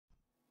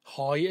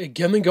Hi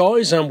again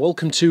guys, and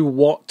welcome to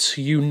what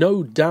you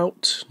no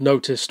doubt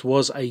noticed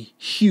was a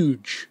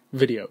huge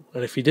video.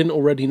 And if you didn't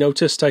already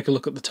notice, take a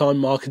look at the time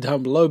marker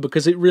down below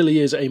because it really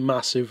is a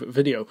massive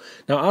video.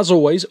 Now as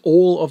always,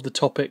 all of the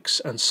topics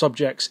and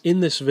subjects in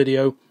this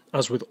video,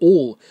 as with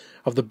all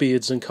of the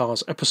Beards and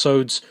Cars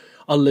episodes,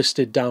 are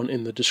listed down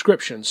in the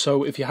description.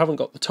 So if you haven't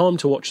got the time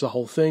to watch the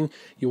whole thing,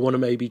 you want to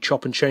maybe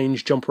chop and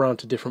change, jump around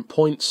to different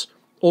points,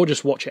 or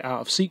just watch it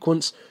out of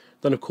sequence,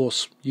 then of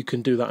course you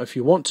can do that if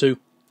you want to,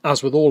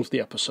 as with all of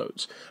the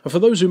episodes. And for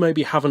those who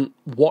maybe haven't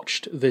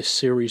watched this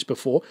series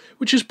before,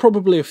 which is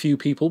probably a few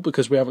people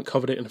because we haven't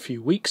covered it in a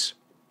few weeks,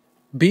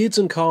 Beards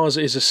and Cars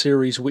is a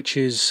series which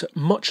is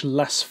much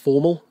less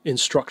formal in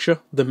structure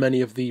than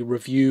many of the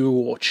review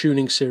or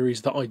tuning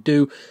series that I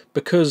do,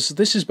 because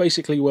this is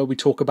basically where we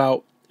talk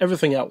about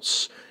everything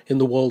else in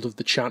the world of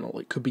the channel.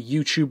 It could be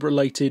YouTube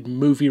related,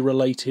 movie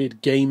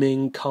related,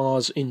 gaming,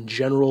 cars in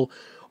general,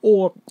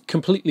 or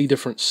completely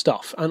different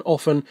stuff, and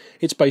often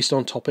it's based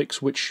on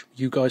topics which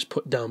you guys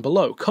put down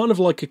below, kind of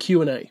like a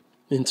Q&A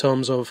in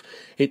terms of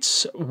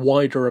its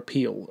wider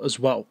appeal as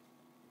well.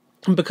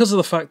 And because of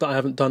the fact that I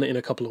haven't done it in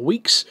a couple of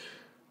weeks,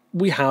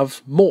 we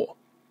have more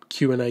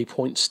Q&A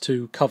points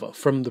to cover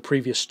from the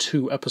previous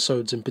 2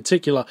 episodes in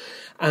particular,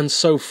 and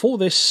so for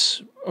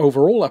this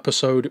overall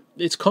episode,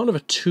 it's kind of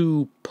a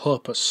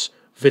 2-purpose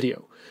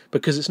video,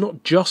 because it's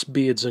not just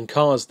Beards and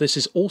Cars, this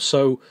is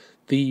also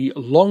the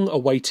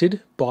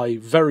long-awaited, by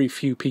very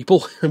few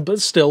people, but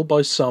still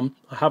by some,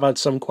 I have had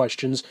some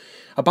questions,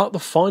 about the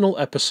final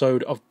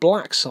episode of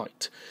Black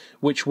Site,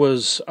 which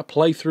was a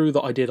playthrough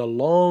that I did a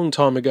long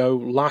time ago,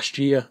 last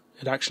year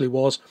it actually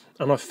was,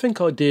 and I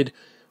think I did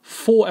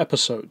 4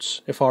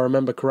 episodes, if I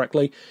remember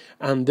correctly,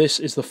 and this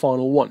is the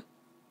final one.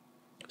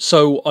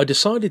 So I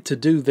decided to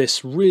do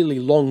this really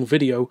long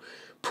video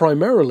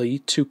primarily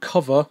to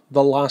cover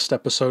the last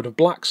episode of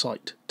Black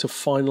Site, to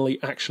finally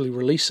actually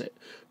release it,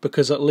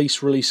 because at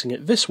least releasing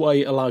it this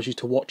way allows you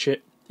to watch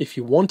it if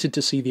you wanted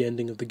to see the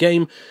ending of the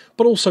game,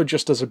 but also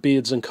just as a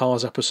Beards and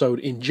Cars episode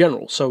in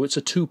general, so it's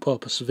a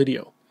 2-purpose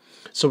video.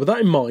 So with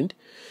that in mind,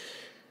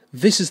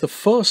 this is the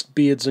first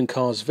Beards and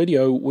Cars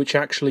video which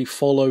actually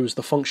follows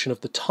the function of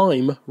the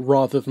time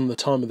rather than the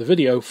time of the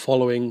video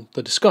following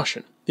the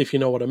discussion, if you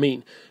know what I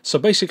mean. So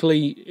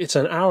basically, it's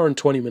an hour and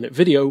 20-minute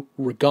video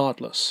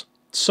regardless.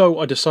 So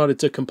I decided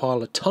to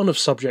compile a ton of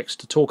subjects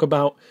to talk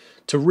about,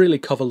 to really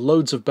cover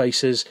loads of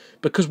bases,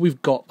 because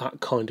we've got that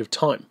kind of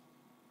time.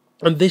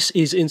 And this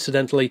is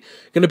incidentally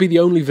going to be the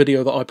only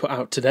video that I put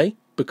out today,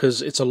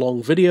 because it's a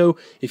long video.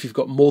 If you've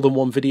got more than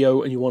one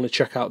video and you want to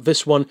check out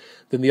this one,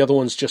 then the other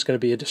one's just going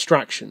to be a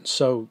distraction.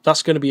 So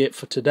that's going to be it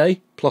for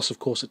today. Plus, of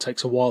course, it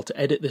takes a while to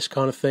edit this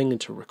kind of thing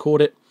and to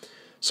record it.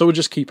 So we're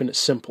just keeping it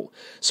simple.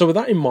 So with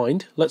that in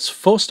mind, let's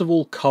first of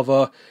all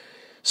cover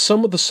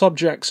some of the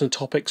subjects and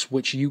topics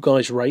which you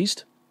guys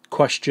raised,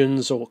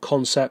 questions or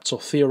concepts or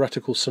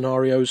theoretical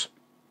scenarios,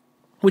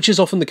 which is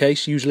often the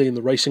case, usually in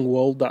the racing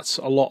world. That's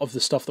a lot of the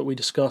stuff that we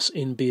discuss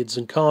in Beards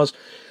and Cars.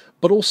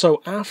 But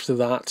also after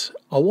that,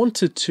 I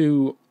wanted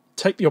to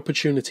take the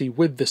opportunity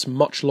with this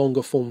much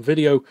longer form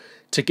video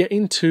to get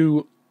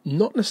into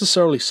not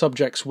necessarily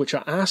subjects which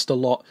are asked a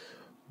lot,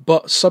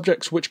 but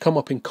subjects which come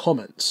up in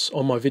comments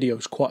on my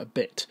videos quite a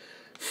bit.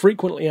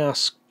 Frequently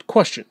asked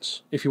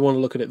questions, if you want to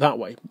look at it that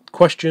way.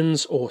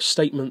 Questions or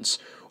statements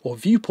or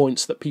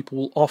viewpoints that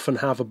people often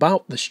have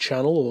about this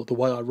channel or the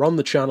way I run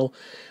the channel,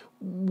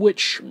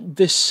 which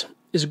this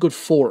is a good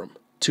forum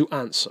to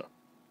answer.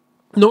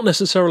 Not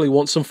necessarily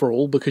once and for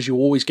all, because you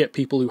always get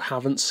people who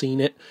haven't seen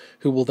it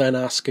who will then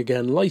ask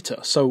again later.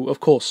 So, of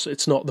course,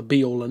 it's not the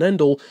be-all and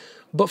end-all,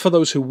 but for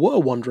those who were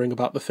wondering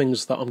about the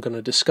things that I'm going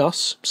to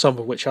discuss, some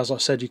of which, as I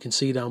said, you can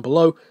see down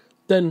below,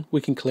 then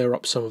we can clear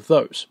up some of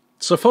those.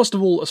 So first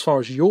of all, as far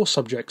as your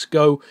subjects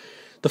go,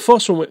 the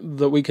first one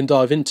that we can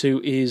dive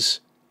into is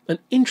an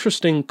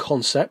interesting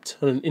concept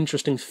and an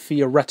interesting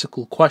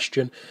theoretical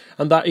question,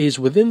 and that is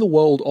within the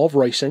world of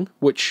racing,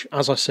 which,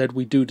 as I said,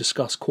 we do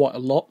discuss quite a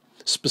lot,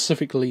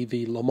 specifically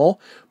the Le Mans,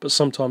 but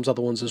sometimes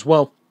other ones as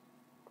well.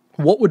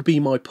 What would be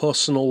my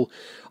personal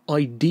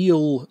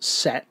ideal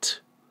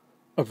set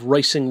of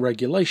racing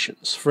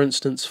regulations, for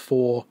instance,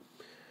 for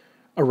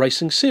a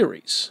racing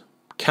series?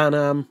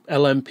 Can-Am,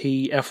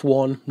 LMP,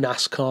 F1,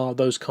 NASCAR,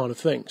 those kind of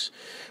things.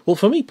 Well,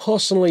 for me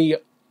personally,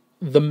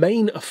 the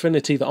main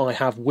affinity that I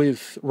have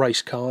with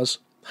race cars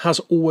has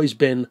always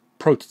been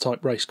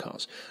prototype race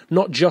cars.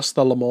 Not just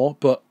the Le Mans,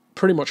 but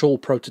pretty much all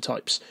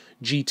prototypes.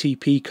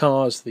 GTP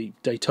cars, the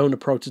Daytona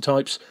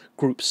prototypes,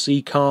 Group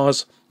C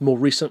cars, more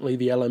recently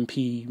the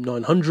LMP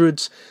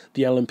 900s,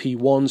 the LMP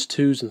 1s,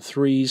 2s and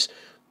 3s,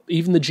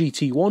 even the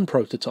GT1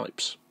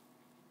 prototypes.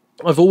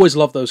 I've always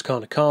loved those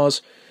kind of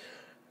cars.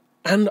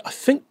 And I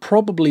think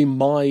probably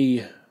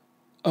my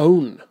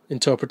own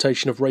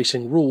interpretation of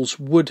racing rules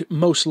would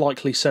most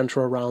likely centre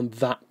around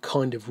that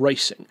kind of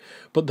racing.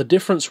 But the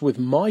difference with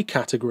my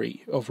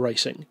category of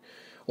racing,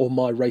 or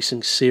my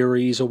racing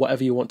series, or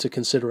whatever you want to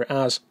consider it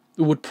as,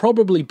 would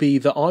probably be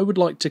that I would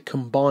like to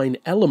combine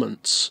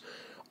elements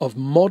of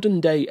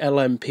modern day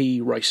LMP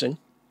racing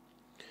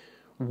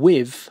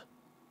with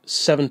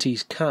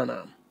 70s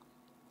Can-Am.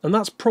 And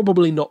that's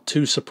probably not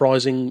too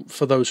surprising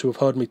for those who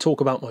have heard me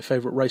talk about my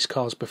favourite race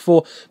cars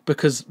before,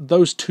 because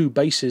those two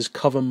bases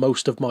cover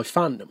most of my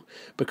fandom.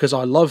 Because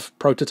I love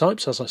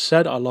prototypes, as I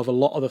said, I love a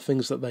lot of the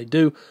things that they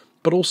do,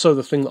 but also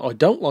the thing that I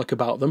don't like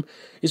about them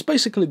is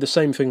basically the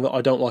same thing that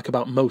I don't like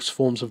about most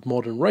forms of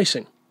modern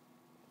racing.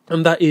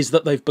 And that is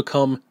that they've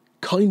become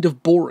kind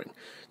of boring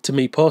to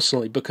me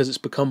personally, because it's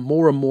become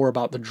more and more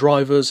about the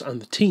drivers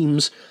and the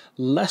teams,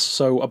 less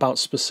so about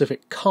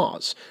specific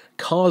cars.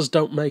 Cars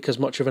don't make as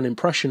much of an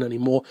impression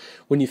anymore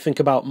when you think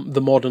about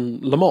the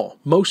modern Le Mans.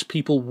 Most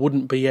people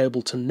wouldn't be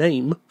able to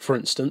name, for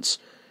instance,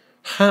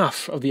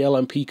 half of the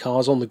LMP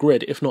cars on the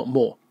grid, if not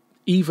more.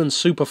 Even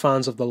super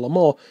fans of the Le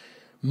Mans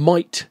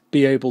might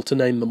be able to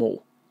name them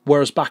all.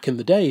 Whereas back in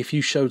the day, if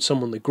you showed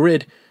someone the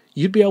grid,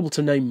 you'd be able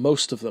to name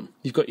most of them.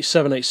 You've got your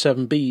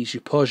 787Bs,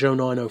 your Peugeot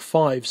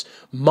 905s,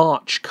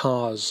 March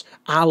cars,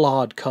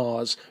 Allard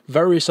cars,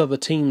 various other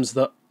teams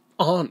that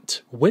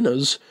aren't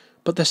winners,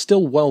 but they're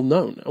still well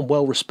known and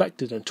well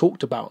respected and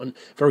talked about and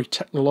very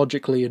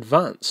technologically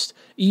advanced,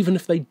 even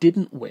if they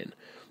didn't win.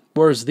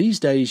 Whereas these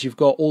days you've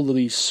got all of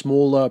these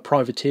smaller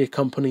privateer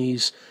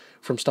companies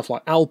from stuff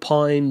like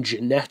Alpine,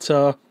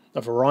 Ginetta,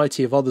 a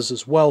variety of others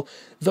as well,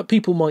 that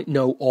people might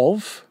know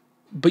of,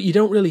 but you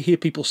don't really hear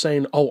people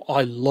saying, oh,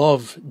 I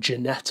love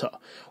Ginetta,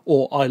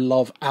 or I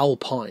love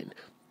Alpine.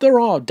 There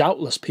are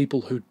doubtless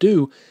people who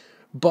do,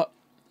 but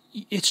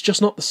it's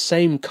just not the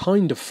same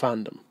kind of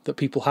fandom that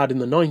people had in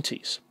the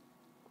 90s.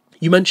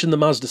 You mentioned the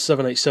Mazda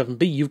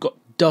 787B, you've got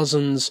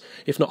dozens,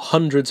 if not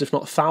hundreds, if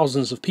not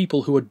thousands of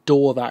people who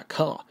adore that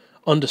car,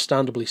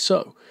 understandably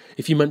so.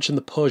 If you mention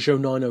the Peugeot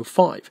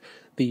 905,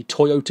 the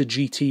Toyota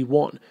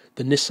GT1,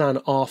 the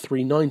Nissan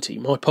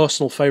R390, my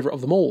personal favourite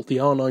of them all, the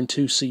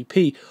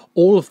R92CP,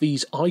 all of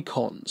these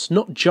icons,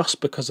 not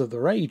just because of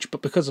their age,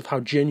 but because of how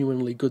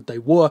genuinely good they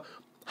were,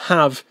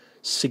 have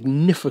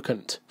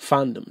significant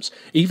fandoms.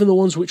 Even the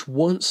ones which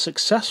weren't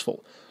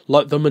successful,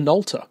 like the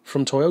Minolta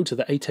from Toyota,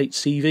 the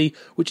 88CV,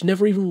 which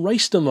never even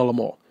raced in the Le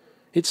Mans.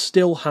 It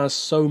still has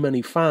so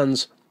many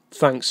fans,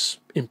 thanks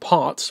in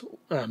part,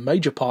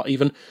 major part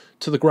even,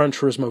 to the Gran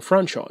Turismo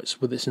franchise,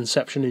 with its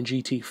inception in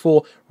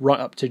GT4 right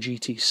up to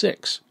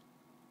GT6.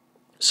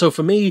 So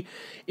for me,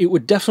 it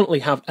would definitely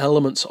have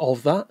elements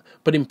of that,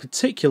 but in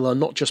particular,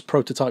 not just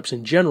prototypes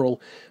in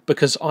general,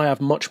 because I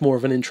have much more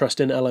of an interest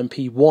in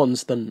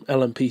LMP1s than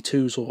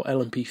LMP2s or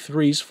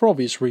LMP3s, for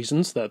obvious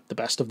reasons. They're the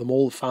best of them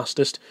all, the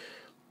fastest.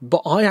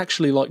 But I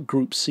actually like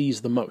Group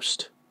Cs the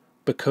most,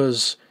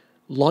 because,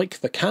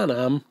 like the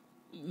Can-Am,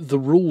 the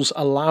rules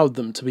allowed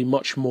them to be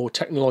much more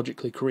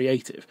technologically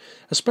creative,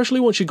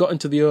 especially once you got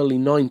into the early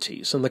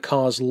 90s and the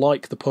cars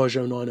like the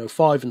Peugeot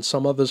 905 and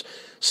some others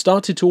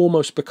started to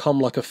almost become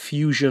like a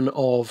fusion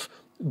of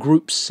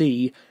Group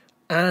C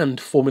and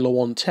Formula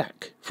One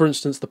tech. For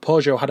instance, the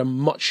Peugeot had a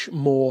much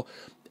more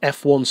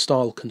F1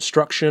 style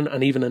construction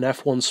and even an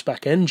F1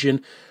 spec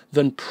engine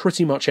than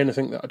pretty much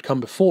anything that had come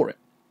before it.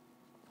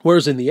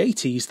 Whereas in the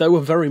 80s, they were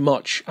very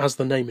much, as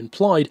the name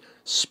implied,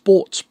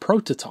 sports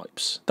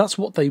prototypes. That's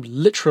what they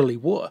literally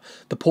were.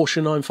 The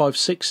Porsche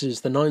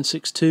 956s, the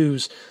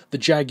 962s, the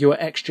Jaguar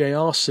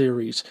XJR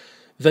series,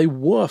 they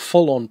were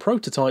full-on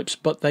prototypes,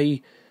 but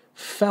they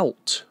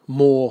felt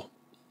more,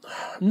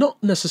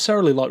 not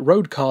necessarily like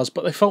road cars,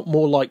 but they felt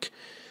more like,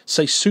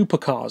 say,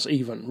 supercars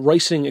even,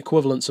 racing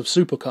equivalents of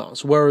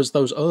supercars, whereas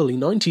those early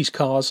 90s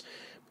cars,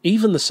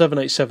 even the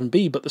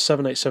 787B, but the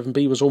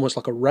 787B was almost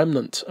like a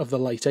remnant of the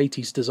late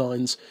 80s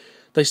designs,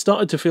 they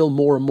started to feel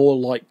more and more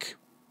like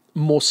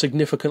more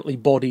significantly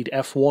bodied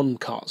F1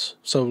 cars,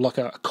 so like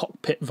a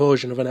cockpit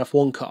version of an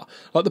F1 car.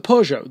 Like the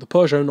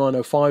Peugeot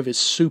 905 is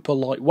super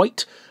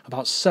lightweight,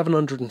 about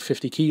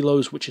 750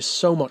 kilos, which is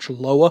so much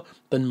lower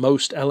than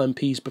most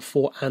LMPs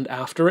before and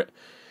after it,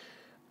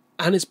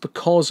 and it's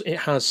because it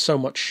has so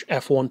much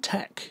F1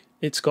 tech.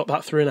 It's got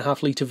that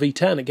 3.5 litre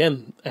V10,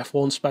 again,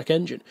 F1 spec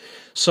engine.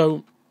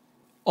 So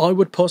I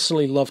would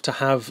personally love to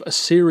have a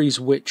series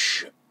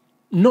which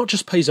not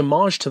just pays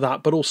homage to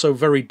that, but also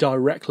very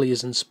directly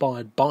is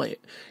inspired by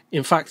it.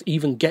 In fact,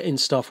 even getting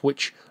stuff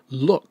which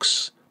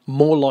looks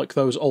more like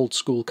those old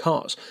school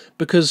cars.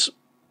 Because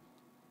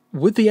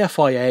with the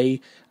FIA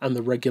and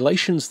the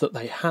regulations that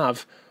they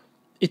have,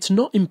 it's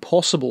not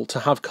impossible to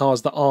have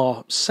cars that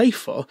are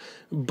safer,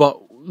 but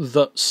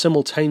that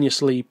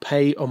simultaneously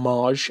pay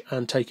homage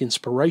and take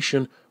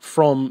inspiration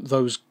from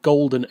those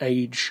golden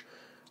age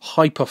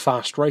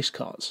hyper-fast race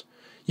cars.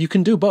 You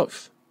can do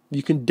both.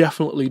 You can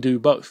definitely do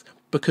both.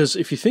 Because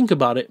if you think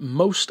about it,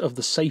 most of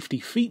the safety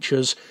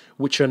features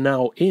which are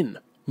now in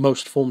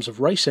most forms of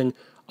racing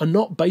are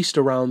not based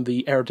around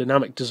the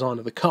aerodynamic design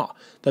of the car.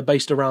 They're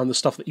based around the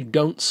stuff that you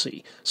don't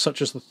see, such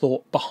as the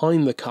thought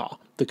behind the car,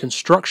 the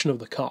construction of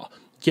the car,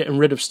 getting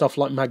rid of stuff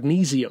like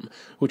magnesium,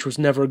 which was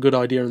never a good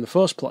idea in the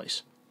first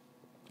place.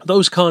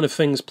 Those kind of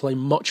things play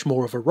much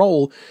more of a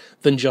role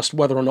than just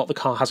whether or not the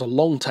car has a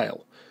long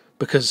tail,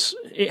 because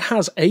it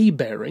has a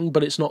bearing,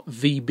 but it's not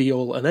the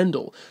be-all and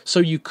end-all. So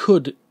you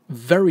could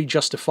very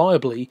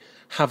justifiably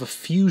have a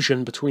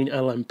fusion between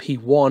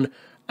LMP1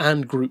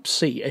 and Group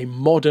C, a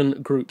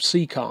modern Group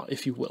C car,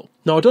 if you will.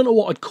 Now, I don't know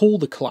what I'd call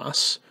the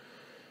class,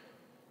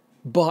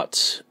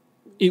 but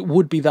it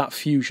would be that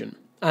fusion.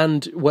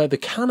 And where the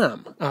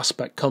Can-Am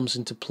aspect comes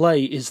into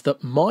play is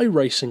that my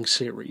racing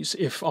series,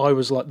 if I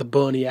was like the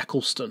Bernie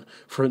Ecclestone,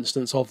 for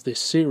instance, of this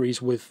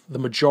series with the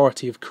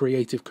majority of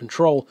creative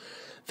control,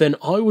 then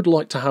I would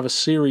like to have a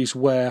series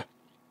where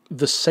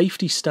the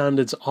safety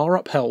standards are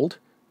upheld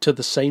to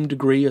the same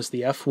degree as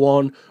the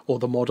F1 or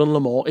the modern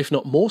Le Mans, if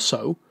not more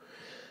so,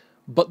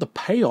 but the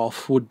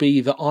payoff would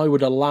be that I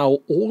would allow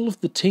all of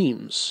the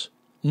teams,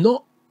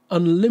 not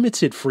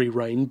unlimited free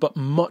rein, but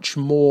much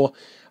more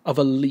of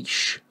a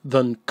leash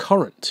than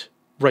current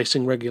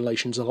racing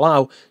regulations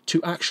allow,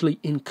 to actually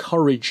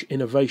encourage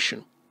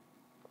innovation.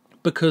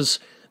 Because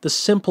the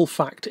simple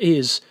fact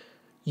is,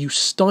 you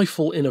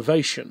stifle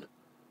innovation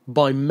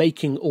by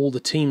making all the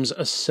teams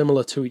as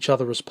similar to each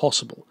other as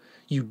possible.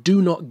 You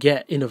do not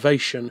get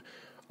innovation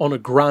on a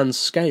grand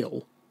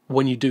scale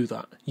when you do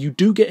that. You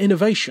do get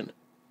innovation,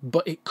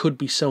 but it could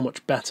be so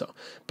much better,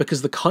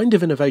 because the kind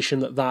of innovation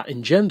that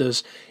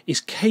engenders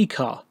is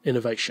K-car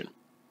innovation,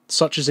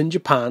 such as in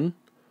Japan.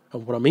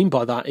 And what I mean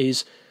by that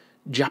is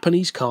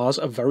Japanese cars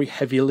are very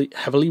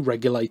heavily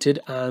regulated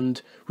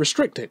and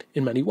restricted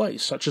in many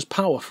ways, such as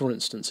power, for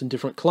instance, in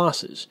different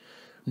classes.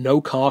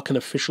 No car can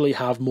officially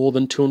have more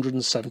than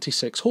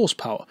 276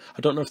 horsepower.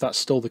 I don't know if that's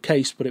still the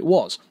case, but it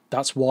was.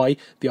 That's why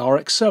the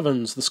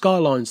RX-7s, the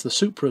Skylines, the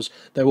Supras,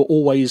 they were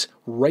always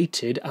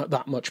rated at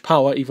that much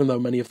power, even though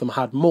many of them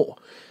had more.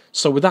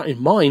 So with that in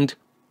mind,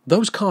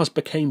 those cars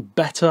became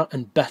better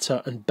and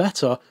better and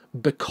better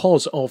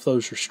because of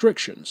those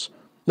restrictions.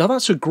 Now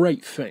that's a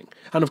great thing,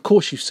 and of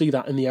course you see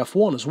that in the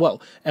F1 as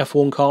well.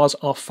 F1 cars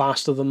are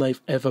faster than they've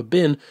ever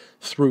been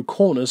through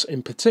corners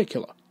in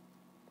particular.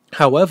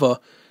 However,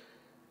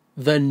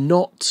 they're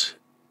not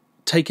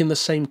taking the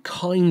same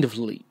kind of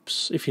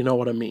leaps, if you know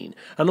what I mean.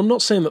 And I'm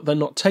not saying that they're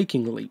not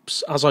taking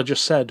leaps. As I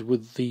just said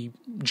with the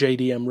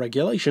JDM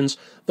regulations,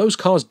 those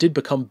cars did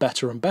become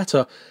better and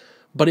better,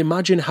 but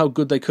imagine how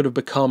good they could have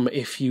become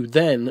if you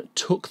then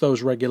took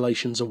those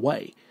regulations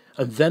away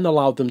and then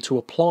allowed them to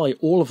apply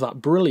all of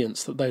that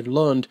brilliance that they'd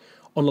learned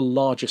on a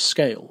larger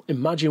scale.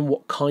 Imagine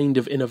what kind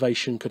of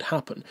innovation could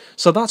happen.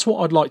 So that's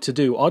what I'd like to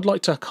do. I'd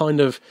like to kind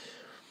of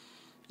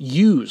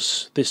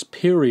use this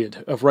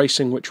period of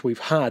racing which we've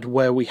had,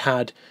 where we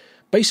had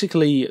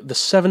basically the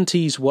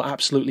 70s were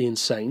absolutely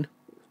insane.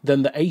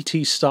 Then the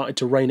 80s started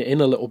to rein it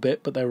in a little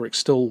bit, but they were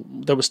still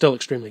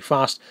extremely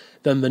fast.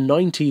 Then the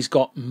 90s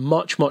got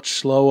much, much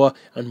slower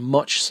and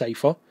much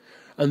safer.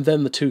 And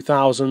then the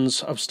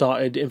 2000s have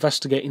started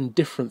investigating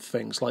different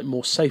things, like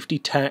more safety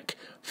tech,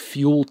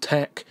 fuel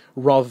tech,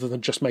 rather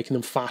than just making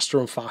them faster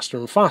and faster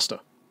and faster.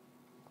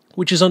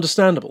 Which is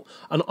understandable,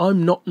 and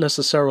I'm not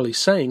necessarily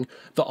saying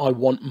that I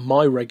want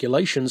my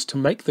regulations to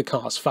make the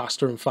cars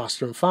faster and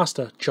faster and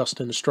faster just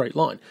in a straight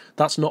line.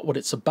 That's not what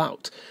it's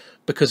about,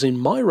 because in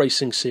my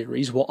racing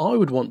series, what I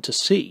would want to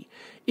see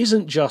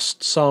isn't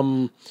just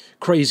some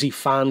crazy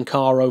fan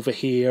car over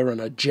here and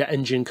a jet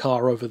engine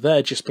car over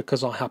there just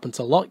because I happen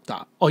to like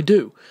that. I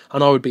do,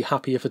 and I would be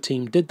happy if a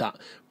team did that.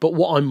 But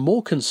what I'm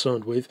more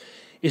concerned with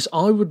is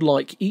I would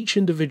like each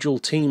individual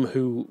team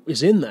who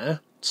is in there,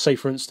 say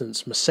for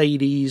instance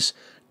Mercedes,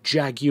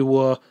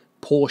 Jaguar,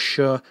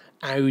 Porsche,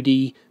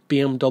 Audi,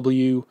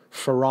 BMW,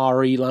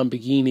 Ferrari,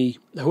 Lamborghini,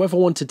 whoever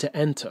wanted to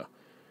enter,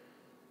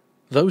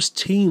 those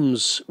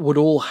teams would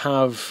all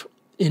have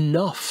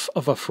enough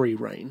of a free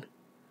rein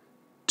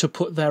to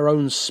put their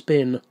own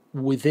spin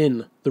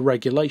within the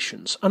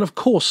regulations. And of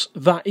course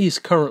that is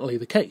currently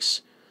the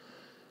case,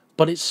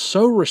 but it's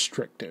so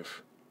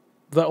restrictive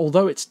that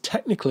although it's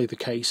technically the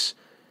case,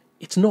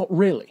 it's not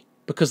really,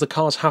 because the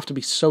cars have to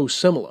be so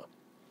similar.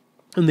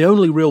 And the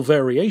only real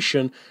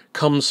variation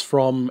comes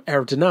from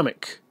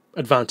aerodynamic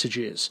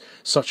advantages,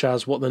 such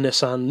as what the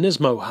Nissan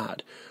Nismo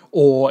had,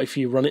 or if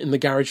you run it in the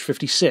Garage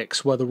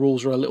 56, where the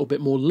rules are a little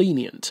bit more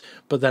lenient,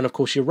 but then of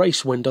course your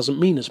race win doesn't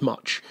mean as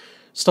much.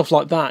 Stuff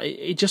like that.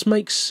 It just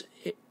makes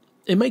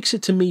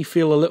it to me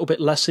feel a little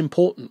bit less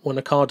important when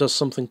a car does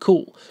something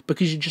cool,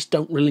 because you just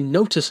don't really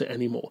notice it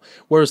anymore.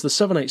 Whereas the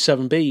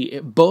 787B,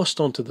 it burst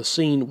onto the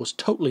scene, was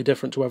totally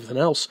different to everything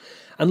else,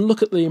 and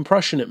look at the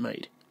impression it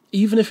made.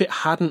 Even if it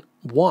hadn't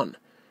won,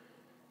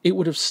 it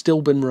would have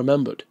still been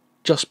remembered,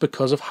 just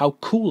because of how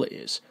cool it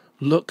is.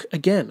 Look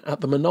again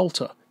at the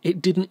Minolta.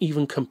 It didn't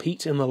even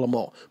compete in the Le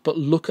Mans, but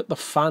look at the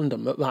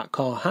fandom that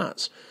car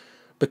has,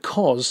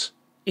 because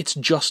it's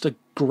just a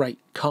great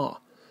car.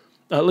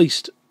 At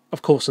least,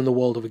 of course, in the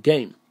world of a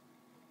game.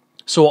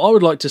 So what I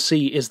would like to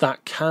see is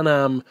that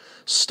Can-Am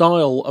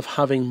style of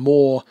having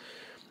more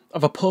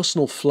of a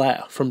personal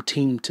flair from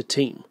team to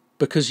team.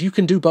 Because you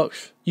can do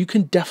both. You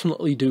can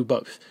definitely do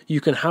both. You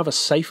can have a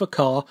safer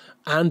car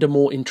and a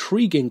more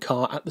intriguing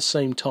car at the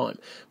same time.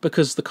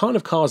 Because the kind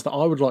of cars that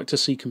I would like to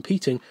see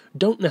competing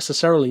don't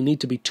necessarily need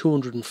to be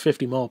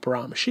 250 mile per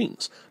hour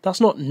machines.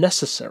 That's not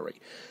necessary.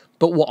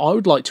 But what I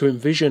would like to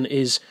envision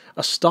is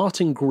a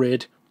starting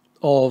grid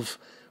of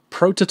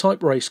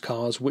prototype race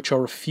cars which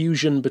are a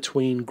fusion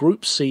between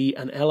Group C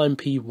and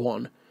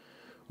LMP1,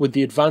 with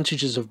the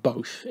advantages of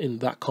both in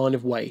that kind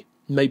of way.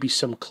 Maybe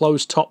some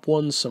closed top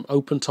ones, some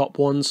open top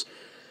ones,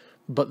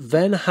 but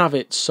then have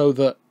it so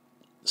that,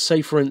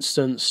 say for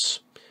instance,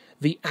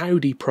 the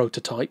Audi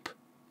prototype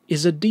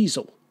is a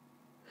diesel,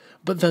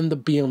 but then the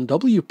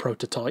BMW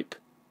prototype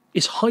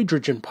is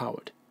hydrogen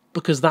powered,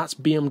 because that's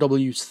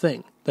BMW's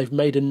thing. They've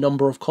made a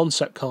number of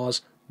concept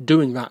cars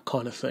doing that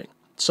kind of thing.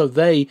 So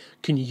they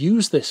can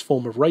use this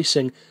form of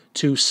racing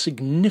to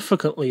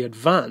significantly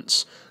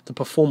advance the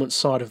performance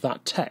side of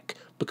that tech,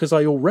 because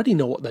they already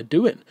know what they're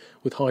doing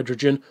with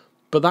hydrogen,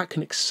 but that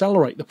can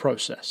accelerate the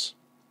process.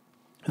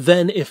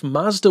 Then if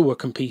Mazda were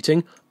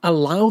competing,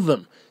 allow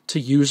them to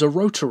use a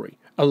rotary.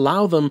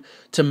 Allow them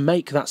to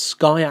make that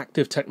Sky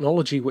Active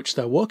technology, which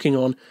they're working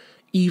on,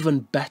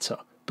 even better,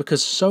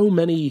 because so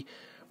many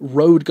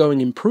road-going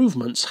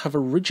improvements have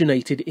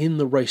originated in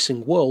the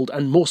racing world,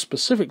 and more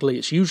specifically,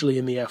 it's usually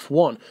in the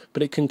F1,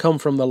 but it can come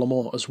from the Le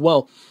Mans as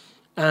well.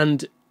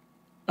 And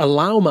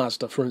allow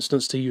Mazda, for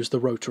instance, to use the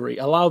rotary.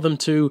 Allow them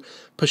to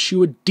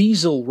pursue a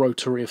diesel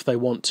rotary if they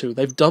want to.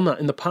 They've done that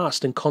in the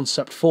past in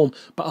concept form,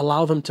 but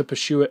allow them to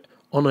pursue it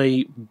on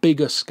a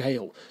bigger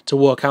scale to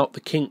work out the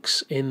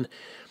kinks in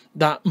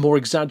that more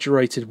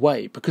exaggerated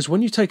way. Because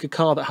when you take a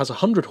car that has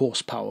 100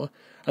 horsepower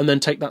and then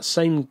take that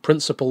same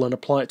principle and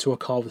apply it to a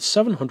car with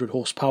 700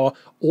 horsepower,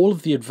 all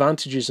of the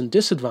advantages and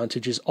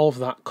disadvantages of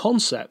that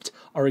concept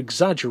are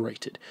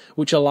exaggerated,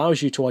 which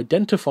allows you to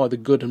identify the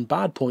good and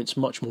bad points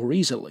much more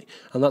easily.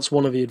 And that's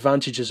one of the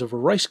advantages of a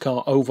race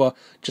car over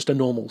just a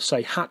normal,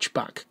 say,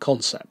 hatchback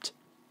concept.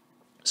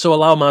 So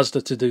allow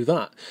Mazda to do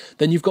that.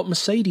 Then you've got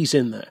Mercedes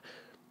in there.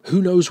 Who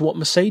knows what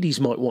Mercedes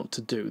might want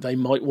to do? They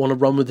might want to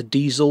run with a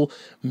diesel,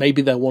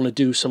 maybe they want to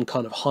do some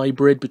kind of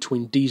hybrid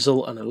between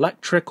diesel and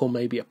electric, or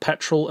maybe a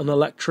petrol and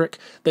electric.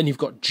 Then you've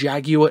got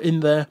Jaguar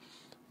in there.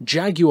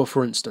 Jaguar,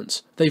 for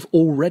instance, they've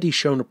already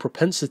shown a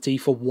propensity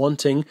for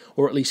wanting,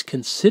 or at least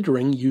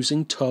considering,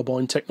 using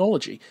turbine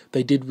technology.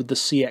 They did with the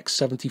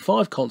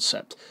CX-75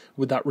 concept,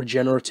 with that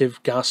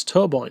regenerative gas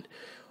turbine.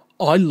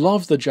 I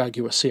love the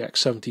Jaguar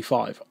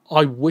CX-75.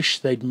 I wish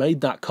they'd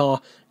made that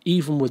car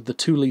even with the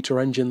 2-litre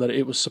engine that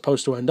it was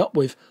supposed to end up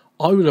with.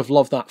 I would have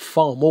loved that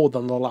far more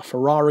than the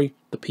LaFerrari,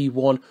 the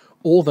P1,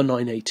 or the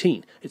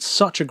 918. It's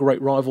such a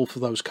great rival for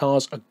those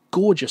cars, a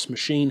gorgeous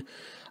machine,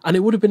 and it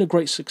would have been a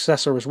great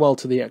successor as well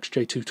to the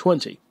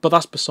XJ220, but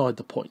that's beside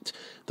the point.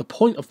 The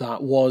point of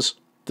that was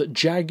that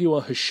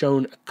Jaguar has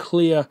shown a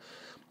clear,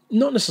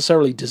 not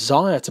necessarily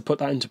desire to put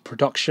that into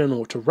production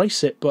or to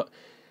race it, but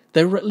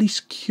they were at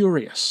least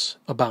curious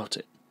about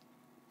it.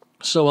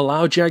 So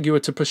allow Jaguar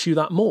to pursue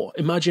that more.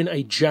 Imagine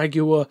a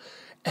Jaguar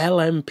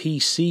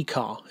LMPC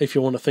car, if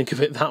you want to think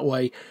of it that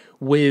way,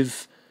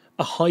 with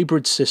a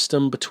hybrid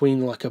system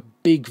between like a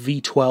big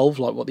V12,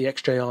 like what the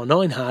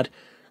XJR9 had,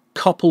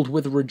 coupled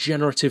with a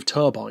regenerative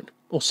turbine,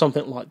 or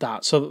something like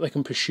that, so that they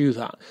can pursue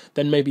that.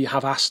 Then maybe you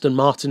have Aston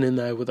Martin in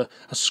there with a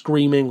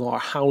screaming or a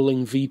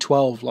howling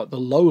V12, like the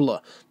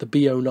Lola, the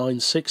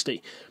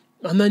BO960.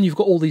 And then you've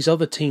got all these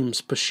other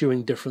teams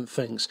pursuing different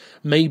things.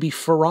 Maybe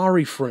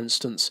Ferrari, for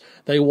instance,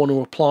 they want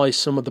to apply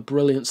some of the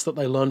brilliance that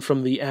they learned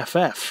from the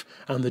FF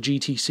and the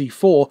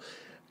GTC4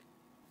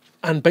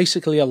 and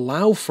basically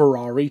allow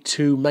Ferrari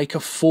to make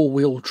a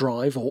four-wheel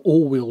drive or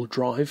all-wheel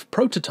drive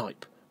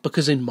prototype.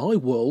 Because in my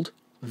world,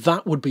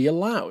 that would be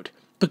allowed.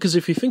 Because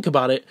if you think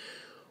about it,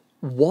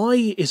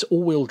 why is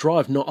all-wheel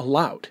drive not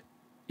allowed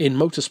in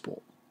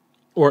motorsport?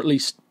 Or at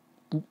least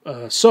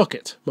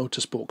circuit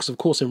motorsport, because of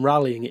course in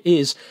rallying it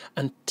is,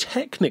 and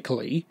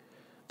technically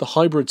the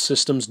hybrid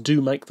systems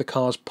do make the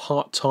cars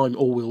part-time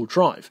all-wheel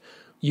drive,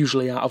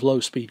 usually out of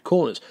low-speed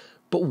corners.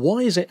 But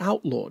why is it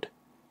outlawed?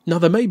 Now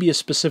there may be a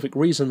specific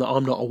reason that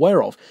I'm not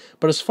aware of,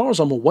 but as far as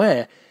I'm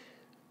aware,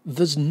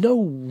 there's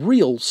no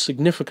real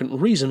significant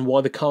reason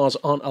why the cars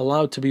aren't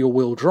allowed to be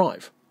all-wheel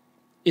drive.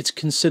 It's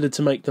considered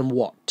to make them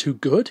what? Too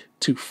good?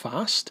 Too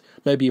fast?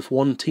 Maybe if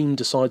one team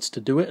decides to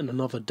do it and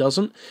another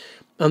doesn't.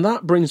 And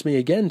that brings me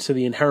again to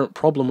the inherent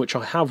problem which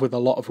I have with a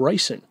lot of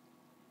racing.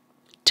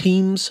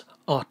 Teams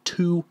are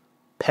too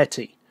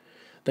petty.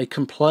 They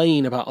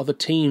complain about other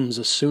teams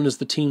as soon as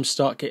the teams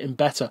start getting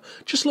better.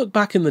 Just look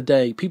back in the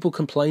day, people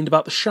complained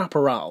about the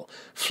Chaparral,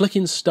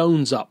 flicking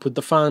stones up with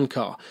the fan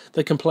car.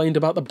 They complained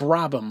about the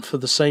Brabham for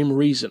the same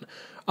reason.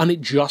 And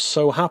it just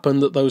so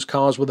happened that those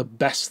cars were the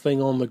best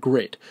thing on the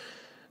grid.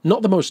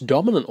 Not the most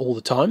dominant all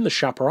the time. The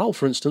Chaparral,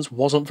 for instance,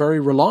 wasn't very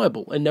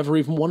reliable. It never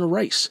even won a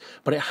race,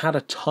 but it had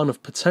a ton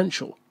of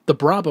potential. The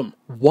Brabham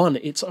won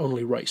its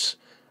only race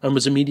and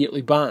was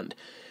immediately banned.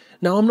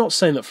 Now, I'm not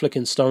saying that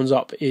flicking stones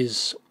up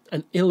is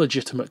an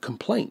illegitimate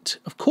complaint.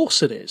 Of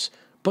course it is.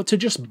 But to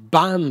just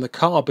ban the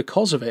car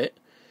because of it,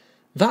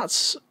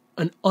 that's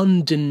an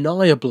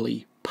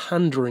undeniably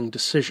pandering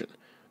decision.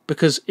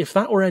 Because if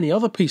that were any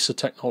other piece of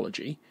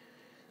technology,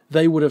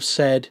 they would have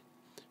said,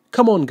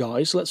 come on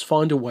guys, let's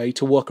find a way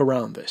to work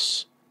around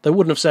this. They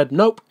wouldn't have said,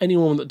 nope,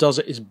 anyone that does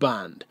it is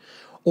banned.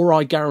 Or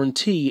I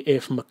guarantee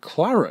if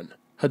McLaren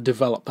had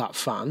developed that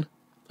fan,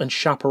 and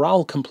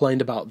Chaparral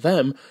complained about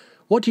them,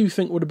 what do you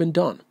think would have been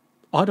done?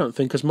 I don't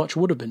think as much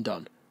would have been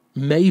done.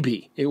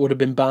 maybe it would have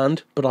been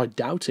banned, but I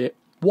doubt it.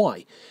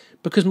 Why?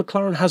 Because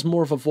McLaren has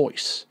more of a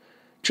voice.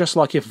 Just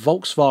like if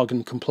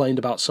Volkswagen complained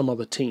about some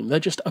other team, they're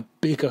just a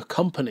bigger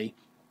company.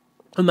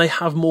 And they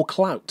have more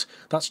clout.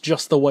 That's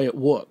just the way it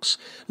works.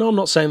 Now, I'm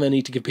not saying they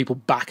need to give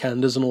people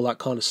backhanders and all that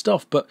kind of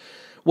stuff, but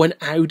when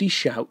Audi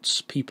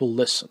shouts, people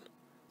listen.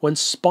 When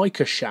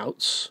Spiker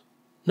shouts,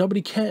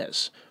 nobody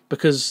cares,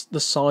 because the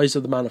size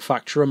of the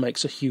manufacturer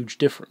makes a huge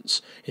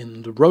difference.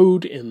 In the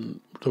road, in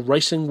the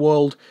racing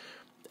world,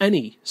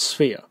 any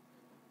sphere.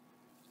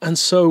 And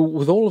so,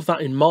 with all of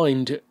that in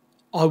mind,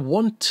 I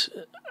want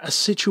a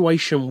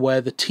situation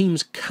where the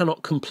teams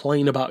cannot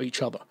complain about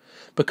each other,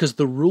 because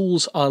the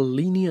rules are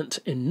lenient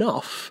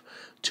enough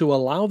to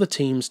allow the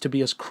teams to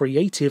be as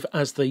creative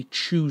as they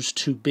choose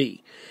to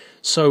be.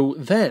 So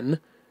then,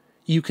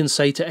 you can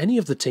say to any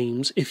of the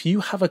teams, if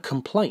you have a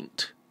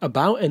complaint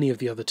about any of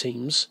the other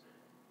teams,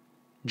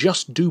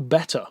 just do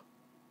better.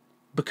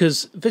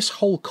 Because this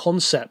whole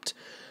concept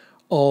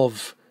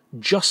of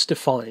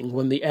justifying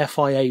when the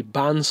FIA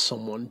bans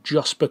someone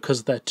just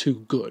because they're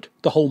too good,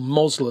 the whole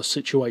Mosler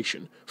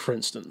situation, for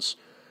instance,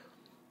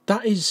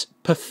 that is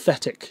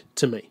pathetic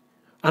to me.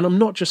 And I'm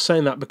not just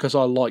saying that because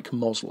I like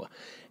Mosler.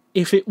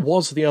 If it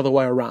was the other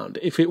way around,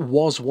 if it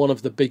was one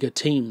of the bigger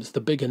teams,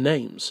 the bigger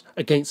names,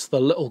 against the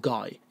little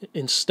guy,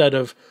 instead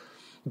of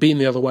being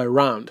the other way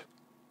around,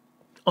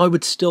 I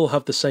would still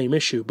have the same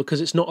issue, because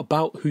it's not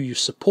about who you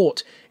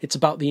support, it's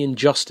about the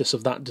injustice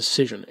of that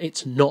decision.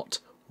 It's not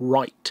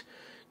right.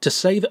 To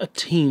say that a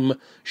team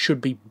should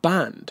be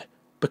banned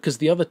because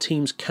the other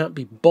teams can't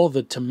be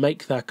bothered to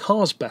make their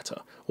cars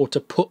better or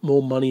to put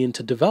more money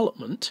into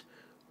development,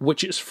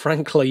 which is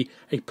frankly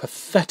a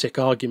pathetic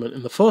argument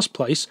in the first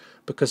place,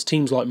 because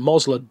teams like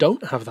Mosler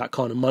don't have that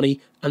kind of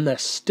money and they're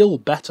still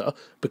better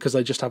because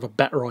they just have a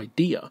better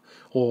idea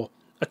or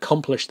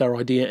accomplish their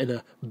idea in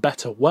a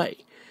better way.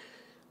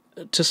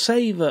 To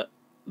say that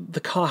the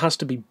car has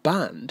to be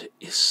banned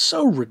is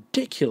so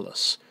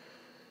ridiculous.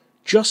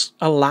 Just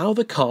allow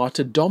the car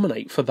to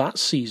dominate for that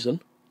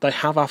season. They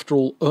have, after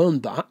all,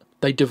 earned that.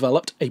 They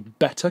developed a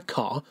better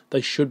car.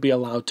 They should be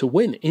allowed to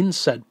win in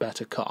said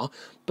better car.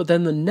 But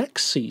then the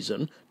next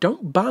season,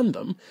 don't ban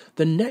them.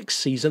 The next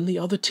season, the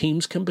other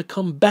teams can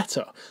become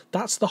better.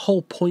 That's the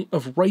whole point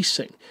of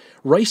racing.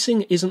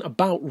 Racing isn't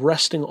about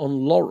resting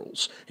on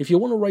laurels. If you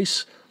want to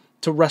race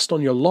to rest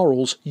on your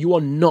laurels, you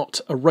are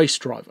not a race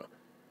driver.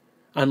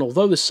 And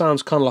although this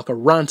sounds kind of like a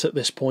rant at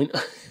this point,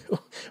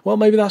 well,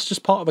 maybe that's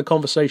just part of the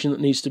conversation that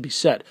needs to be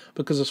said.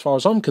 Because as far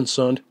as I'm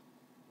concerned,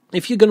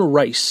 if you're going to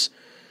race,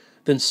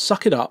 then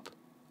suck it up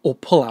or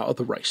pull out of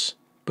the race.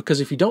 Because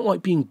if you don't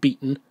like being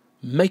beaten,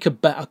 make a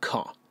better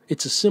car.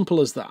 It's as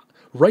simple as that.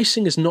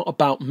 Racing is not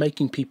about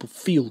making people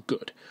feel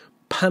good,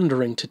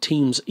 pandering to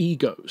teams'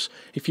 egos.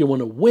 If you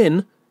want to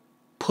win,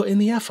 put in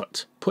the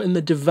effort, put in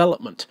the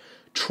development.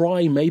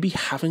 Try maybe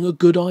having a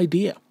good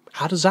idea.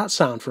 How does that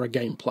sound for a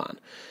game plan?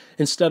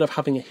 Instead of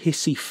having a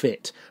hissy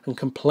fit and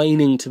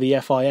complaining to the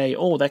FIA,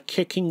 oh, they're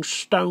kicking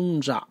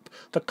stones up,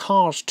 the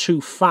car's too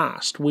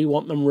fast, we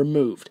want them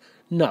removed.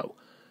 No.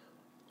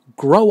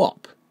 Grow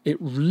up. It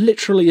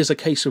literally is a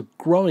case of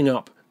growing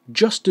up.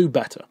 Just do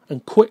better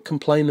and quit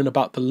complaining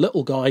about the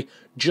little guy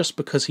just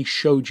because he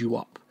showed you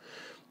up.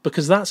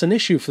 Because that's an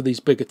issue for these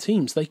bigger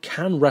teams. They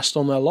can rest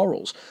on their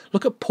laurels.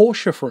 Look at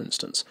Porsche, for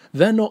instance.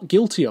 They're not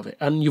guilty of it,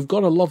 and you've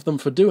got to love them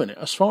for doing it.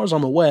 As far as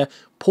I'm aware,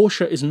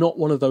 Porsche is not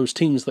one of those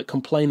teams that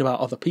complain about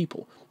other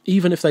people.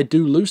 Even if they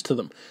do lose to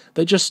them,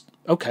 they just,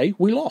 okay,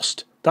 we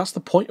lost. That's the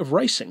point of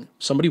racing.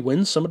 Somebody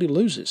wins, somebody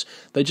loses.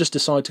 They just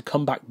decide to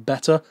come back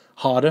better,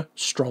 harder,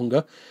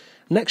 stronger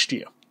next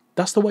year.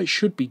 That's the way it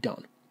should be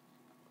done.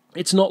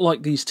 It's not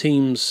like these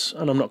teams,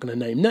 and I'm not going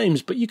to name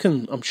names, but you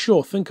can, I'm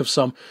sure, think of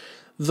some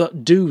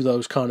that do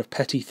those kind of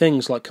petty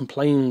things like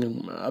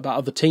complaining about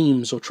other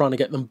teams or trying to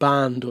get them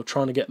banned or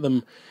trying to get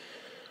them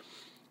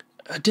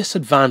a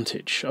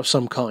disadvantage of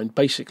some kind.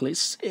 Basically,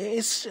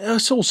 it's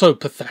also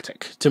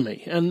pathetic to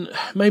me, and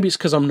maybe it's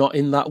because I'm not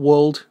in that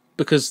world,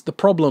 because the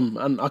problem,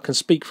 and I can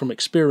speak from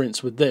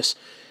experience with this,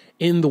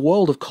 in the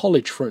world of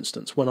college, for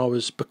instance, when I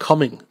was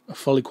becoming a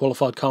fully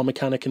qualified car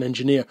mechanic and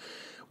engineer,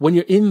 when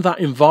you're in that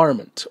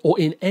environment, or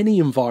in any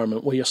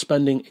environment where you're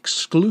spending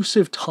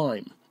exclusive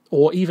time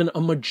or even a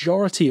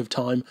majority of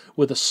time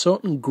with a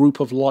certain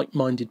group of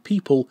like-minded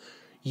people,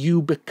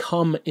 you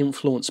become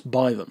influenced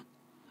by them.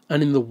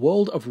 And in the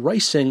world of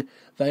racing,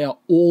 they are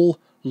all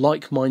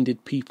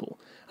like-minded people.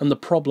 And the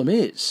problem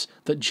is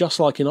that just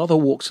like in other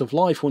walks of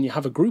life, when you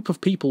have a group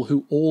of people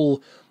who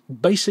all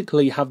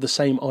basically have the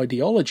same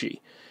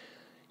ideology,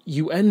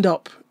 you end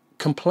up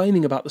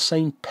complaining about the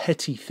same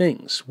petty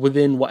things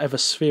within whatever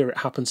sphere it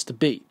happens to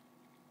be.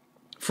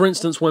 For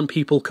instance, when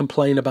people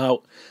complain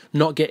about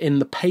not getting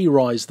the pay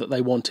rise that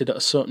they wanted at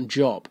a certain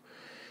job,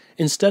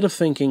 instead of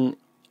thinking,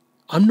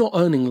 I'm not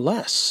earning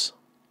less,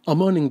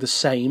 I'm earning the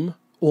same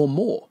or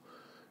more.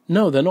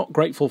 No, they're not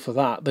grateful for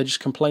that. They just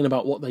complain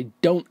about what they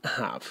don't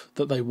have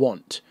that they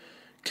want,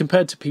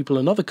 compared to people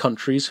in other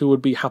countries who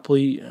would be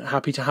happy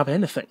to have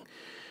anything.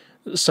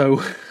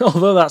 So,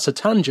 although that's a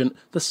tangent,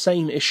 the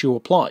same issue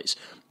applies.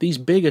 These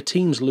bigger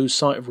teams lose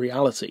sight of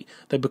reality.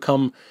 They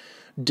become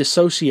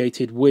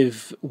dissociated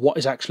with what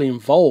is actually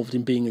involved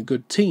in being a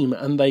good team,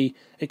 and they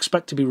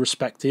expect to be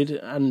respected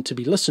and to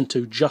be listened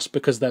to just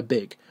because they're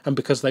big and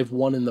because they've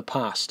won in the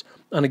past.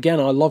 And again,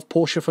 I love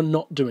Porsche for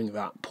not doing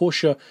that.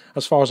 Porsche,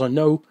 as far as I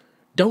know,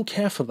 don't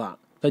care for that.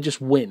 They just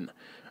win.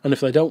 And if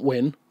they don't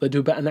win, they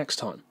do better next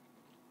time.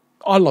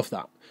 I love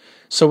that.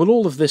 So with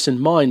all of this in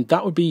mind,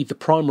 that would be the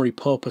primary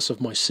purpose of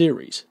my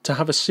series, to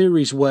have a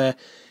series where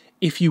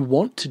if you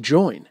want to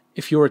join,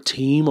 if you're a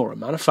team or a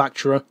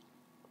manufacturer,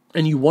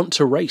 and you want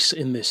to race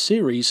in this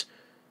series,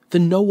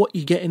 then know what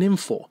you're getting in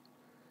for.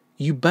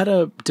 You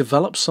better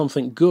develop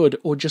something good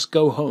or just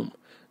go home.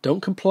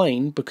 Don't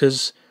complain,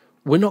 because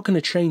we're not going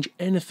to change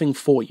anything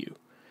for you.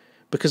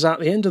 Because at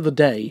the end of the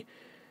day,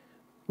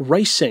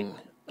 racing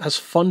has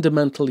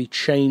fundamentally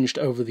changed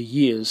over the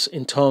years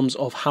in terms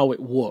of how it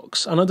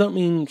works. And I don't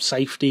mean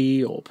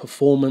safety or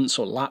performance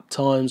or lap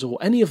times or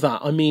any of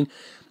that. I mean,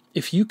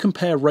 if you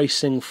compare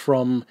racing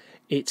from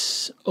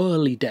its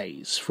early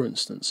days, for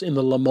instance, in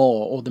the Le Mans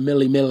or the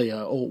Mille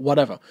Miglia or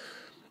whatever,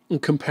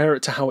 and compare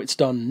it to how it's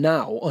done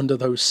now under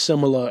those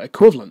similar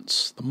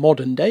equivalents, the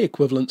modern day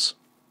equivalents,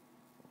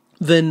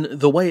 then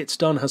the way it's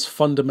done has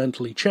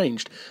fundamentally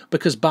changed.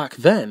 Because back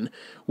then,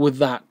 with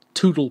that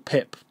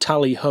toodle-pip,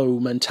 tally-ho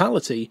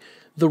mentality,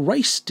 the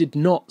race did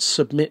not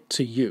submit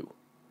to you.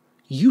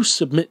 You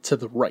submit to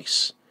the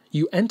race.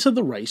 You enter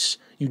the race,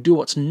 you do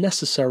what's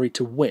necessary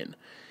to win.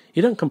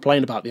 You don't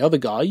complain about the other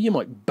guy. You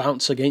might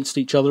bounce against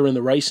each other in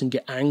the race and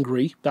get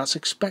angry. That's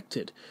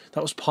expected.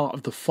 That was part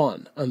of the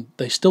fun, and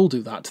they still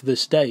do that to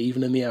this day,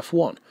 even in the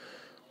F1.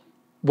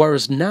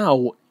 Whereas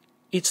now,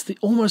 it's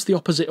almost the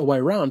opposite way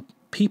around.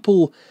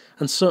 People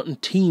and certain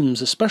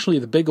teams, especially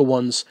the bigger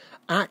ones,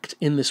 act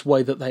in this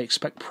way that they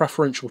expect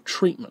preferential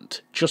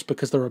treatment just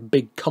because they're a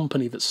big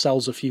company that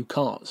sells a few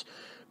cars.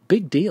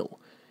 Big deal.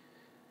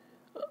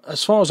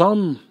 As far as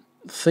I'm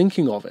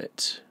thinking of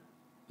it,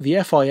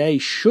 the FIA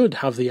should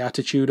have the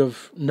attitude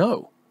of,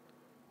 no,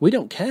 we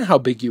don't care how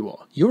big you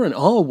are. You're in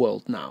our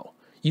world now.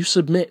 You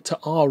submit to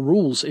our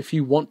rules if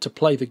you want to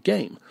play the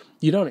game.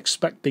 You don't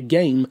expect the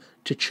game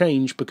to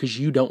change because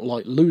you don't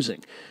like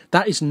losing.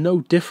 That is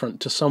no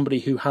different to somebody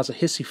who has a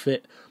hissy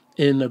fit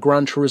in a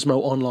Gran Turismo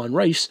online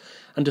race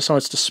and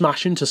decides to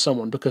smash into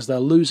someone because they're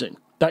losing.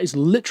 That is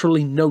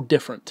literally no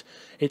different.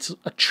 It's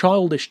a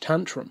childish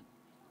tantrum.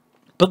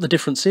 But the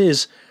difference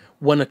is,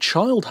 when a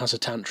child has a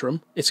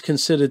tantrum, it's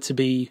considered to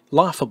be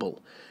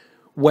laughable.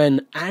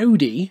 When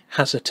Audi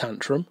has a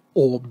tantrum,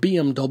 or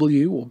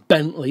BMW, or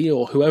Bentley,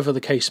 or whoever the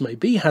case may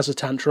be has a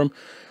tantrum,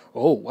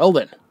 oh, well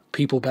then,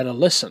 people better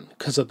listen,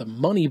 because of the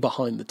money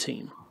behind the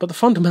team. But the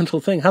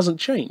fundamental thing hasn't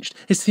changed.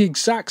 It's the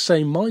exact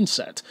same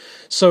mindset.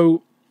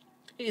 So,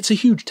 it's a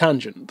huge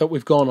tangent that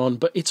we've gone on,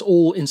 but it's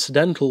all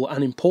incidental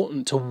and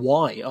important to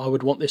why I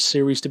would want this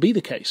series to be the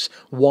case,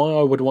 why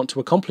I would want to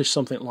accomplish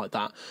something like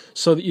that,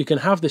 so that you can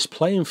have this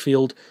playing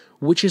field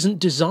which isn't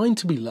designed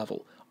to be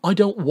level. I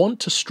don't want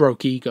to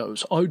stroke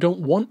egos. I don't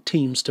want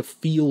teams to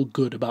feel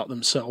good about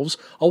themselves.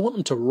 I want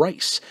them to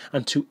race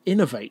and to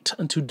innovate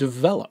and to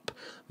develop.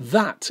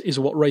 That is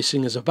what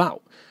racing is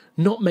about,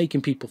 not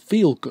making people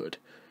feel good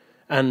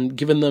and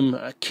giving them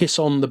a kiss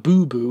on the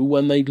boo-boo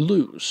when they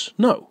lose.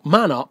 No,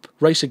 man up,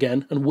 race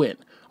again, and win.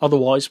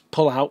 Otherwise,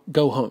 pull out,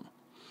 go home.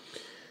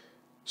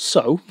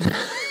 So,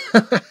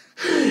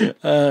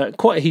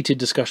 quite a heated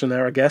discussion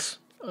there, I guess.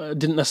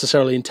 Didn't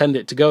necessarily intend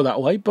it to go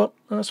that way, but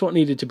that's what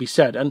needed to be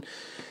said. And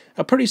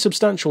a pretty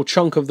substantial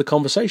chunk of the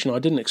conversation. I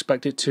didn't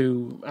expect it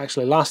to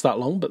actually last that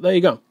long, but there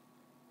you go.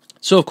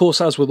 So, of course,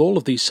 as with all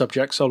of these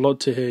subjects, I'd love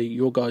to hear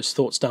your guys'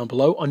 thoughts down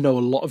below. I know a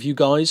lot of you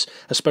guys,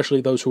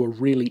 especially those who are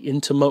really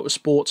into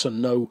motorsports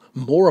and know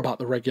more about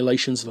the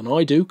regulations than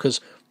I do,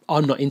 because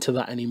I'm not into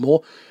that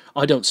anymore.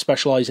 I don't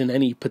specialise in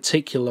any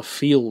particular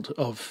field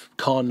of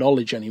car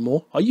knowledge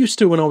anymore. I used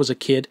to when I was a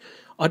kid.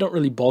 I don't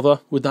really bother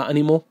with that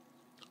anymore.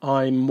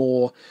 I'm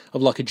more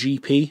of like a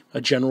GP,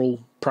 a general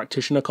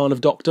practitioner kind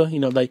of doctor. You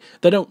know, they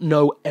don't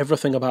know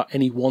everything about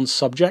any one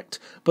subject,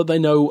 but they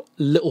know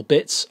little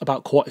bits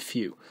about quite a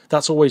few.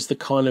 That's always the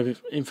kind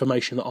of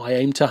information that I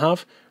aim to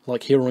have.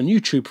 Like here on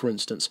YouTube, for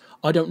instance,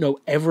 I don't know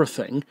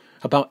everything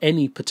about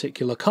any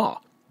particular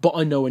car, but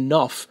I know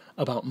enough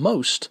about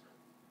most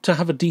to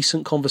have a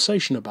decent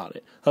conversation about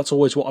it. That's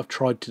always what I've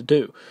tried to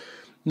do.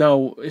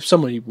 Now, if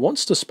somebody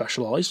wants to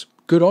specialise,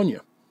 good on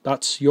you.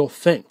 That's your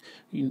thing.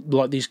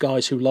 Like these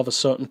guys who love a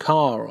certain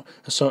car or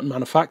a certain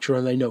manufacturer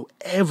and they know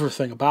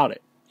everything about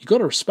it. You've got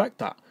to respect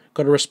that. You've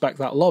got to respect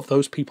that love.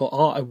 Those people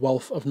are a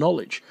wealth of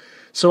knowledge.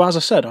 So as I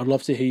said, I'd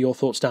love to hear your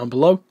thoughts down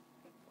below,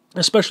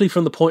 especially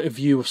from the point of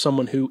view of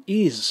someone who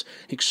is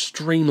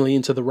extremely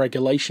into the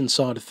regulation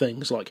side of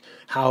things, like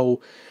how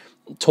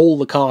tall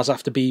the cars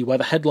have to be, where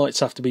the headlights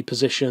have to be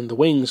positioned, the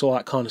wings, all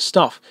that kind of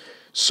stuff.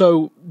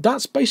 So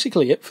that's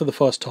basically it for the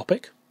first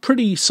topic.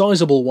 Pretty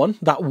sizable one.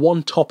 That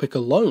one topic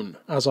alone,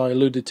 as I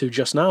alluded to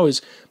just now,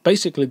 is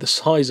basically the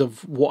size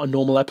of what a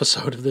normal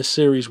episode of this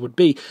series would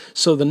be.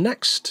 So the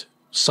next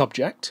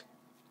subject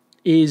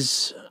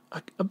is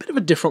a bit of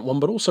a different one,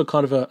 but also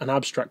kind of an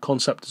abstract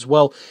concept as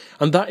well.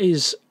 And that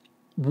is,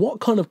 what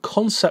kind of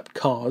concept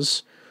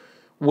cars,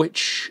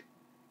 which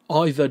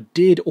either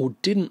did or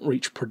didn't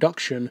reach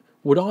production,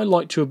 would I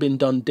like to have been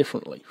done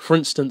differently? For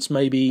instance,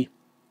 maybe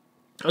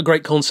a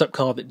great concept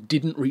car that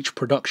didn't reach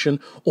production,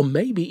 or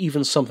maybe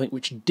even something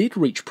which did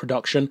reach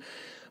production,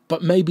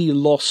 but maybe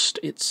lost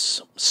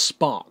its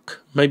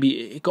spark.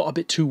 Maybe it got a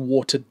bit too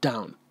watered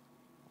down.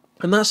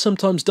 And that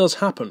sometimes does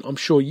happen. I'm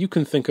sure you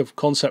can think of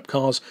concept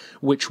cars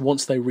which,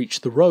 once they reach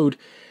the road,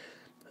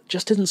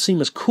 just didn't seem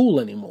as cool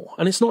anymore.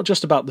 And it's not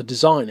just about the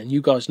design, and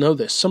you guys know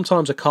this.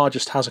 Sometimes a car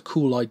just has a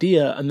cool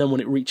idea, and then when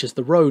it reaches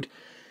the road,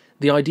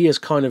 the idea's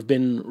kind of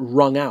been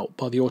wrung out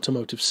by the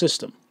automotive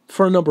system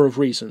for a number of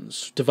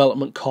reasons.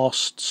 Development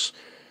costs,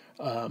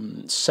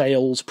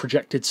 sales,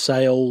 projected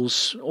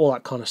sales, all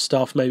that kind of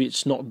stuff. Maybe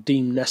it's not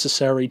deemed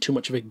necessary, too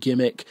much of a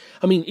gimmick.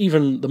 I mean,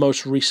 even the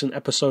most recent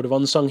episode of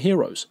Unsung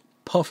Heroes,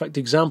 perfect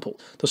example.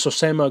 The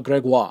Sosema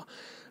Gregoire.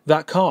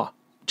 That car,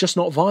 just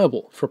not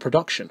viable for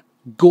production.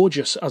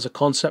 Gorgeous as a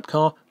concept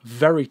car,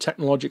 very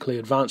technologically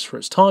advanced for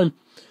its time,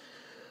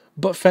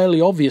 but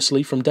fairly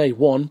obviously from day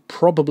one,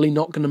 probably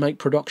not going to make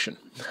production.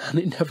 And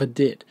it never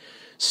did.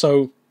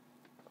 So,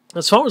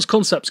 as far as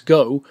concepts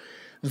go,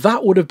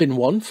 that would have been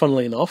one,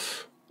 funnily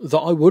enough, that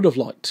I would have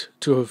liked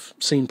to have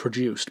seen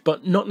produced,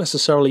 but not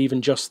necessarily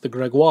even just the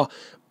Gregoire,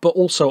 but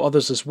also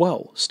others as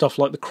well. Stuff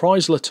like the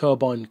Chrysler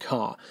turbine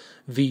car,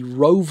 the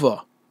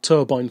Rover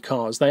turbine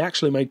cars. They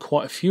actually made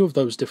quite a few of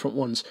those different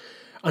ones.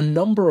 A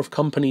number of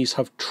companies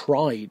have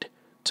tried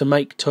to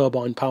make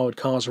turbine-powered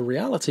cars a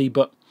reality,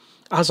 but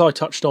as I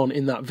touched on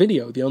in that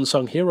video, the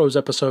Unsung Heroes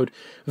episode,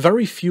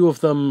 very few of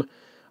them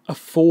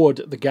afford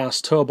the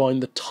gas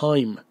turbine the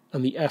time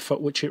and the effort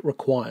which it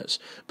requires.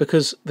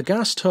 Because the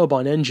gas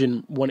turbine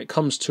engine, when it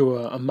comes to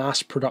a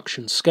mass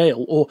production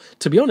scale, or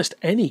to be honest,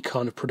 any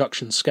kind of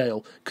production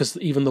scale, because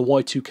even the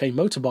Y2K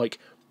motorbike,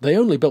 they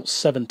only built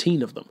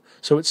 17 of them.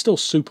 So it's still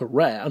super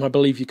rare, and I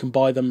believe you can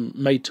buy them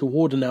made to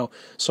order now,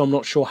 so I'm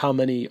not sure how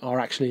many are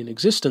actually in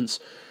existence.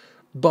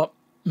 But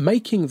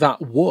making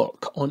that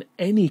work on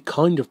any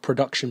kind of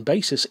production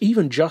basis,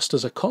 even just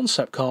as a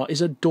concept car,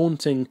 is a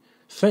daunting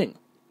thing.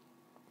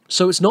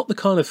 So it's not the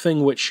kind of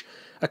thing which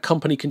a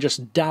company can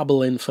just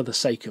dabble in for the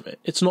sake of it.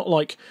 It's not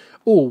like,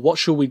 oh, what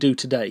shall we do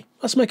today?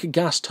 Let's make a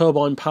gas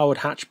turbine-powered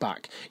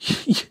hatchback.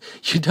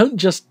 You don't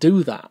just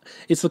do that.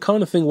 It's the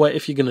kind of thing where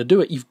if you're going to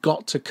do it, you've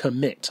got to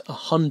commit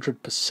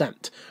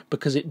 100%,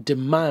 because it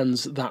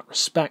demands that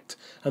respect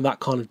and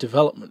that kind of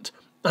development.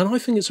 And I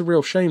think it's a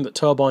real shame that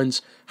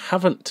turbines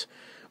haven't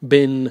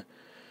been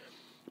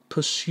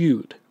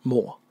pursued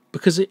more,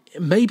 because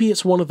maybe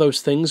it's one of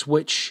those things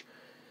which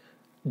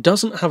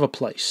doesn't have a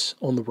place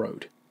on the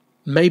road.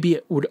 Maybe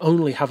it would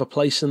only have a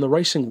place in the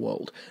racing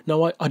world.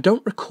 Now, I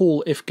don't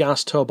recall if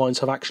gas turbines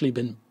have actually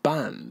been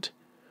banned,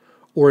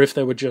 or if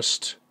they were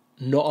just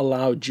not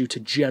allowed due to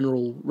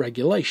general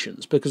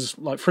regulations. Because,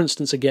 like, for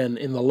instance, again,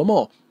 in the Le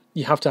Mans,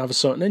 you have to have a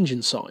certain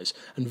engine size,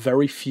 and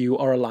very few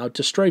are allowed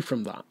to stray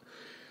from that.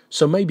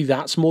 So maybe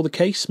that's more the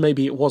case.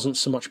 Maybe it wasn't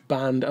so much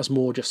banned as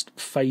more just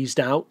phased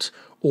out,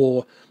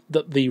 or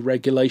that the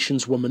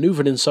regulations were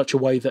manoeuvred in such a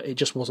way that it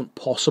just wasn't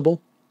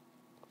possible.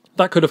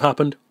 That could have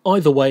happened.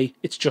 Either way,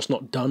 it's just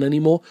not done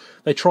anymore.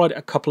 They tried it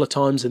a couple of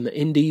times in the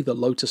Indy, the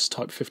Lotus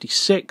Type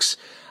 56,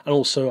 and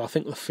also I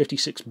think the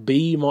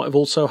 56B might have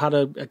also had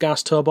a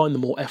gas turbine, the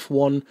more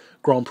F1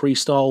 Grand Prix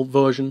style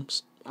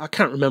versions. I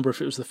can't remember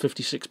if it was the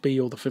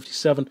 56B or the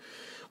 57.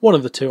 One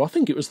of the two. I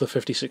think it was the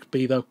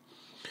 56B though.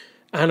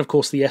 And of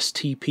course the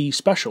STP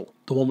Special,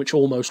 the one which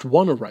almost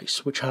won a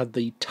race, which had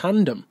the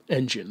tandem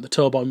engine. The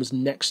turbine was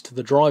next to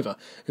the driver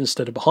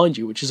instead of behind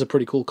you, which is a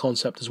pretty cool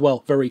concept as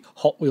well. Very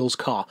Hot Wheels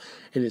car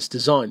in its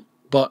design.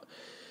 But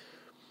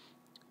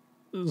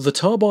the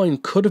turbine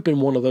could have been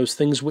one of those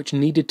things which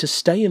needed to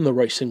stay in the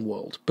racing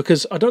world.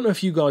 Because I don't know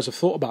if you guys have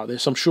thought about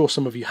this, I'm sure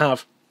some of you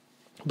have,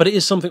 but it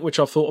is something which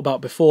I've thought about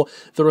before.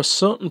 There are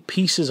certain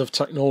pieces of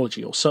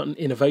technology or certain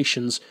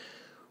innovations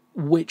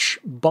which,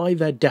 by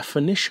their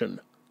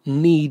definition,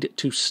 need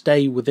to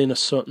stay within a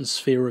certain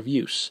sphere of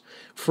use.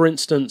 For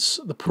instance,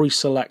 the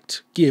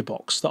pre-select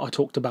gearbox that I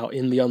talked about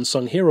in the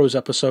Unsung Heroes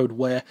episode,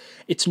 where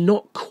it's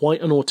not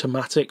quite an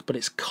automatic, but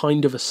it's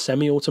kind of a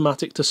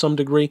semi-automatic to some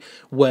degree,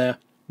 where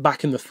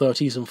back in the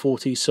 30s and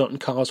 40s, certain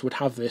cars would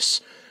have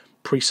this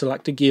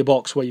pre-selected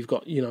gearbox where you've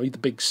got, the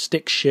big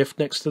stick shift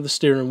next to the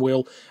steering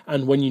wheel,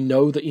 and when you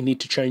know that you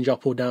need to change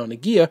up or down a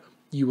gear,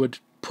 you would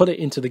put it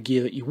into the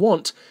gear that you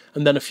want,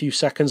 and then a few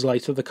seconds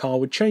later the car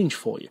would change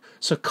for you.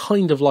 So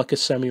kind of like a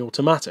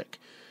semi-automatic.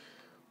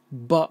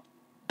 But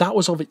that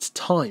was of its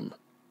time.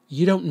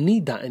 You don't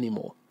need that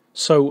anymore.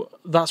 So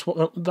that's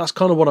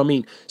kind of what I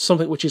mean.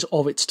 Something which is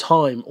of its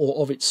time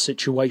or of its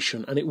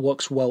situation, and it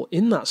works well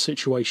in that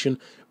situation,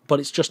 but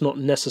it's just not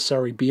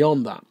necessary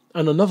beyond that.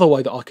 And another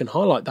way that I can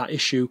highlight that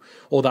issue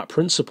or that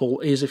principle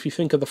is if you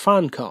think of the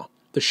fan car,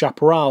 the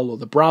Chaparral or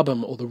the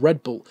Brabham or the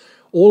Red Bull,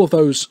 all of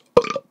those,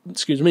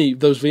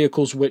 those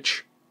vehicles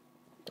which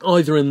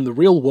either in the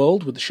real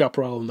world with the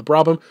Chaparral and the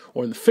Brabham,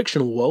 or in the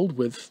fictional world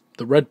with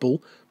the Red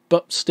Bull,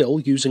 but still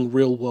using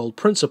real-world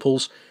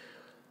principles.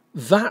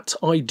 That,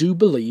 I do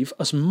believe,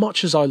 as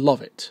much as I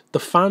love it, the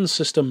fan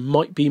system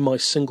might be my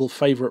single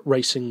favourite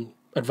racing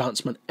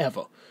advancement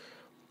ever.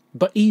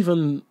 But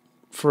even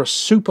for a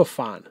super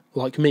fan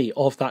like me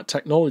of that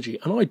technology,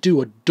 and I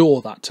do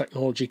adore that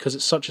technology because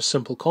it's such a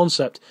simple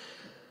concept,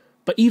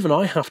 but even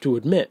I have to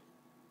admit,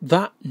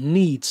 that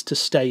needs to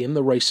stay in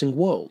the racing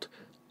world.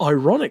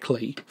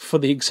 Ironically, for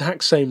the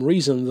exact same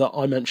reason that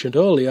I mentioned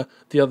earlier,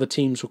 the other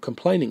teams were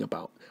complaining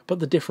about. But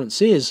the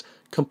difference is,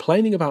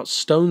 complaining about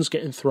stones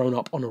getting thrown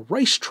up on a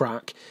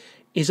racetrack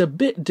is a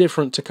bit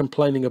different to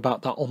complaining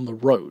about that on the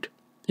road.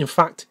 In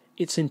fact,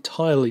 it's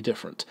entirely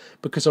different,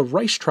 because a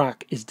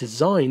racetrack is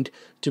designed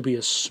to be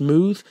as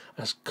smooth,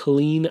 as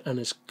clean, and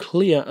as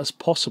clear as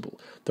possible.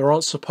 There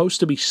aren't supposed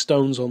to be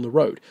stones on the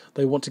road.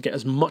 They want to get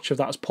as much of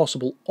that as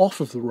possible off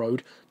of the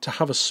road to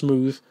have a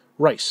smooth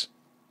race.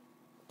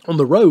 On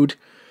the road,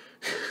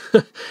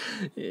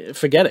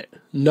 forget it.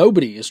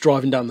 Nobody is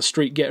driving down the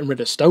street getting rid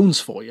of stones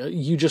for you.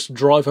 You just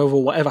drive over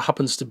whatever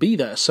happens to be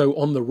there. So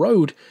on the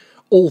road,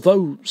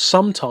 although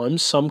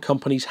sometimes some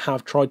companies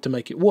have tried to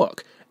make it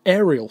work,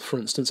 Ariel, for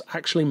instance,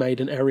 actually made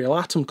an Ariel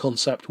Atom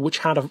concept which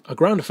had a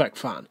ground effect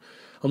fan.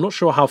 I'm not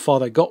sure how far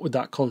they got with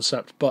that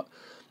concept, but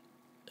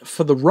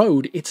for the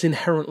road, it's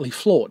inherently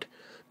flawed,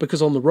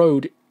 because on the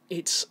road,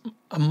 it's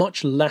a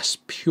much less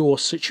pure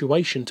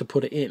situation to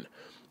put it in.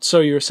 So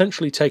you're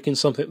essentially taking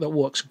something that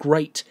works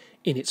great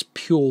in its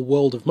pure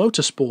world of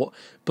motorsport,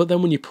 but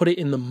then when you put it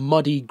in the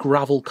muddy,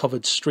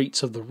 gravel-covered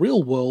streets of the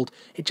real world,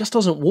 it just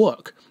doesn't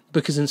work,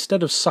 because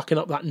instead of sucking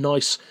up that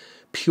nice,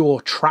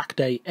 pure track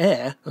day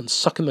air and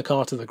sucking the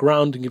car to the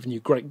ground and giving you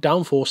great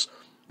downforce,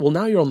 well,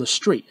 now you're on the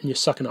street and you're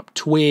sucking up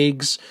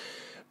twigs,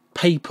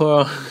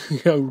 paper,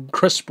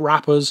 crisp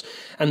wrappers,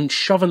 and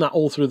shoving that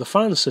all through the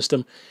fan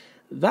system.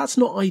 That's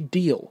not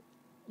ideal.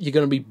 You're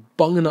going to be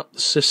bunging up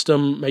the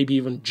system, maybe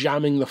even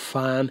jamming the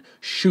fan,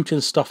 shooting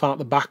stuff out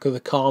the back of the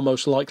car,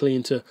 most likely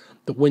into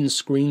the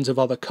windscreens of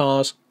other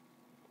cars.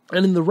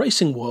 And in the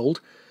racing world,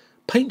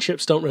 paint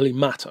chips don't really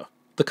matter.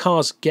 The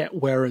cars get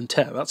wear and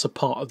tear. That's a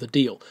part of the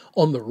deal.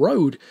 On the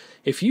road,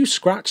 if you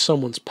scratch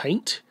someone's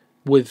paint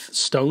with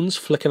stones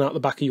flicking out the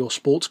back of your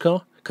sports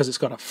car because it's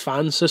got a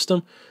fan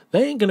system,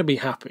 they ain't going to be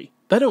happy.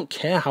 They don't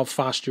care how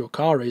fast your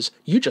car is.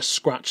 You just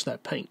scratch their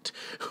paint.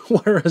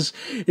 Whereas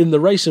in the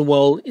racing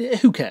world,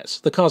 who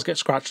cares? The cars get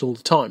scratched all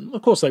the time.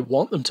 Of course, they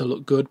want them to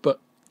look good, but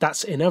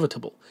that's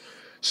inevitable.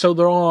 So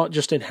there are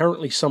just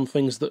inherently some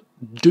things that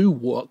do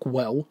work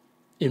well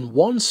in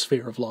one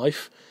sphere of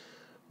life,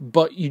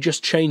 but you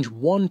just change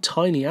one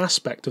tiny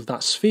aspect of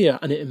that sphere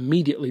and it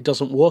immediately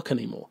doesn't work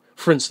anymore.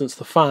 For instance,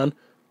 the fan,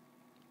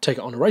 take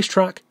it on a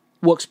racetrack,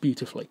 works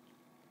beautifully.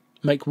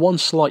 Make one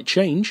slight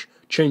change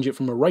it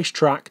from a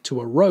racetrack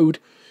to a road,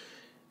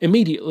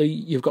 immediately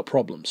you've got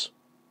problems.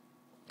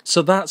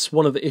 So that's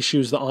one of the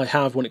issues that I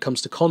have when it comes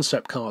to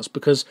concept cars,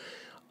 because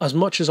as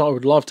much as I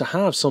would love to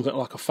have something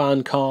like a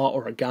fan car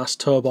or a gas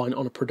turbine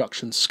on a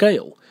production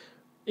scale,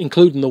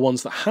 including the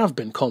ones that have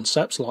been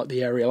concepts like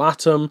the Ariel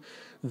Atom,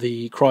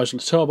 the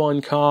Chrysler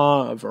turbine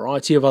car, a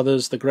variety of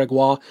others, the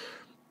Gregoire,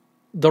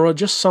 there are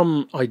just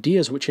some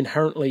ideas which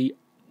inherently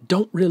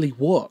don't really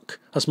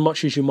work as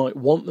much as you might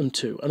want them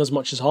to, and as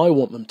much as I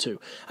want them to.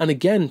 And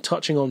again,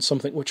 touching on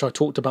something which I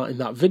talked about in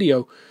that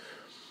video,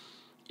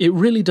 it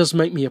really does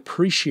make me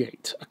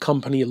appreciate a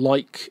company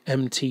like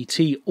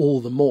MTT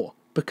all the more,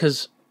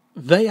 because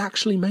they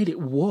actually made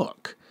it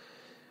work.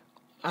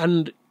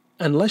 And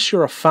unless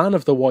you're a fan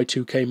of the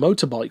Y2K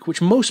motorbike,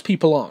 which most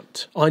people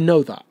aren't, I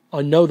know that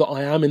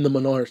I am in the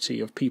minority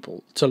of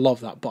people to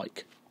love that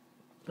bike,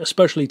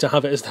 especially to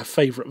have it as their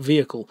favourite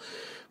vehicle,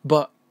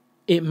 but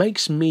it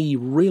makes me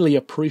really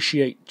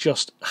appreciate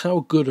just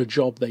how good a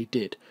job they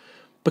did,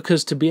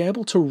 because to be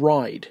able to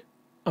ride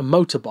a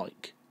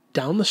motorbike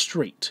down the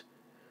street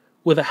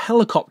with a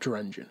helicopter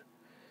engine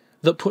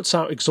that puts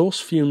out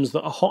exhaust fumes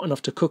that are hot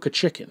enough to cook a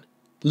chicken,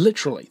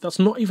 literally, that's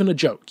not even a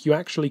joke, you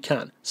actually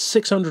can,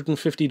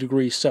 650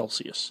 degrees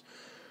Celsius,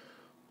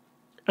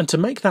 and to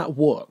make that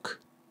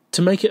work,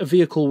 to make it a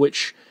vehicle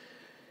which,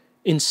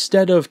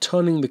 instead of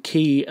turning the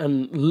key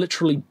and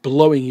literally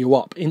blowing you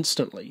up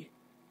instantly,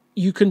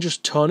 you can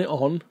just turn it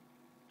on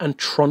and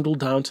trundle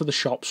down to the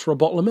shops for a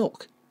bottle of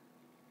milk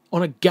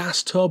on a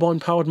gas turbine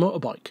powered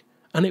motorbike,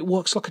 and it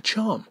works like a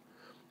charm.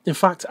 In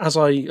fact, as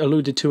I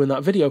alluded to in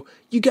that video,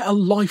 you get a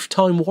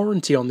lifetime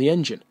warranty on the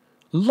engine.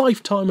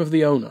 Lifetime of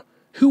the owner.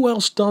 Who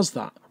else does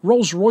that?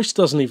 Rolls-Royce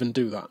doesn't even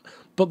do that,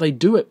 but they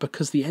do it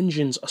because the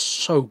engines are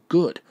so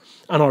good.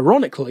 And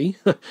ironically,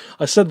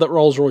 I said that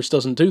Rolls-Royce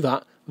doesn't do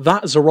that.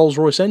 That is a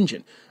Rolls-Royce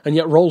engine, and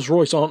yet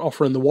Rolls-Royce aren't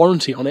offering the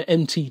warranty on it,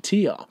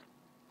 MTT are.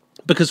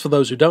 Because for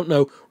those who don't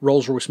know,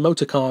 Rolls-Royce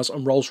motor cars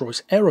and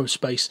Rolls-Royce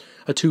aerospace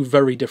are two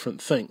very different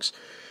things.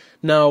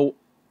 Now,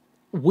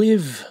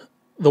 with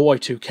the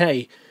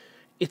Y2K,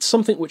 it's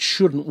something which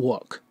shouldn't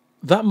work.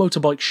 That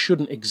motorbike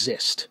shouldn't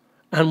exist.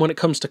 And when it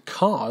comes to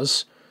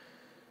cars,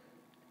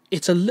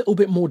 it's a little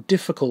bit more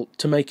difficult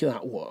to make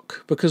that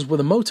work, because with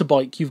a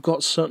motorbike you've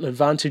got certain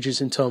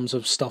advantages in terms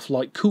of stuff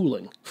like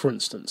cooling, for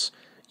instance.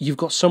 You've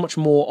got so much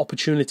more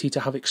opportunity to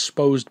have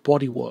exposed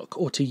bodywork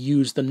or to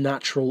use the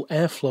natural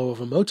airflow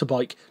of a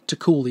motorbike to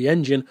cool the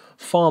engine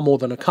far more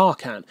than a car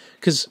can.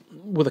 Because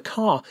with a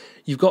car,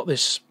 you've got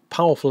this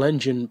powerful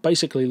engine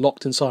basically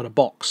locked inside a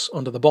box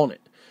under the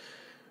bonnet.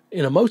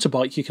 In a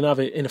motorbike, you can have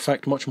it, in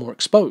effect, much more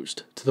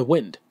exposed to the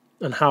wind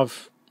and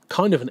have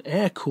kind of an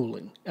air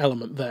cooling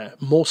element there,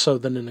 more so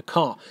than in a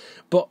car.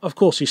 But, of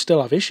course, you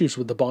still have issues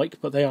with the bike,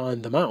 but they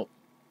iron them out.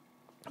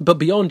 But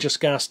beyond just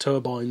gas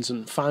turbines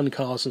and fan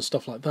cars and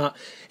stuff like that,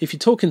 if you're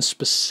talking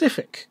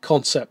specific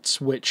concepts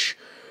which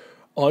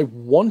I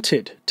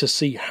wanted to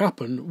see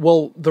happen,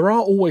 well, there are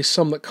always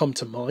some that come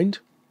to mind.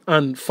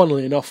 And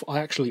funnily enough, I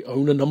actually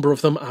own a number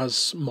of them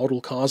as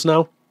model cars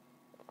now.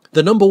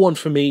 The number one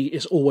for me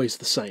is always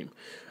the same,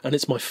 and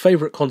it's my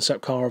favourite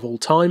concept car of all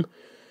time,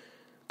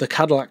 the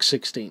Cadillac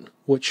 16,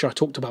 which I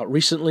talked about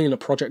recently in a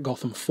Project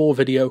Gotham 4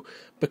 video,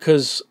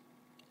 because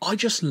I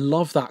just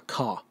love that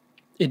car.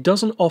 It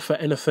doesn't offer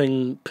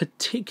anything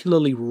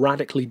particularly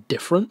radically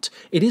different.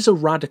 It is a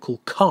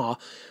radical car,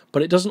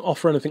 but it doesn't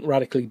offer anything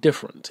radically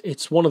different.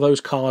 It's one of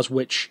those cars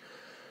which,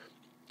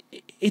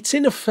 it's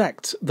in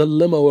effect the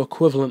limo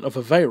equivalent of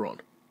a Veyron,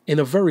 in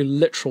a very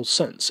literal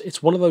sense.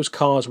 It's one of those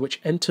cars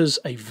which enters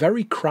a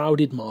very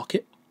crowded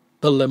market,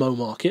 the limo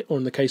market, or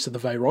in the case of the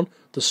Veyron,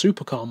 the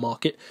supercar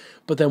market,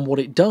 but then what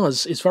it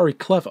does is very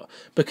clever,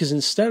 because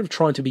instead of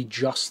trying to be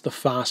just the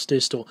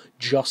fastest or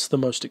just the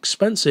most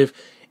expensive,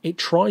 it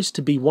tries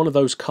to be one of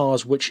those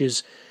cars which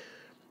is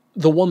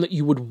the one that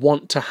you would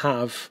want to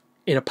have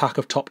in a pack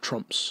of top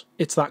trumps.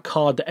 It's that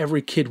car that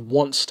every kid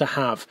wants to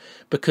have,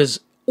 because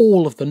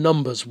all of the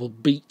numbers will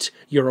beat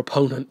your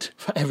opponent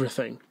for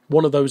everything.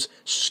 One of those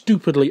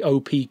stupidly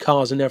OP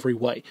cars in every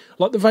way.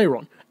 Like the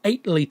Veyron,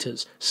 8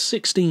 litres,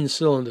 16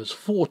 cylinders,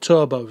 4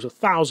 turbos,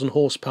 1,000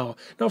 horsepower.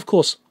 Now, of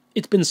course,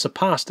 it's been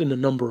surpassed in a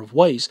number of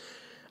ways,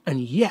 and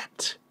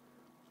yet,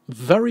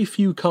 very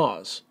few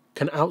cars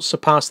can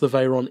outsurpass the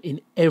Veyron in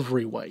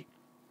every way.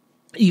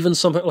 Even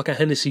something like a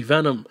Hennessy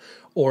Venom,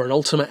 or an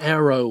Ultima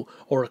Aero,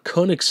 or a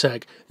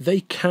Koenigsegg,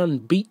 they can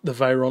beat the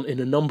Veyron in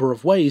a number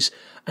of ways,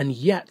 and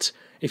yet,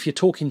 if you're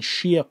talking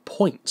sheer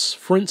points,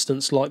 for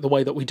instance, like the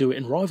way that we do it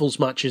in Rivals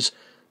matches,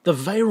 the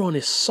Veyron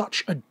is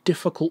such a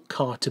difficult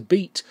car to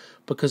beat,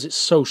 because it's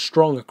so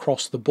strong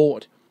across the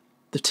board.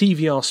 The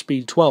TVR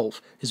Speed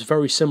 12 is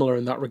very similar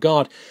in that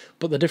regard,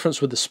 but the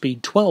difference with the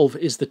Speed 12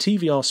 is the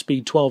TVR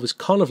Speed 12 is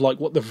kind of like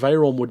what the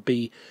Veyron would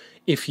be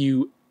if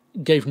you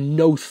gave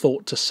no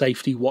thought to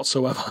safety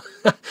whatsoever,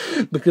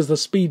 because the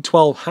Speed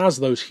 12 has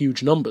those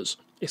huge numbers.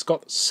 It's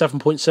got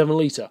 7.7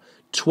 litre,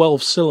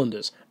 12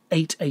 cylinders,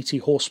 880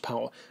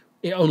 horsepower.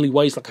 It only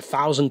weighs like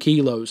 1,000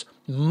 kilos.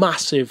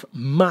 Massive,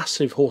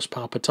 massive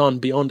horsepower per tonne,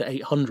 beyond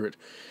 800.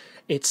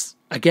 It's,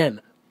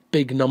 again,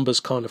 big numbers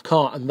kind of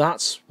car, and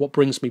that's what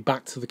brings me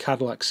back to the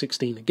Cadillac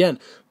 16 again,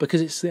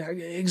 because it's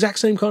the exact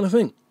same kind of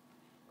thing.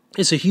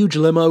 It's a huge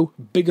limo,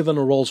 bigger than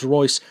a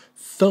Rolls-Royce,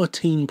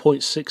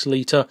 13.6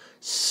 litre,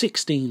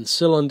 16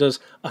 cylinders,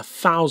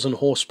 1,000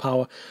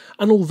 horsepower,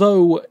 and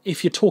although,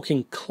 if you're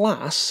talking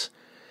class,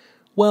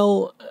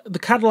 well, the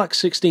Cadillac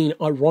 16,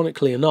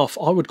 ironically enough,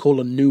 I would call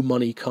a new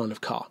money kind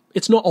of car.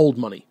 It's not old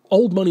money.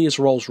 Old money is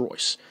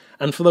Rolls-Royce.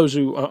 And for those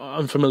who are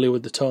unfamiliar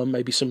with the term,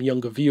 maybe some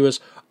younger viewers,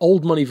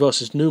 old money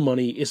versus new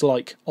money is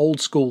like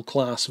old school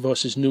class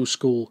versus new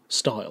school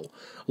style.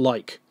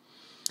 Like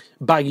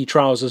baggy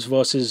trousers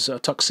versus a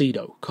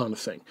tuxedo kind of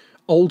thing.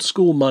 Old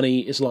school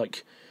money is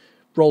like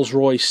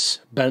Rolls-Royce,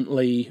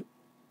 Bentley,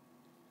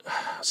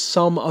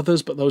 some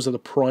others, but those are the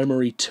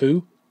primary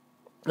two.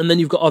 And then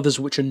you've got others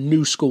which are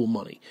new school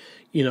money,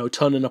 you know,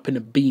 turning up in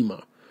a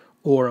Beamer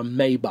or a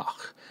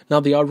Maybach. Now,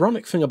 the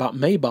ironic thing about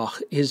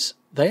Maybach is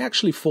they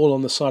actually fall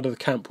on the side of the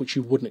camp which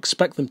you wouldn't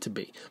expect them to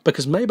be,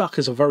 because Maybach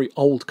is a very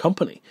old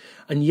company,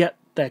 and yet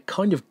they're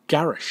kind of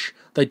garish.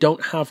 They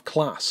don't have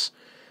class.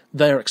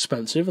 They're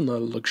expensive and they're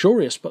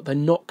luxurious, but they're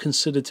not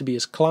considered to be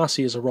as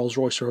classy as a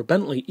Rolls-Royce or a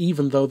Bentley,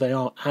 even though they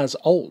are as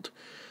old.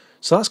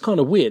 So that's kind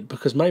of weird,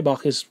 because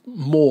Maybach is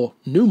more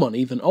new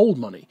money than old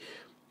money.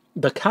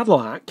 The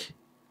Cadillac,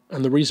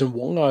 and the reason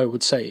why I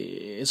would say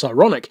it's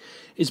ironic,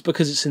 is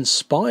because it's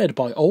inspired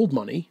by old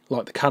money,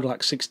 like the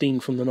Cadillac 16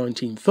 from the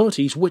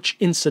 1930s, which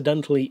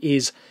incidentally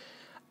is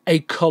a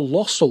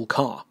colossal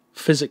car,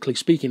 physically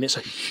speaking. It's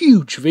a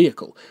huge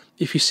vehicle.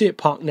 If you see it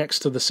parked next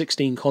to the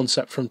 16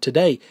 concept from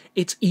today,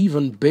 it's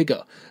even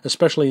bigger,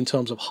 especially in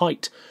terms of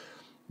height.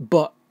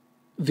 But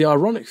the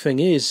ironic thing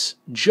is,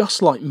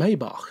 just like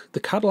Maybach, the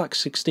Cadillac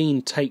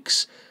 16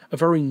 takes a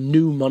very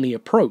new money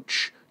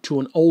approach to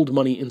an old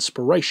money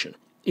inspiration.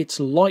 It's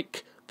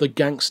like the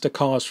gangster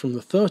cars from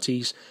the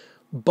 30s,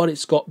 but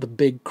it's got the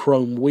big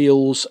chrome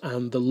wheels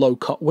and the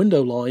low-cut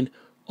window line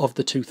of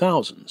the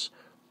 2000s.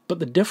 But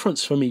the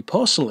difference for me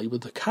personally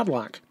with the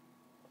Cadillac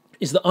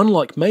is that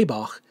unlike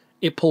Maybach,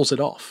 it pulls it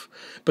off.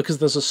 Because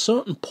there's a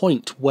certain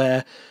point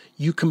where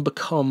you can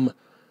become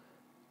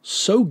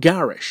so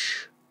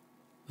garish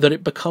that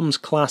it becomes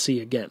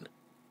classy again.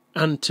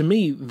 And to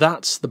me,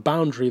 that's the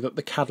boundary that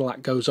the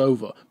Cadillac goes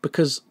over,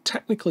 because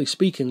technically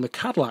speaking, the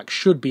Cadillac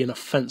should be an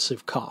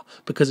offensive car,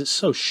 because it's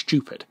so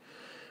stupid.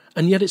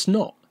 And yet it's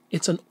not.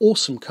 It's an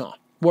awesome car.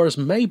 Whereas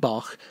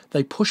Maybach,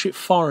 they push it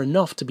far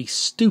enough to be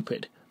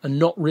stupid and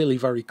not really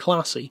very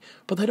classy,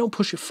 but they don't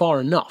push it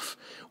far enough,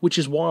 which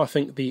is why I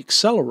think the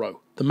Accelero,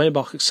 the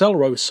Maybach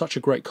Accelero, is such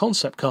a great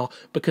concept car,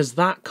 because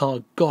that car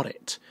got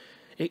it.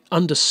 It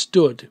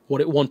understood what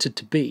it wanted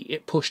to be.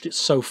 It pushed it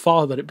so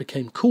far that it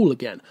became cool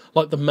again,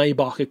 like the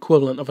Maybach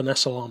equivalent of an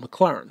SLR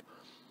McLaren.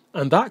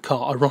 And that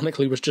car,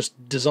 ironically, was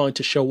just designed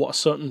to show what a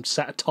certain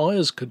set of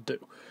tyres could do.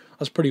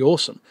 That's pretty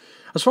awesome.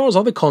 As far as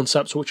other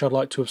concepts which I'd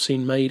like to have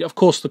seen made, of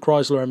course the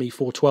Chrysler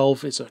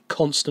ME412 is a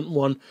constant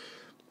one.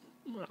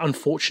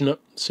 Unfortunate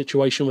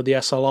situation with the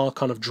SLR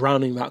kind of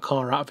drowning that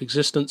car out of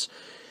existence.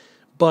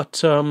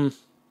 But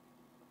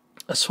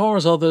as far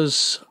as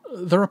others,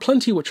 there are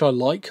plenty which I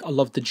like. I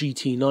love the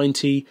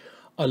GT90.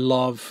 I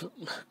love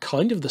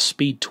kind of the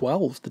Speed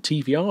 12. The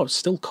TVR is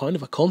still kind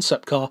of a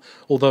concept car,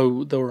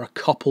 although there were a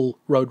couple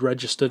road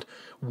registered.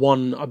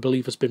 One, I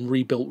believe, has been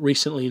rebuilt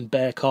recently in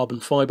bare carbon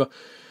fibre,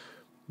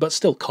 but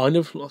still kind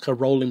of like a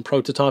rolling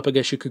prototype, I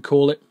guess you could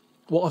call it.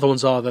 What other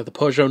ones are there? The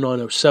Peugeot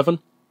 907,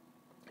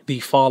 the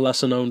far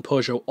lesser known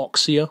Peugeot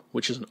Oxia,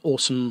 which is an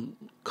awesome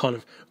kind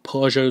of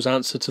Peugeot's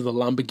answer to the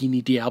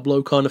Lamborghini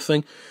Diablo kind of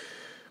thing.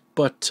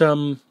 But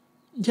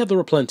yeah, there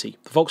are plenty.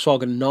 The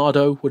Volkswagen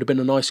Nardo would have been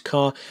a nice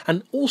car.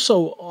 And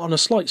also, on a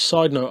slight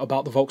side note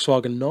about the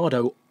Volkswagen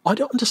Nardo, I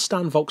don't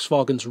understand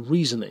Volkswagen's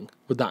reasoning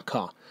with that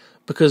car.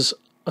 Because,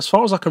 as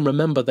far as I can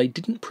remember, they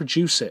didn't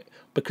produce it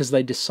because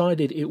they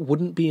decided it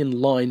wouldn't be in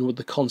line with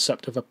the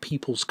concept of a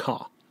people's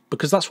car.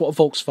 Because that's what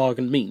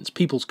Volkswagen means,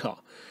 people's car.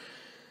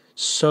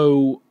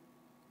 So,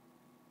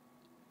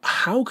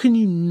 how can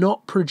you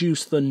not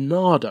produce the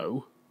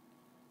Nardo,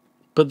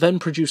 but then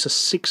produce a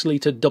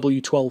 6-litre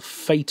W12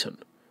 Phaeton?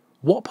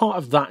 What part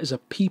of that is a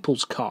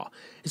people's car?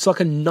 It's like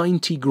a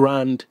 90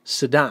 grand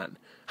sedan.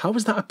 How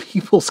is that a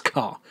people's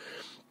car?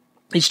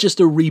 It's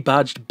just a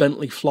rebadged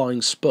Bentley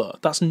Flying Spur.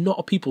 That's not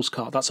a people's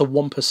car. That's a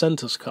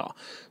one-percenter's car.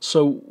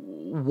 So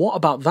what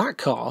about that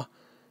car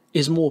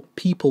is more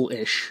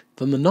people-ish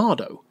than the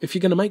Nardo? If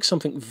you're going to make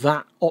something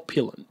that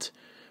opulent,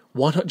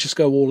 why not just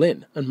go all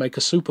in and make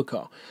a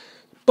supercar?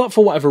 But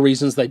for whatever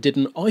reasons they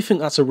didn't. I think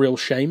that's a real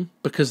shame,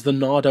 because the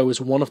Nardo is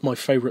one of my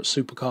favourite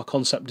supercar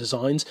concept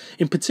designs.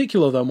 In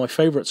particular, though, my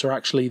favourites are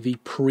actually the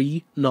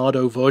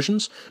pre-Nardo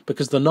versions,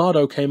 because the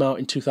Nardo came out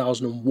in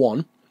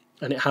 2001,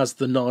 and it has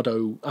the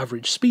Nardo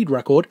average speed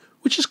record,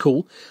 which is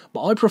cool,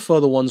 but I prefer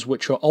the ones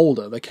which are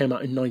older. They came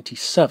out in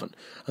 97,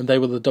 and they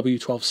were the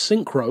W12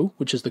 Synchro,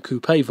 which is the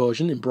coupe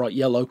version in bright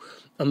yellow,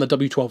 and the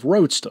W12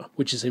 Roadster,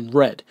 which is in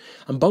red.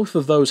 And both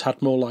of those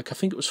had more like, I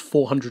think it was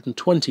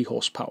 420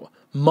 horsepower.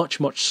 Much,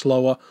 much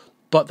slower,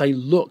 but they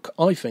look,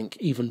 I think,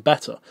 even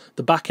better.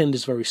 The back end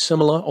is very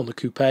similar on the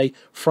coupe.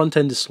 Front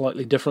end is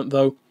slightly different,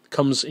 though.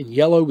 Comes in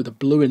yellow with a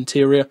blue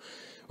interior,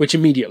 which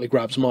immediately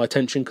grabs my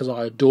attention because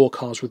I adore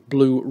cars with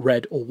blue,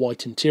 red, or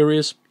white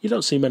interiors. You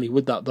don't see many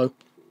with that, though.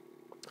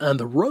 And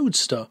the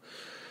Roadster,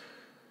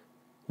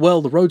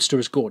 well, the Roadster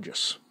is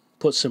gorgeous,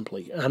 put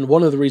simply. And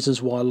one of the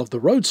reasons why I love the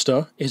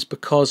Roadster is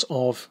because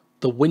of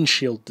the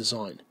windshield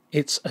design.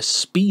 It's a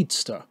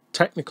speedster,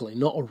 technically,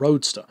 not a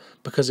roadster,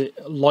 because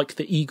it, like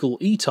the Eagle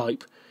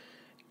E-Type,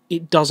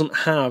 it doesn't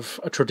have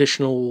a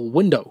traditional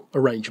window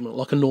arrangement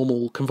like a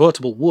normal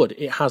convertible would.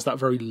 It has that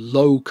very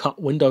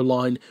low-cut window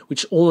line,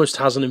 which almost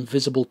has an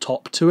invisible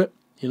top to it.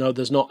 You know,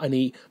 there's not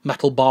any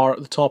metal bar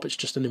at the top, it's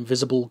just an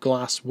invisible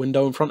glass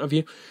window in front of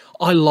you.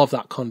 I love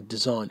that kind of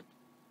design.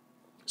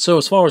 So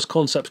as far as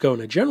concepts go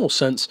in a general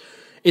sense,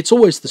 it's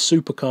always the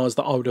supercars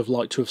that I would have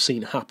liked to have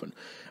seen happen.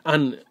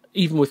 And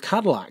even with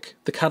Cadillac,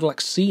 the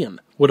Cadillac Cian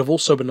would have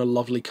also been a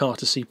lovely car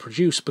to see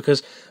produced,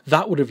 because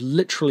that would have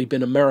literally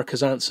been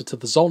America's answer to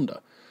the Zonda.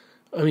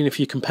 I mean, if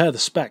you compare the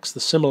specs, the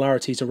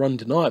similarities are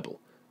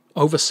undeniable.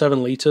 Over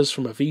 7 litres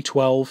from a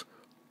V12,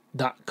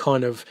 that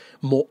kind of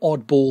more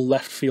oddball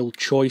left field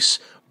choice,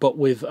 but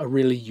with a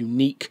really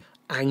unique,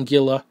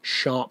 angular,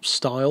 sharp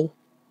style.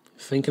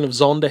 Thinking of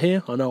Zonda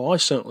here? I know I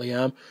certainly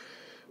am.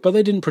 But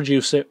they didn't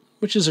produce it,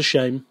 which is a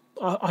shame.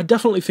 I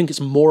definitely think it's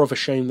more of a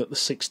shame that the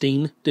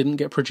 16 didn't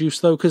get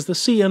produced, though, because the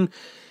Cian,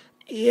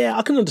 yeah,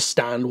 I can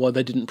understand why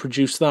they didn't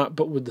produce that,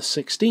 but with the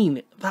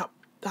 16, that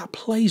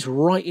plays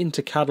right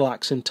into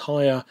Cadillac's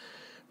entire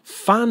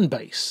fan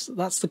base.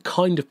 That's the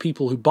kind of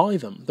people who buy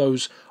them.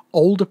 Those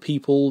older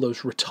people,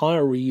 those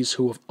retirees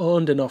who have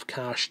earned enough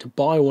cash to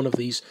buy one of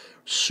these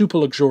super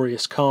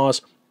luxurious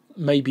cars.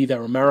 Maybe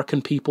they're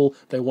American people,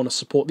 they want to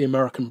support the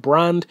American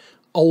brand.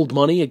 Old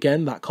money,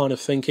 again, that kind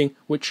of thinking,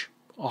 which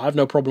I have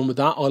no problem with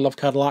that. I love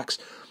Cadillacs,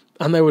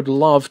 and they would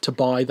love to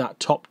buy that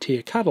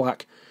top-tier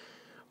Cadillac,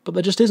 but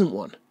there just isn't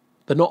one.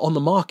 They're not on the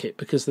market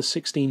because the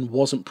 16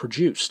 wasn't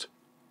produced.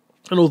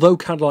 And although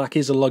Cadillac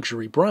is a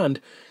luxury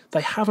brand,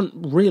 they haven't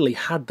really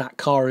had that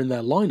car in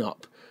their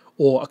lineup,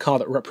 or a car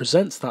that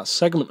represents that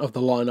segment of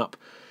the lineup,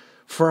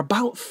 for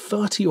about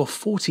 30 or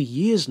 40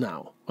 years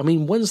now. I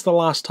mean, when's the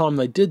last time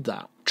they did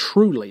that?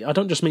 truly, I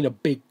don't just mean a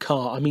big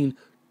car, I mean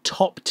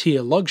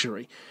top-tier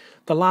luxury.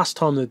 The last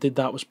time they did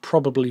that was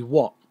probably,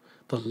 what,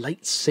 the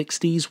late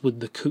 60s with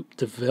the Coupe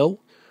de Ville?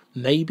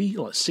 Maybe,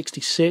 like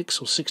 66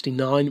 or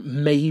 69,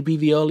 maybe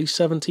the early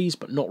 70s,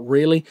 but not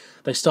really.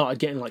 They started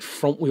getting like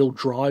front-wheel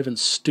drive and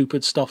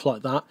stupid stuff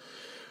like that.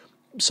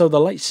 So the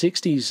late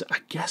 60s, I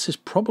guess, is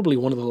probably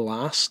one of the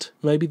last.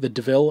 Maybe the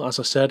de Ville, as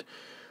I said.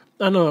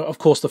 And of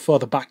course, the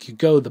further back you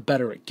go, the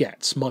better it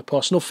gets. My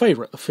personal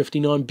favourite, the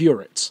 59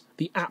 Buretts,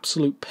 the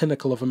absolute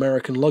pinnacle of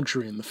American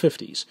luxury in the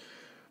 50s.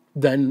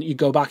 Then you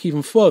go back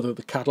even further,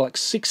 the Cadillac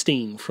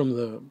 16 from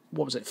the,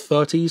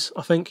 30s,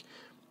 I think.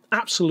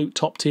 Absolute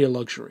top-tier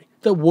luxury.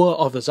 There were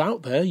others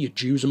out there, your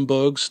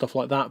Duesenbergs, stuff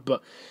like that,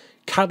 but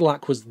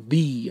Cadillac was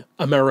the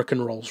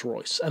American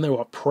Rolls-Royce, and they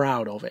were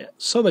proud of it.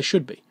 So they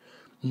should be.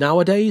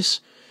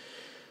 Nowadays,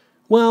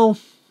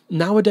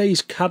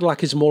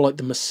 Cadillac is more like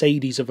the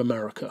Mercedes of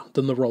America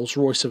than the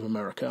Rolls-Royce of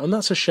America, and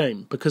that's a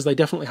shame, because they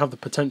definitely have the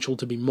potential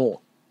to be more.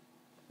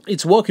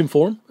 It's working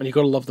for them, and you've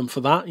got to love them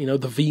for that. You know,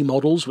 the V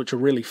models, which are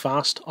really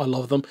fast, I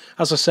love them.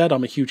 As I said,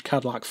 I'm a huge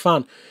Cadillac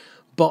fan,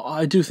 but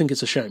I do think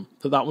it's a shame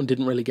that that one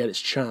didn't really get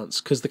its chance,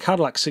 because the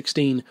Cadillac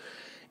 16,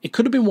 it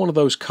could have been one of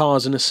those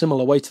cars in a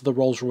similar way to the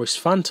Rolls-Royce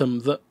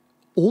Phantom that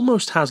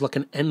almost has like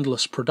an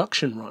endless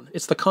production run.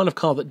 It's the kind of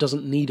car that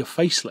doesn't need a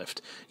facelift.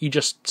 You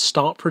just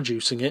start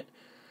producing it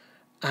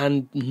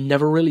and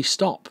never really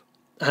stop.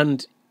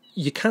 And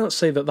you can't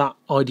say that that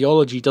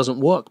ideology doesn't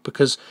work,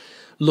 because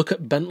look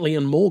at Bentley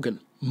and Morgan.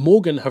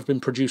 Morgan have been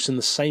producing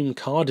the same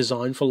car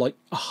design for like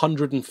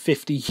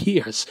 150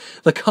 years.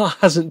 The car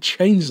hasn't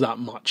changed that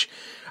much.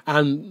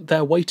 And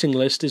their waiting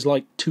list is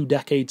like 2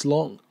 decades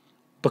long.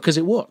 Because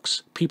it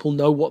works. People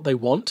know what they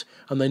want,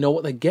 and they know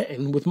what they're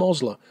getting with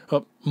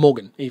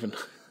Morgan, even.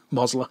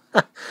 Mosler.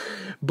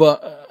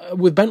 But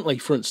with Bentley,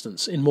 for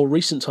instance, in more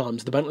recent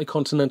times, the Bentley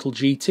Continental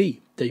GT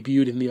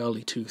debuted in the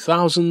early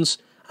 2000s,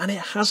 and it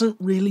hasn't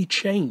really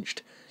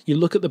changed. You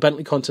look at the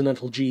Bentley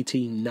Continental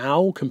GT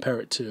now,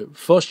 compare it to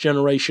first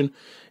generation,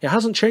 it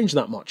hasn't changed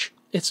that much.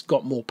 It's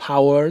got more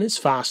power and it's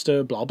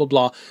faster, blah, blah,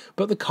 blah,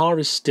 but the car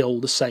is still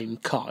the same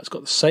car. It's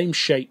got the same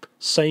shape,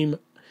 same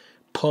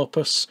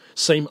purpose,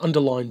 same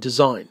underlying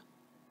design.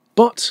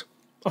 But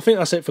I think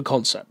that's it for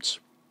concepts.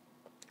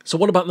 So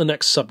what about the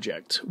next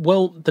subject?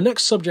 Well, the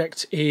next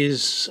subject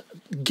is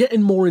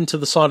getting more into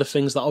the side of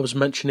things that I was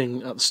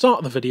mentioning at the start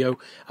of the video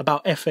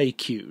about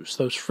FAQs,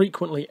 those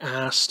frequently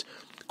asked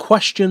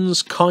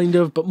questions, kind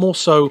of, but more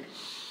so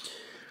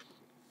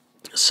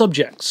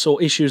subjects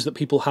or issues that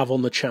people have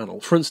on the channel.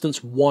 For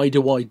instance, why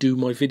do I do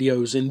my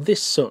videos in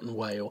this certain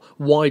way, or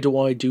why do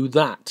I do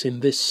that in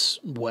this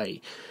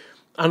way?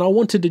 And I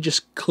wanted to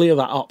just clear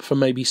that up for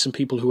maybe some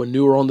people who are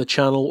newer on the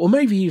channel, or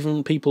maybe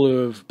even people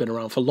who have been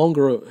around for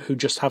longer who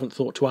just haven't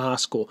thought to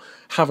ask, or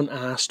haven't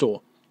asked,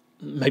 or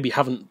maybe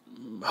haven't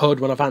heard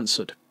when I've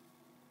answered.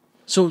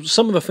 So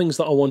some of the things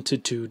that I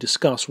wanted to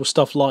discuss were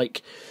stuff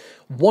like,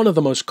 one of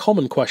the most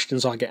common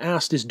questions I get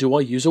asked is, do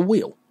I use a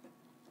wheel?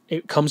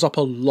 It comes up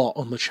a lot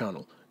on the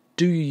channel.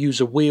 Do you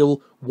use a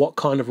wheel? What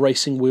kind of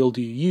racing wheel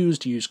do you use?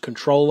 Do you use a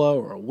controller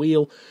or a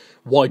wheel?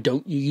 Why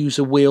don't you use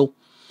a wheel?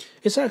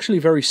 It's actually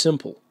very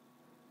simple.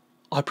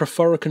 I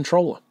prefer a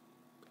controller.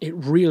 It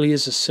really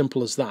is as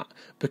simple as that,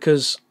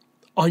 because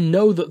I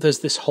know that there's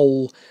this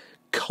whole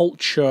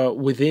culture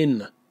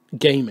within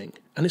gaming,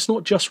 and it's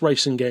not just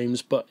racing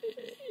games, but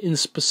in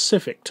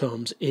specific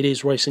terms, it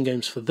is racing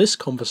games for this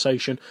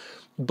conversation,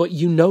 but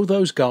you know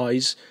those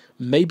guys,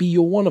 maybe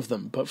you're one of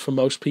them, but for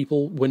most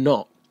people, we're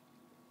not.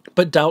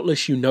 But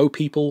doubtless you know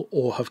people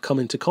or have come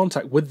into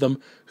contact with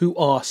them who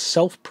are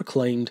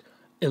self-proclaimed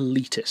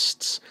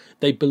elitists.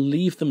 They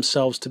believe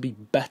themselves to be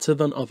better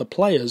than other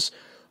players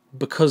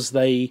because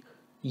they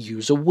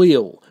use a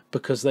wheel,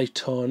 because they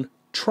turn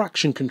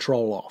traction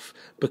control off,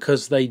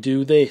 because they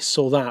do this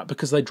or that,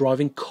 because they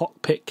drive in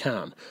cockpit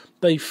cam.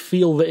 They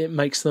feel that it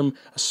makes them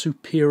a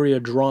superior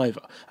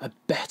driver, a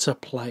better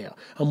player,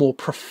 a more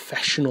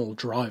professional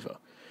driver.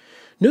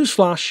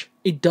 Newsflash,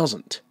 it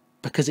doesn't,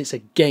 because it's a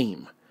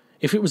game.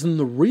 If it was in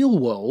the real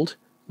world,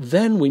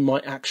 then we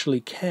might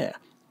actually care.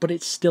 But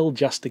it's still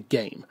just a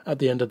game at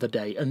the end of the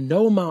day, and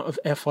no amount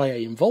of FIA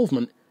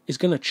involvement is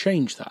going to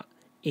change that.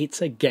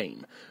 It's a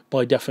game,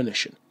 by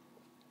definition.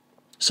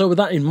 So with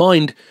that in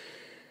mind,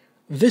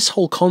 this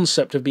whole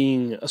concept of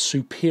being a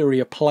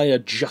superior player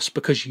just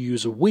because you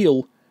use a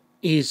wheel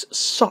is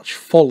such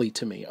folly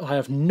to me. I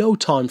have no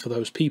time for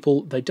those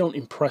people. They don't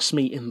impress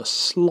me in the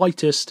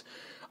slightest.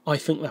 I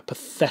think they're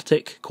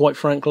pathetic, quite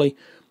frankly,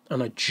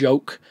 and a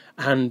joke,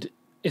 and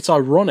it's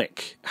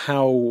ironic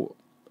how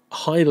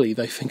highly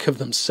they think of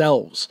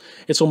themselves.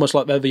 It's almost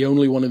like they're the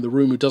only one in the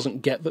room who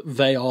doesn't get that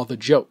they are the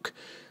joke.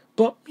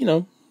 But, you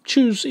know,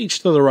 choose each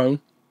to their own.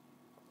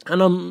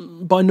 And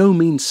I'm by no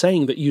means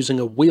saying that using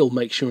a wheel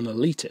makes you an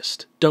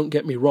elitist. Don't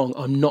get me wrong,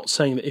 I'm not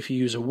saying that if you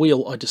use a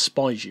wheel, I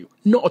despise you.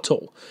 Not at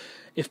all.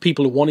 If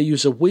people who want to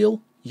use a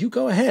wheel, you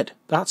go ahead.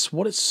 That's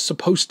what it's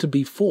supposed to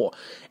be for.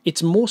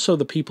 It's more so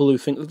the people who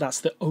think that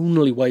that's the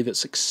only way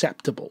that's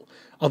acceptable.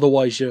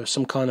 Otherwise, you're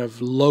some kind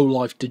of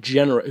low-life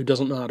degenerate who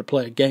doesn't know how to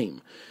play a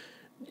game.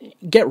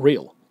 Get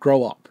real.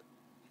 Grow up.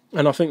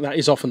 And I think that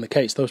is often the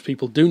case. Those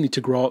people do need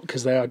to grow up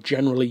because they are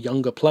generally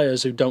younger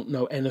players who don't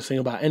know anything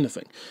about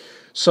anything.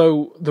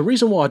 So the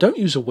reason why I don't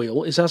use a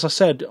wheel is, as I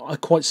said, I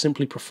quite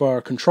simply prefer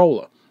a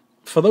controller.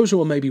 For those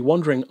who are maybe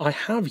wondering, I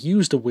have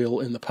used a wheel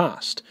in the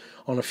past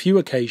on a few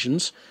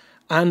occasions,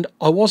 and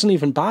I wasn't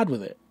even bad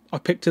with it. I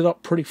picked it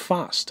up pretty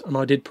fast, and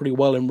I did pretty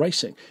well in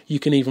racing. You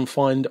can even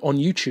find on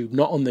YouTube,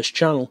 not on this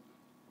channel,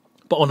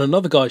 but on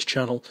another guy's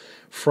channel,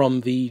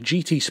 from the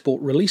GT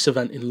Sport release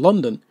event in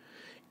London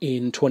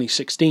in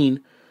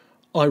 2016,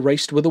 I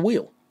raced with a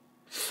wheel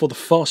for the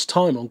first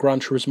time on Gran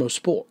Turismo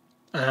Sport.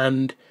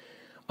 And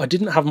I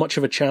didn't have much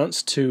of a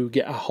chance to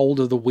get a hold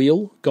of the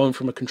wheel. Going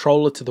from a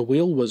controller to the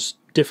wheel was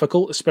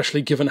difficult,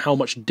 especially given how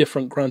much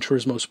different Gran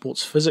Turismo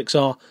Sport's physics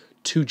are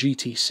to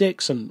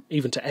GT6 and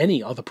even to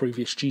any other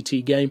previous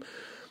GT game.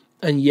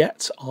 And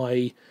yet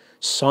I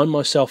signed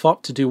myself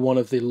up to do one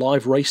of the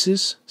live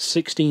races,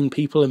 16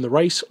 people in the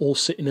race, all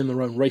sitting in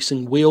their own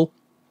racing wheel.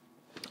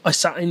 I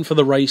sat in for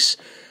the race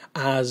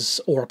I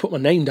put my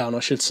name down, I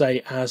should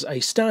say, as a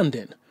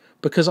stand-in,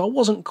 because I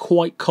wasn't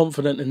quite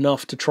confident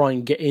enough to try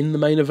and get in the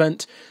main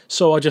event,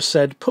 so I just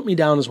said, put me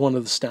down as one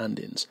of the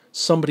stand-ins.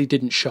 Somebody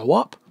didn't show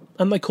up,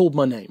 and they called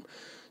my name.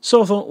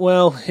 So I thought,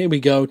 well, here we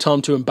go,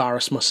 time to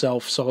embarrass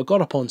myself. So I got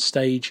up on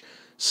stage,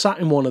 sat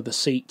in one of the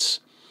seats.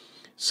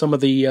 Some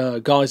of the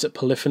guys at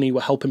Polyphony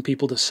were helping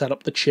people to set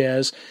up the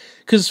chairs,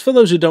 because for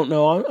those who don't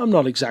know, I'm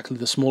not exactly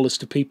the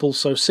smallest of people,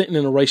 so sitting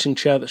in a racing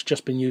chair that's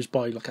just been used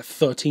by like a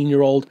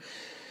 13-year-old,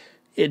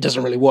 it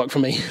doesn't really work for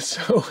me.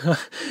 So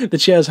the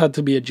chairs had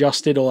to be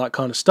adjusted, all that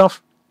kind of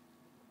stuff.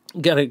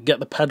 Get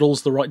the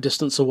pedals the right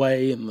distance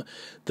away, and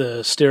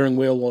the steering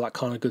wheel, all that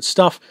kind of good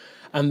stuff.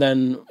 And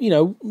then,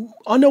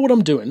 I know what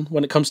I'm doing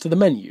when it comes to the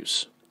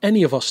menus.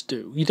 Any of us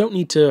do. You don't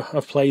need to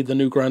have played the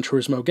new Gran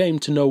Turismo game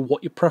to know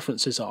what your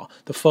preferences are.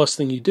 The first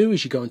thing you do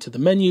is you go into the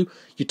menu,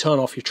 you turn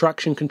off your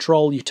traction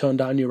control, you turn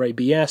down your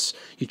ABS,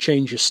 you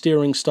change your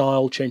steering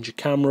style, change your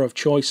camera of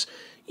choice.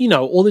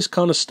 All this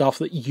kind of stuff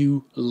that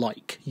you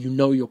like. You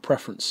know your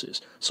preferences.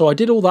 So I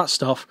did all that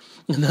stuff,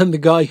 and then the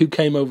guy who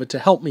came over to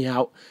help me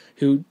out,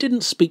 who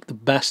didn't speak the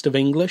best of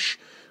English,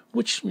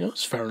 which,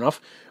 is fair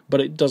enough, but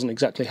it doesn't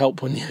exactly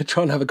help when you're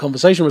trying to have a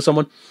conversation with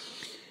someone,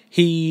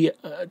 he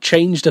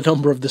changed a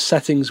number of the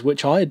settings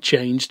which I had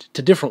changed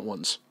to different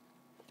ones.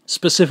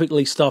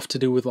 Specifically stuff to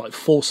do with like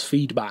force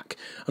feedback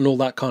and all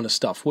that kind of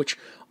stuff, which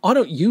I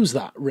don't use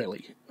that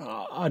really.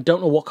 I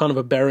don't know what kind of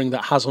a bearing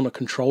that has on a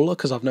controller,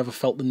 because I've never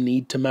felt the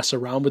need to mess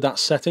around with that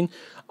setting.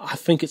 I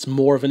think it's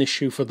more of an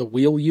issue for the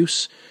wheel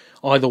use.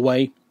 Either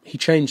way, he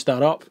changed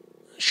that up.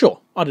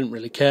 Sure, I didn't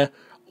really care.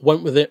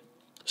 Went with it.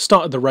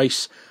 Started the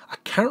race. I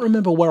can't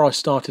remember where I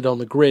started on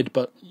the grid,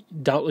 but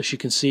doubtless you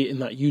can see it in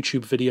that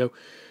YouTube video.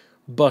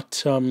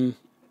 But I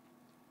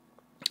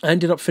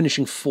ended up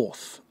finishing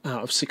 4th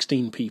out of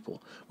 16 people,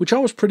 which I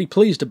was pretty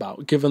pleased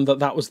about, given that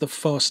that was the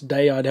first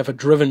day I'd ever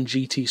driven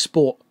GT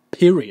Sport,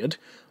 period,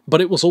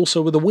 but it was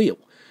also with a wheel,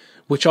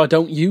 which I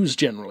don't use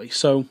generally,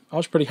 so I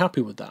was pretty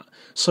happy with that.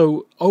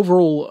 So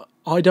overall,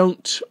 I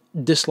don't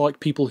dislike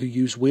people who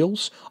use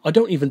wheels. I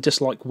don't even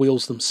dislike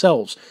wheels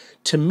themselves.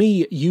 To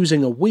me,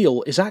 using a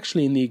wheel is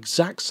actually in the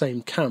exact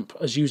same camp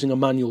as using a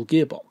manual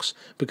gearbox,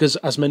 because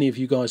as many of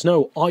you guys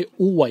know, I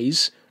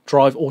always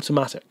drive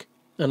automatic,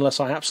 unless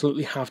I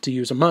absolutely have to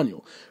use a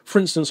manual. For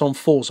instance, on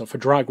Forza, for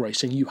drag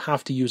racing, you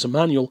have to use a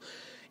manual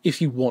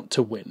if you want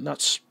to win.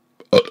 That's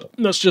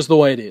just the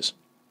way it is.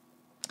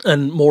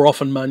 And more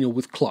often manual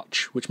with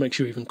clutch, which makes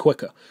you even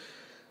quicker.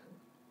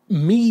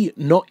 Me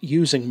not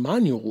using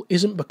manual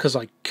isn't because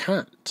I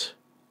can't.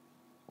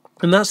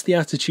 And that's the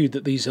attitude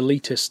that these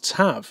elitists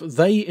have.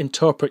 They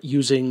interpret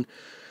using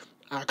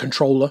a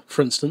controller,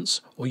 for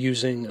instance, or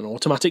using an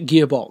automatic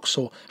gearbox,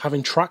 or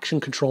having traction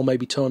control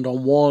maybe turned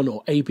on 1,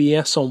 or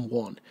ABS on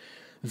 1.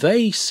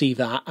 They see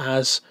that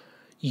as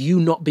you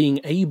not being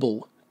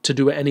able to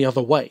do it any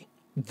other way,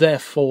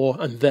 therefore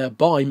and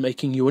thereby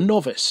making you a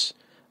novice.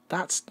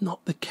 That's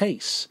not the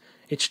case.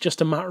 It's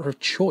just a matter of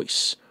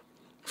choice.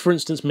 For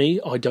instance, me,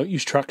 I don't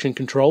use traction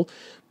control,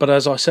 but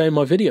as I say in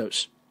my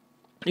videos,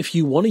 if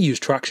you want to use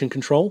traction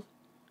control,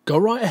 go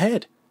right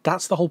ahead.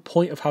 That's the whole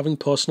point of having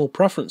personal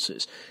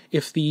preferences.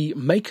 If the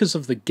makers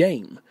of the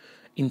game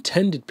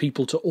intended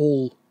people to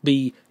all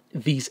be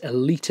these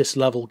elitist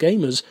level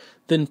gamers,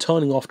 then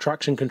turning off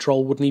traction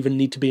control wouldn't even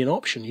need to be an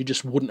option. You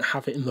just wouldn't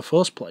have it in the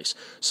first place.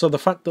 So the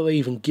fact that they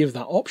even give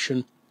that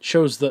option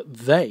shows that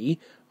they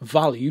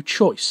value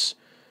choice.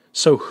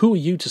 So who are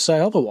you to say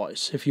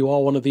otherwise if you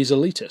are one of these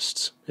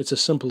elitists? It's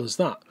as simple as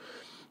that.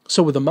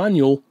 So with a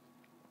manual,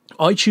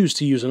 I choose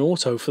to use an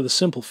auto for the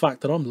simple fact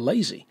that I'm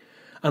lazy.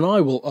 And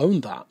I will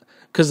own that,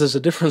 because there's a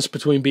difference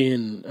between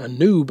being a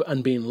noob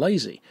and being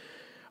lazy.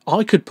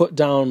 I could put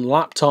down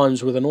lap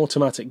times with an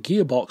automatic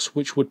gearbox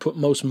which would put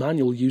most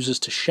manual users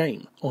to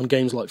shame on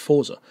games like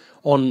Forza.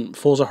 On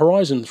Forza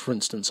Horizon, for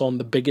instance, on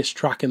the biggest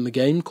track in the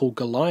game called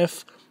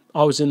Goliath,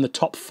 I was in the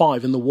top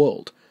 5 in the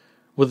world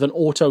with an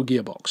auto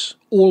gearbox.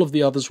 All of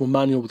the others were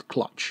manual with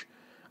clutch.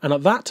 And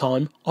at that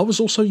time, I was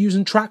also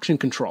using traction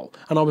control,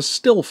 and I was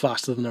still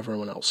faster than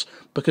everyone else,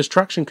 because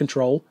traction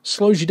control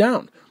slows you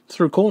down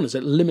through corners,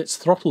 it limits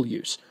throttle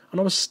use, and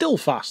I was still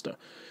faster.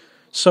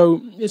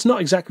 So it's not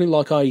exactly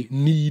like I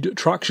need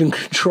traction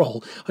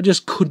control, I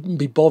just couldn't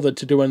be bothered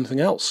to do anything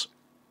else.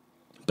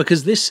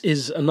 Because this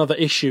is another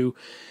issue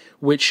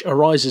which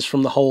arises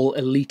from the whole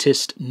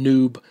elitist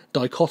noob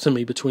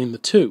dichotomy between the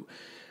two,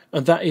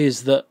 and that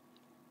is that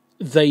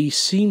they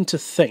seem to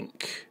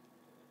think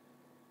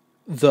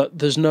that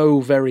there's no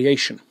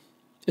variation.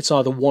 It's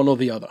either one or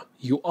the other.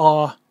 You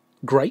are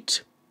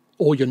great,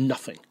 or you're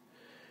nothing.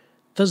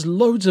 There's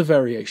loads of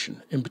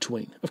variation in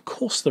between. Of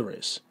course there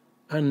is.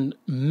 And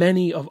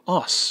many of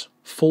us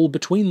fall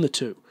between the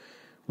two.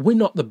 We're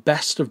not the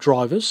best of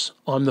drivers.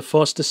 I'm the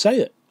first to say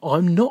it.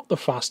 I'm not the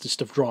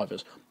fastest of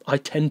drivers. I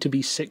tend to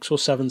be 6 or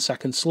 7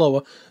 seconds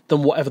slower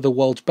than whatever the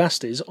world's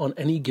best is on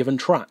any given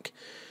track.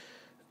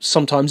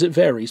 Sometimes it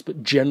varies,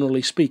 but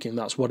generally speaking,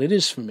 that's what it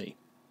is for me.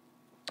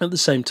 At the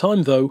same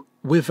time, though,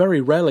 we're very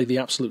rarely the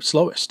absolute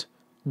slowest.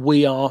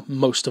 We are,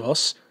 most of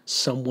us,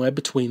 somewhere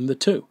between the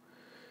two.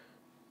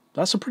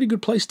 That's a pretty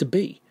good place to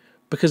be,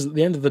 because at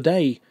the end of the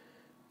day,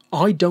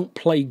 I don't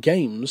play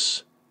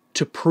games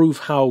to prove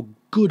how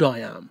good I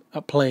am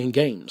at playing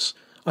games.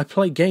 I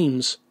play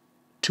games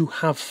to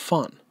have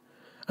fun.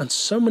 And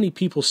so many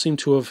people seem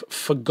to have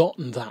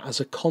forgotten that as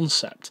a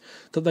concept,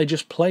 that they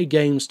just play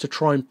games to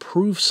try and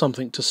prove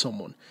something to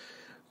someone.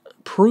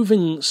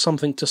 Proving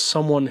something to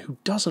someone who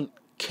doesn't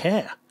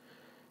care.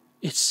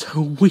 It's so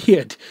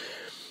weird.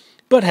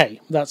 But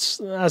hey, that's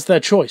their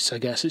choice, I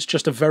guess. It's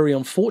just a very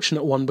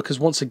unfortunate one, because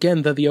once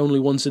again, they're the only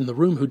ones in the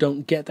room who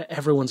don't get that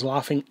everyone's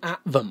laughing at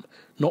them,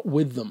 not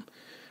with them.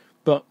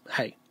 But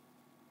hey.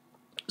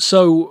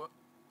 So,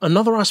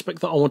 another aspect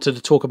that I wanted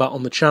to talk about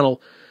on the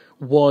channel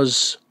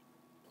was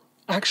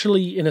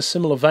actually in a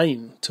similar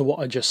vein to what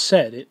I just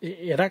said.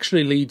 It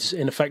actually leads,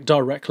 in effect,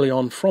 directly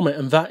on from it,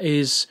 and that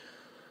is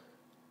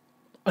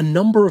a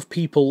number of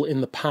people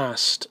in the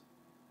past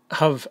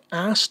have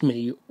asked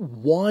me,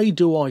 why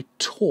do I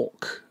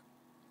talk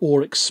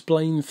or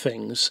explain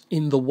things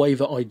in the way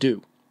that I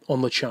do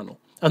on the channel?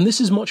 And this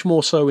is much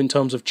more so in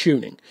terms of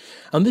tuning.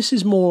 And this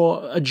is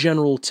more a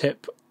general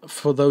tip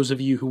for those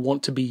of you who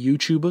want to be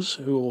YouTubers,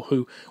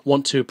 who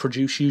want to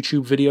produce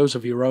YouTube videos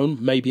of your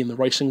own, maybe in the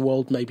racing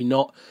world, maybe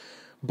not.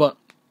 But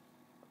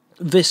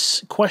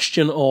this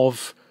question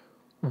of,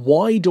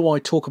 why do I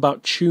talk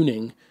about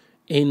tuning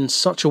in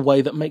such a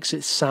way that makes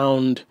it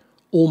sound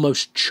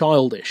almost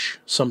childish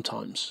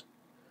sometimes?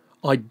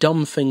 I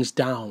dumb things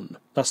down.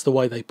 That's the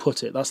way they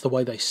put it. That's the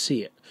way they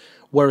see it.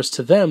 Whereas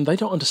to them, they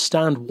don't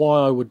understand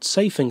why I would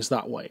say things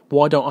that way.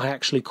 Why don't I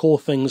actually call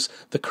things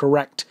the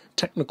correct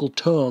technical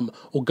term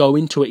or go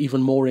into it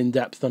even more in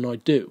depth than I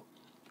do?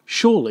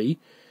 Surely,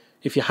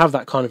 if you have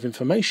that kind of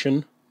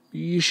information,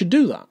 you should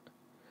do that.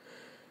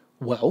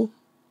 Well,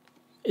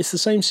 it's the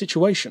same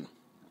situation.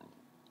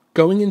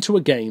 Going into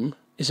a game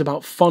is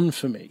about fun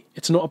for me.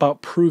 It's not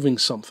about proving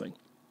something.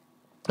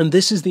 And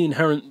this is the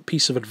inherent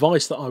piece of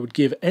advice that I would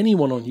give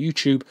anyone on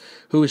YouTube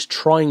who is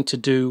trying to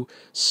do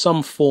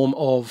some form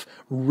of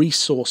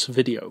resource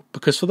video.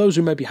 Because for those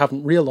who maybe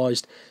haven't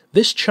realized,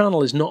 this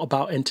channel is not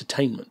about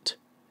entertainment.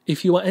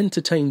 If you are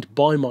entertained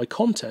by my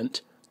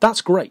content,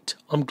 that's great.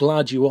 I'm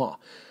glad you are.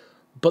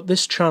 But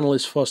this channel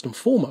is first and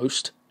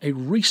foremost a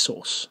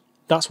resource.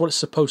 That's what it's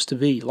supposed to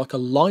be, like a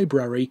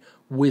library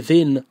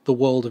within the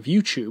world of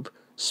YouTube,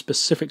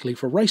 specifically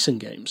for racing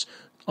games.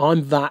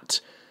 I'm that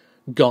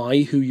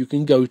guy who you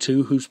can go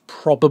to who's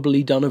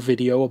probably done a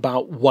video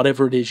about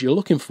whatever it is you're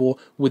looking for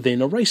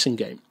within a racing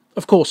game.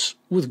 Of course,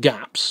 with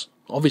gaps.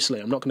 Obviously,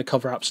 I'm not going to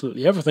cover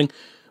absolutely everything,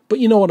 but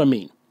you know what I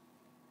mean.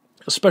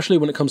 Especially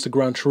when it comes to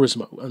Gran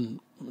Turismo, and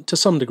to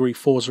some degree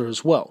Forza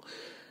as well.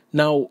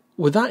 Now,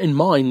 with that in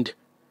mind,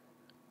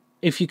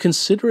 if you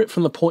consider it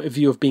from the point of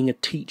view of being a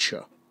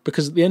teacher,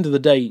 because at the end of the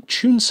day,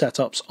 tune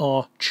setups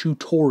are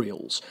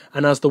tutorials,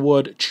 and as the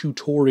word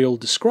tutorial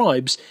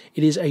describes,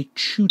 it is a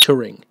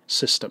tutoring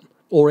system,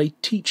 or a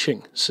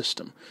teaching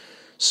system.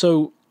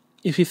 So,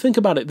 if you think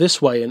about it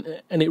this way,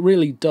 and it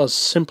really does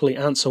simply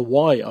answer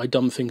why I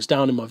dumb things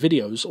down in my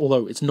videos,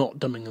 although it's not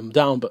dumbing them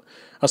down, but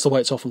that's the way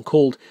it's often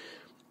called.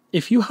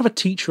 If you have a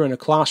teacher in a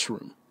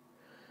classroom,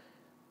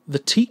 the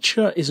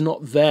teacher is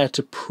not there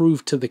to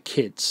prove to the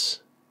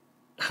kids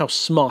how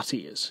smart he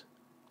is.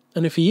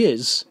 And if he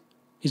is,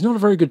 he's not a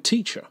very good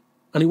teacher,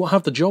 and he won't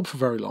have the job for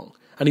very long,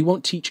 and he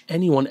won't teach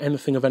anyone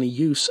anything of any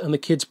use, and the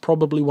kids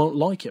probably won't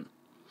like him.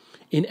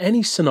 In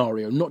any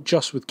scenario, not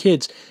just with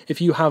kids,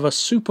 if you have a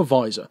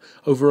supervisor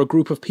over a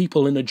group of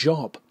people in a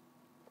job,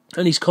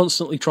 and he's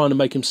constantly trying to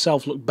make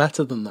himself look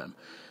better than them,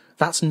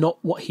 that's not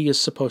what he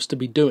is supposed to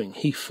be doing.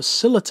 He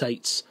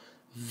facilitates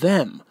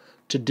them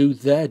to do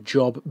their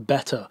job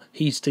better.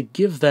 He's to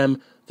give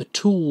them the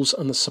tools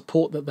and the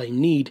support that they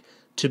need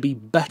to be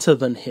better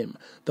than him.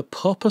 The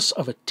purpose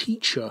of a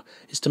teacher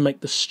is to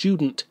make the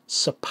student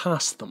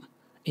surpass them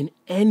in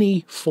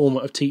any form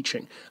of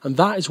teaching. And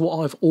that is what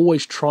I've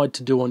always tried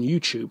to do on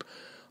YouTube.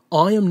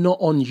 I am not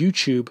on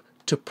YouTube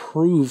to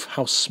prove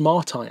how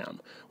smart I am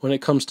when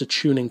it comes to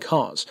tuning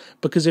cars.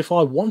 Because if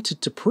I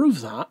wanted to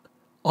prove that,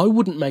 I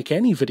wouldn't make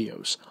any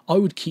videos. I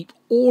would keep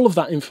all of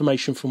that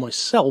information for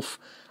myself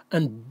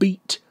and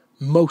beat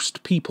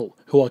most people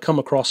who I come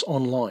across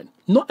online.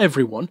 Not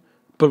everyone,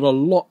 but a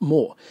lot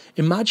more.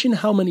 Imagine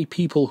how many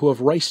people who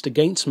have raced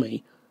against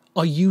me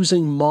are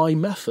using my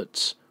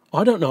methods.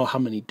 I don't know how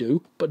many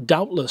do, but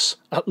doubtless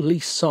at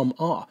least some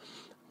are.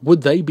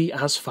 Would they be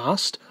as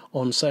fast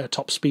on, say, a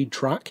top speed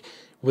track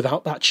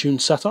without that tune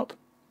setup?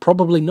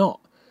 Probably not.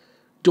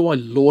 Do I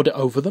lord it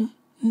over them?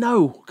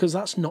 No, because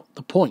that's not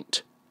the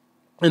point.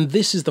 And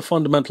this is the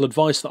fundamental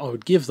advice that I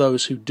would give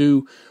those who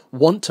do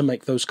want to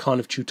make those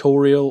kind of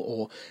tutorial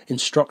or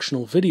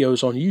instructional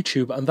videos on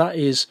YouTube, and that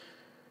is,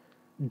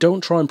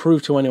 don't try and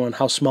prove to anyone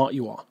how smart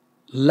you are.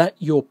 Let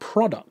your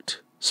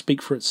product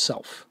speak for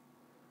itself.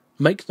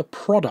 Make the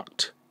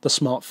product the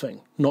smart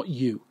thing, not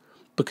you,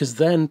 because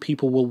then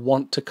people will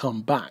want to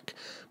come back.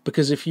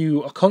 Because if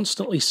you are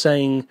constantly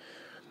saying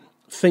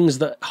things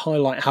that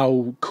highlight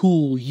how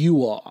cool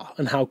you are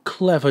and how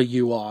clever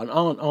you are, and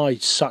aren't I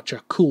such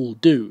a cool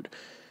dude,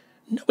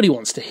 nobody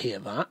wants to hear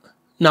that.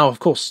 Now, of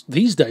course,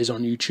 these days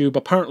on YouTube,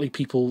 apparently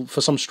people,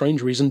 for some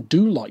strange reason,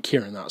 do like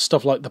hearing that.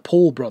 Stuff like the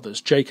Paul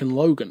brothers, Jake and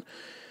Logan.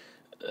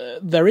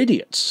 They're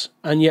idiots,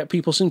 and yet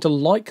people seem to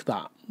like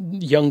that.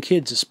 Young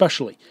kids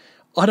especially.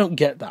 I don't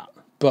get that,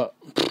 but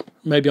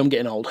maybe I'm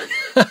getting old.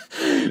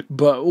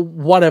 But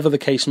whatever the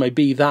case may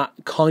be, that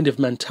kind of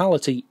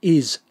mentality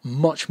is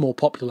much more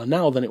popular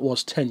now than it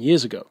was 10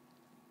 years ago.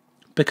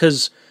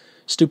 Because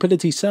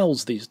stupidity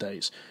sells these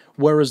days.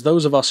 Whereas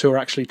those of us who are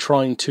actually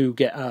trying to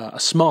get a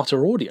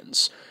smarter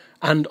audience,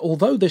 and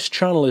although this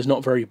channel is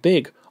not very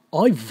big,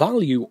 I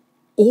value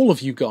all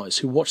of you guys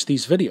who watch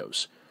these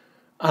videos.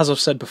 As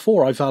I've said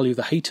before, I value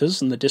the haters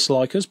and the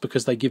dislikers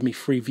because they give me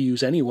free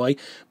views anyway,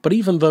 but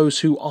even those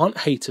who aren't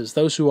haters,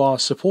 those who are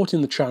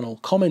supporting the channel,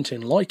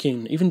 commenting,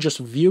 liking, even just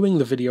viewing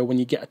the video when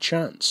you get a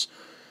chance,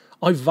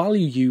 I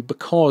value you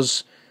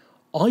because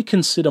I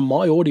consider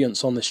my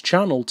audience on this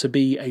channel to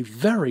be a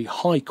very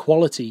high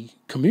quality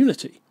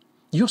community.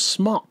 You're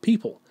smart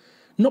people.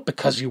 Not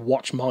because you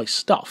watch my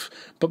stuff,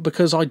 but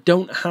because I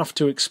don't have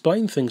to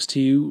explain things to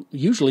you,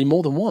 usually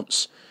more than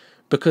once.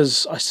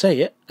 Because I say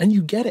it, and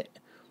you get it.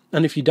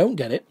 And if you don't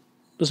get it,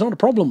 there's not a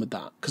problem with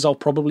that, because I'll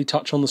probably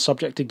touch on the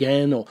subject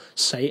again, or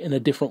say it in a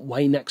different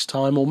way next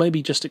time, or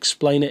maybe just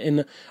explain it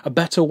in a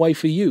better way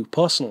for you,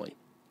 personally.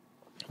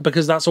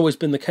 Because that's always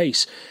been the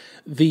case.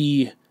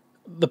 The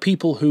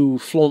people who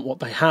flaunt what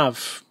they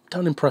have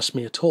don't impress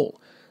me at all.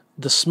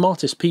 The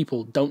smartest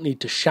people don't need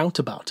to shout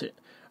about it.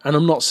 And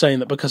I'm not saying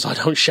that because I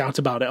don't shout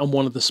about it, I'm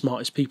one of the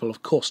smartest people,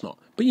 of course not.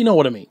 But you know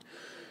what I mean.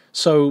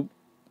 So,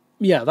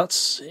 yeah,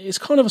 it's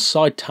kind of a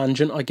side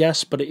tangent, I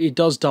guess, but it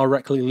does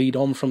directly lead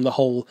on from the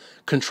whole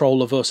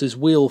controller versus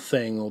wheel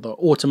thing, or the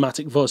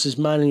automatic versus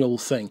manual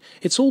thing.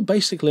 It's all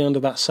basically under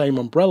that same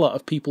umbrella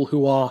of people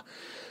who are,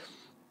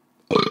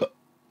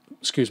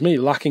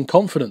 lacking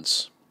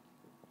confidence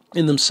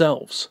in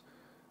themselves.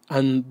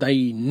 And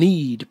they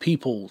need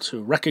people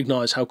to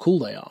recognize how cool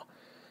they are.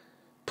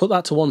 Put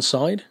that to one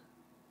side,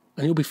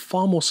 and you'll be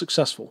far more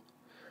successful,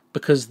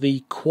 because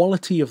the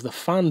quality of the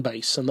fan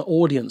base and the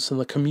audience and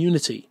the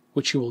community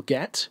which you will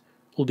get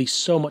will be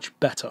so much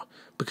better,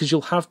 because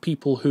you'll have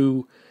people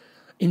who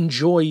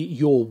enjoy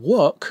your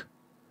work,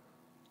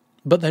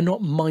 but they're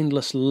not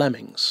mindless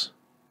lemmings.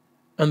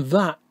 And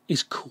that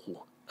is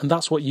cool. And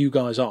that's what you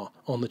guys are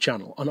on the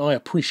channel, and I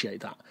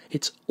appreciate that.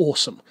 It's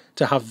awesome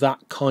to have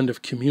that kind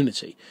of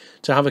community,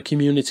 to have a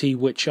community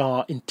which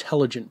are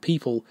intelligent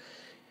people.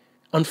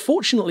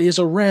 Unfortunately, is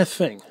a rare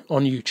thing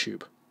on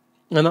YouTube,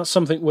 and that's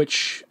something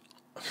which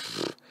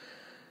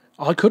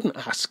I couldn't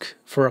ask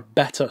for a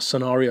better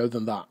scenario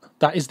than that.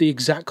 That is the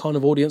exact kind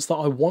of audience that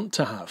I want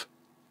to have.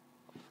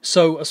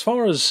 So as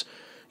far as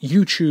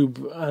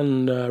YouTube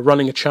and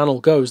running a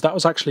channel goes, that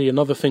was actually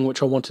another thing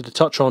which I wanted to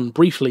touch on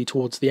briefly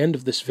towards the end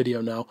of this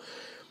video now.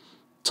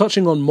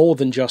 Touching on more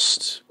than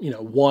just,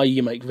 why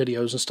you make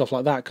videos and stuff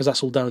like that, because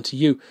that's all down to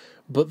you.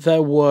 But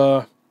there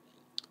were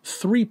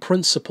 3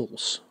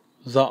 principles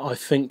that I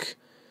think,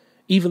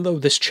 even though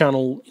this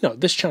channel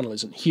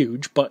isn't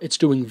huge, but it's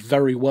doing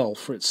very well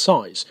for its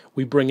size.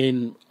 We bring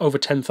in over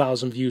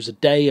 10,000 views a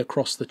day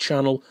across the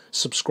channel.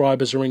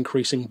 Subscribers are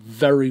increasing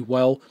very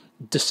well.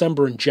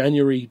 December and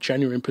January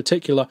in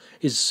particular,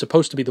 is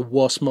supposed to be the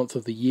worst month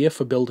of the year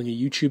for building a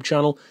YouTube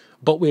channel,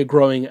 but we're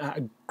growing at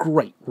a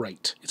great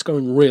rate. It's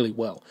going really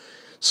well.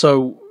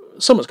 So,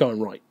 something's going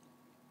right.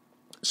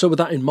 So with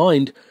that in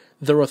mind,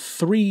 there are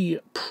 3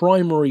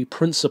 primary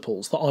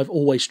principles that I've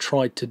always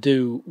tried to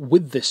do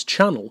with this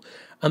channel,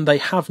 and they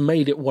have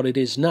made it what it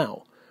is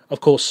now.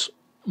 Of course,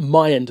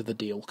 my end of the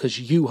deal,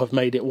 because you have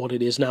made it what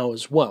it is now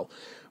as well.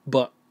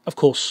 But, of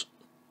course,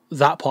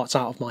 that part's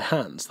out of my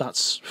hands.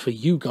 That's for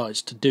you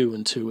guys to do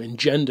and to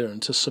engender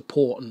and to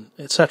support and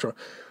etc.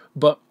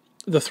 But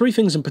the 3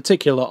 things in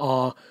particular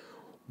are,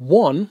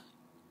 1,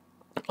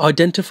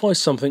 identify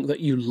something that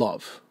you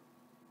love.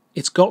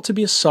 It's got to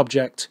be a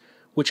subject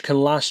which can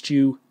last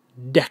you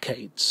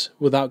decades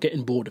without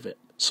getting bored of it.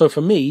 So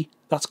for me,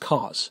 that's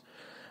cars.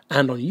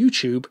 And on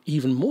YouTube,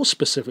 even more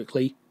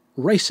specifically,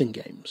 racing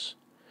games.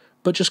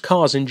 But just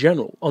cars in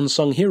general.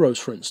 Unsung Heroes,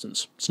 for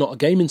instance. It's not a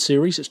gaming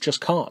series, it's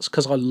just cars,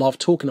 because I love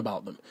talking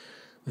about them.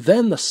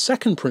 Then the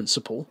second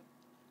principle,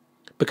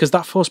 because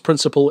that first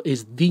principle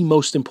is the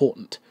most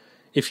important.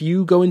 If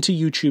you go into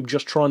YouTube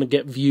just trying to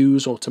get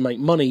views or to make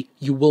money,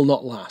 you will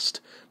not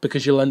last,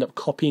 because you'll end up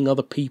copying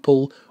other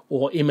people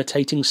or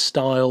imitating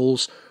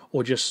styles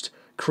or just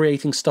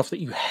creating stuff that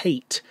you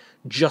hate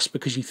just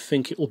because you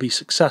think it will be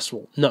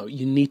successful. No,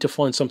 you need to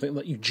find something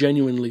that you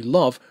genuinely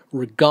love,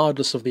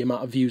 regardless of the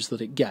amount of views that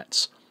it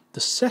gets.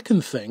 The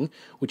second thing,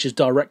 which is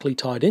directly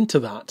tied into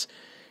that,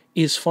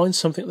 is find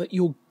something that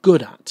you're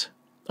good at.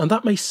 And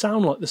that may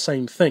sound like the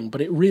same thing,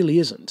 but it really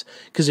isn't.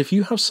 Because if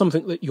you have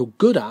something that you're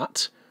good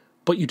at,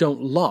 but you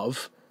don't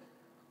love,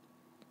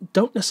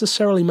 don't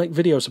necessarily make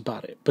videos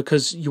about it,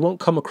 because you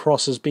won't come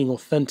across as being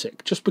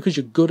authentic. Just because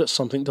you're good at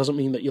something doesn't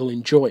mean that you'll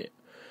enjoy it.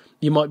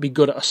 You might be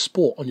good at a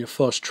sport on your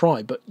first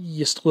try, but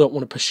you still don't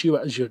want to pursue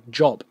it as your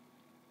job.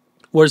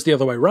 Whereas the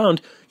other way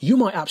around, you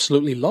might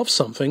absolutely love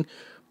something,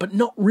 but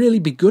not really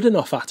be good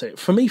enough at it.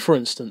 For me, for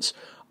instance,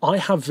 I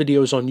have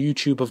videos on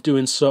YouTube of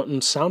doing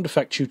certain sound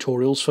effect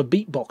tutorials for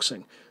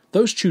beatboxing.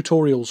 Those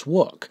tutorials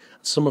work.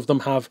 Some of them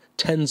have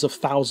tens of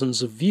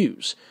thousands of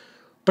views.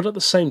 But at the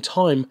same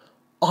time,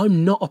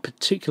 I'm not a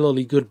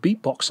particularly good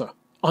beatboxer.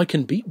 I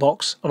can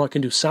beatbox and I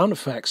can do sound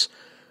effects,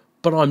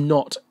 but I'm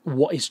not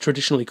what is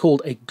traditionally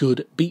called a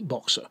good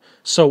beatboxer.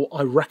 So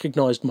I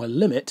recognised my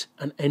limit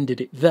and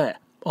ended it there.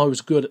 I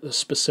was good at the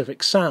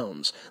specific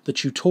sounds, the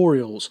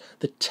tutorials,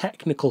 the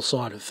technical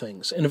side of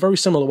things, in a very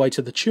similar way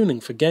to the tuning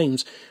for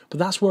games, but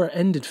that's where it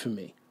ended for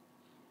me.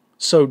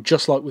 So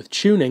just like with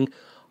tuning,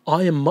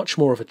 I am much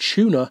more of a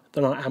tuner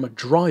than I am a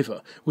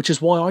driver, which is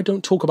why I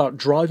don't talk about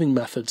driving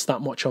methods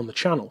that much on the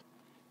channel.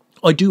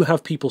 I do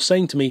have people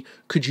saying to me,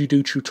 could you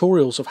do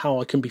tutorials of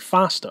how I can be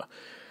faster?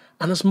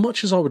 And as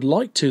much as I would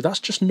like to,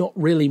 that's just not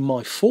really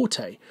my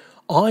forte.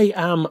 I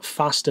am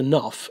fast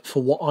enough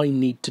for what I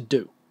need to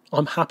do.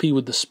 I'm happy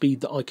with the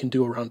speed that I can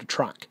do around a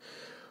track.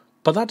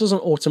 But that doesn't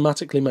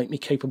automatically make me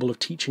capable of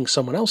teaching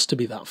someone else to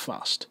be that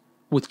fast.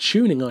 With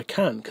tuning I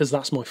can, because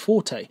that's my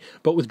forte,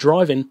 but with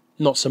driving,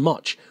 not so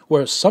much.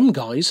 Whereas some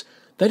guys,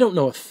 they don't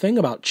know a thing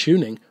about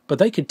tuning, but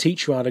they could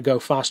teach you how to go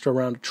faster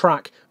around a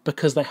track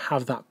because they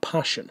have that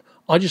passion.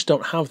 I just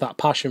don't have that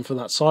passion for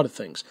that side of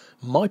things.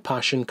 My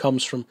passion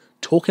comes from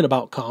talking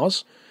about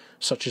cars,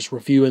 such as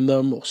reviewing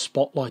them or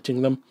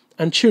spotlighting them,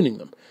 and tuning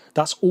them.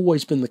 That's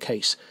always been the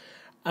case.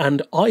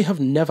 And I have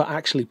never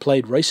actually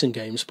played racing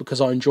games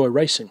because I enjoy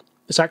racing.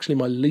 It's actually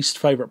my least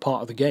favourite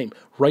part of the game.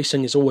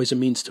 Racing is always a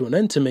means to an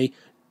end to me,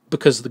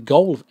 because the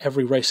goal of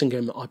every racing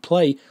game that I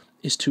play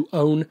is to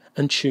own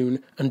and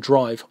tune and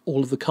drive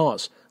all of the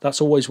cars.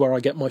 That's always where I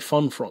get my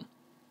fun from.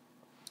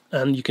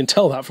 And you can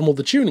tell that from all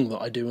the tuning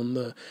that I do and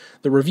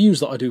the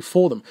reviews that I do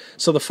for them.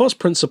 So the first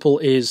principle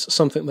is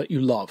something that you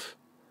love.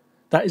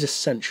 That is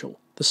essential.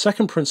 The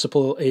second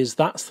principle is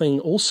that thing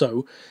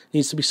also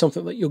needs to be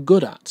something that you're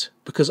good at,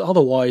 because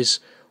otherwise,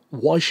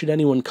 why should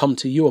anyone come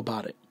to you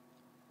about it?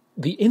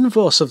 The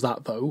inverse of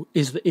that, though,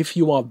 is that if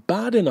you are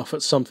bad enough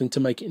at something to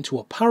make it into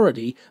a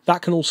parody,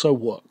 that can also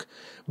work.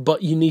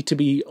 But you need to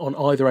be on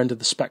either end of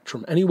the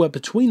spectrum. Anywhere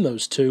between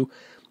those two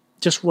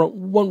just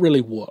won't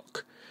really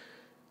work.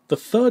 The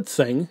third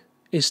thing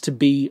is to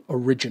be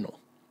original.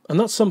 And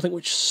that's something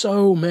which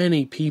so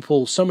many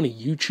people, so many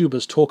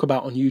YouTubers talk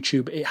about on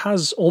YouTube. It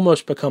has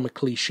almost become a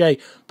cliche,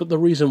 but the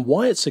reason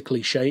why it's a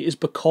cliche is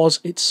because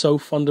it's so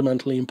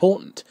fundamentally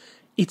important.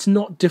 It's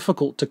not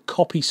difficult to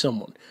copy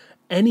someone.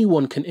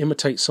 Anyone can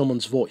imitate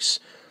someone's voice.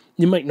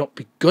 You may not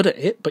be good at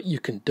it, but you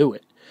can do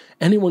it.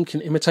 Anyone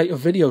can imitate a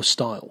video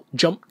style,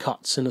 jump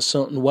cuts in a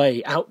certain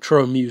way,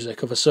 outro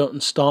music of a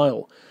certain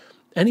style.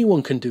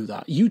 Anyone can do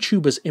that.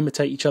 YouTubers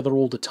imitate each other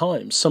all the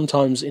time,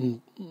 sometimes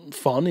in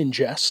fun, in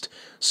jest,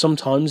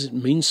 sometimes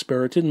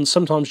mean-spirited, and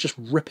sometimes just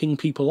ripping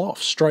people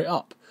off straight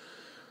up.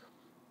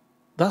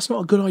 That's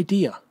not a good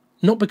idea.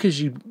 Not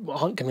because you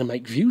aren't going to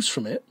make views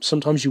from it.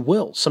 Sometimes you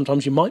will.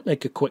 Sometimes you might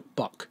make a quick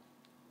buck.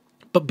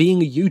 But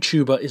being a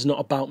YouTuber is not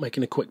about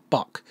making a quick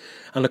buck.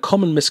 And a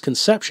common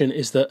misconception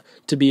is that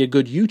to be a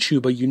good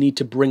YouTuber, you need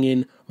to bring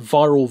in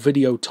viral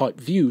video type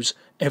views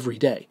every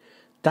day.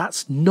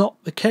 That's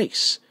not the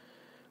case.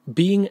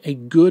 Being a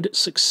good,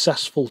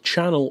 successful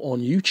channel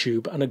on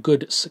YouTube and a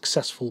good,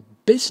 successful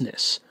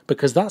business,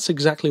 because that's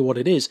exactly what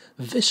it is.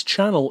 This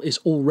channel is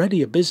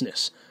already a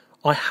business.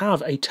 I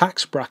have a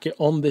tax bracket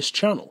on this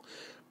channel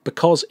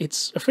because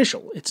it's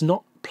official. It's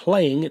not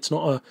playing, it's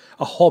not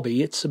a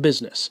hobby, it's a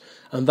business.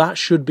 And that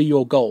should be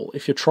your goal.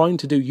 If you're trying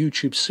to do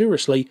YouTube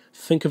seriously,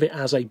 think of it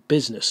as a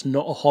business,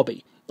 not a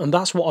hobby. And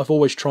that's what I've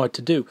always tried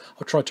to do.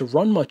 I've tried to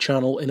run my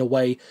channel in a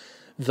way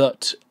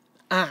that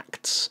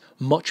acts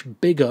much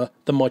bigger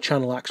than my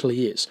channel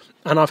actually is.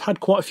 And I've had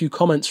quite a few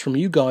comments from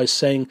you guys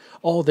saying,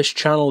 oh, this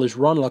channel is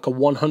run like a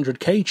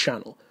 100k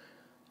channel.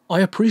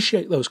 I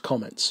appreciate those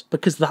comments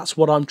because that's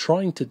what I'm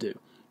trying to do.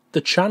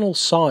 The channel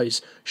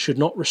size should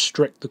not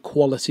restrict the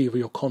quality of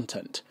your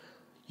content.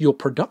 Your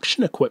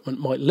production equipment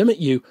might limit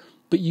you,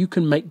 but you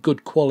can make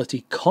good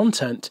quality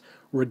content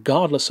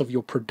regardless of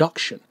your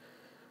production.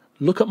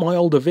 Look at my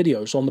older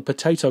videos on the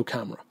potato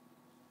camera.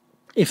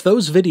 If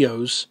those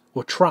videos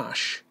were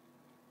trash,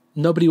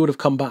 nobody would have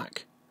come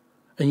back.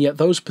 And yet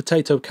those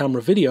potato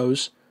camera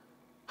videos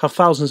have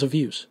thousands of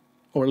views,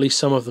 or at least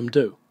some of them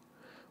do.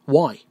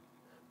 Why?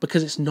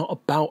 Because it's not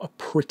about a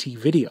pretty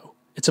video.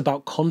 It's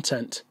about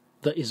content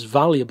that is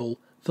valuable,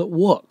 that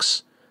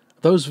works.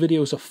 Those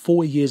videos are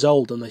 4 years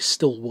old and they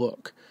still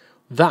work.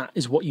 That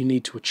is what you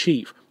need to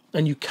achieve.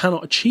 And you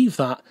cannot achieve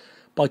that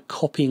by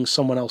copying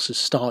someone else's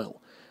style.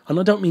 And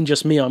I don't mean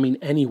just me, I mean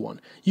anyone.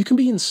 You can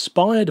be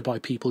inspired by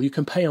people, you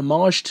can pay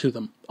homage to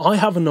them. I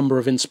have a number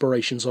of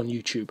inspirations on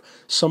YouTube.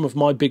 Some of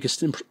my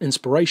biggest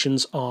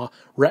inspirations are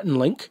Rhett and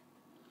Link.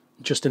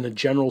 Just in a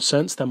general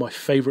sense, they're my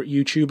favourite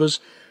YouTubers.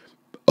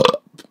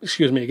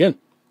 Excuse me again.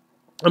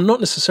 I'm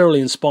not necessarily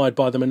inspired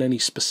by them in any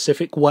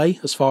specific way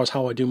as far as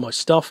how I do my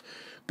stuff,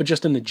 but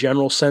just in a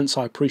general sense,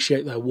 I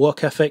appreciate their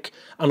work ethic,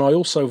 and I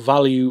also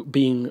value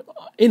being,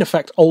 in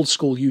effect, old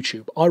school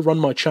YouTube. I run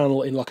my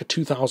channel in like a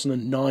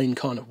 2009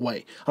 kind of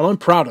way, and I'm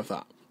proud of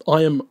that.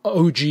 I am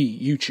OG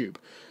YouTube,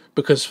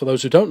 because for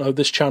those who don't know,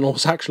 this channel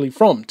was actually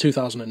from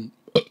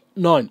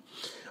 2009,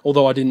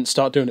 although I didn't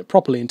start doing it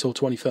properly until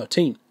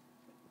 2013.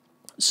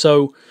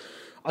 So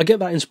I get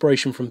that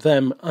inspiration from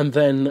them, and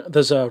then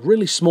there's a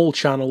really small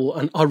channel,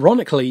 and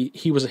ironically,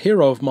 he was a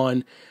hero of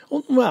mine.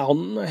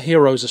 Well, a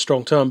hero is a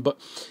strong term, but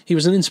he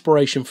was an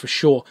inspiration for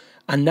sure,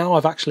 and now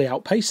I've actually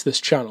outpaced this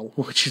channel,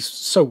 which is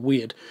so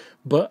weird,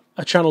 but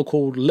a channel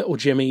called Little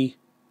Jimmy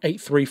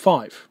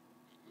 835.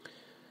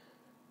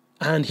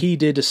 And he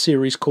did a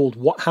series called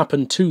What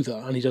Happened to the,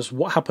 and he does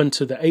what happened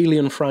to the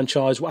Alien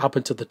franchise, what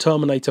happened to the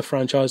Terminator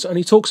franchise, and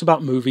he talks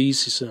about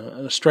movies. He's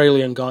an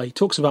Australian guy. He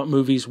talks about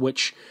movies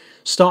which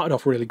started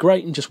off really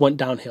great and just went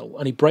downhill,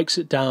 and he breaks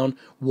it down,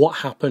 what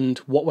happened,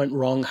 what went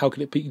wrong, how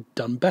could it be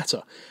done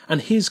better. And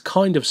his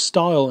kind of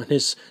style and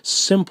his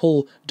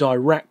simple,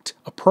 direct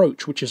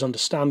approach, which is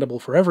understandable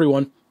for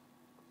everyone,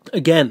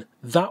 again,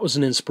 that was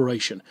an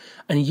inspiration.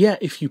 And yet,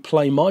 if you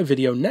play my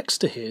video next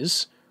to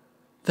his,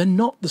 they're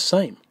not the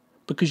same,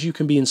 because you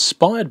can be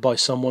inspired by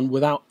someone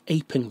without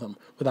aping them,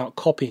 without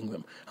copying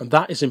them. And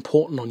that is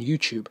important on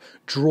YouTube.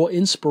 Draw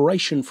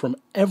inspiration from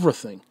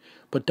everything,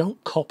 but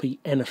don't copy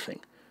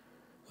anything.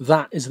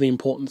 That is the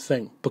important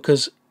thing,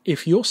 because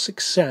if your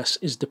success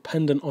is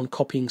dependent on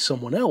copying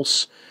someone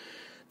else,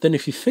 then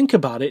if you think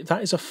about it,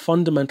 that is a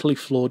fundamentally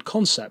flawed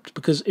concept.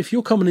 Because if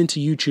you're coming into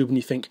YouTube and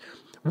you think,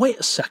 wait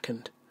a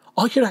second,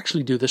 I could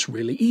actually do this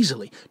really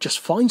easily.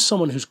 Just find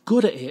someone who's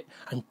good at it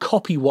and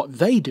copy what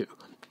they do,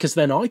 because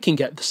then I can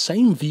get the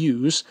same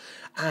views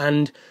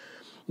and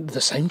the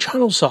same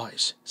channel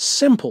size.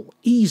 Simple,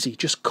 easy,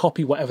 just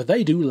copy whatever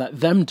they do, let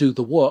them do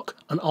the work,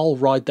 and I'll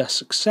ride their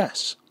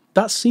success.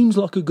 That seems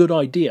like a good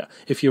idea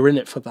if you're in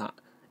it for that.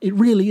 It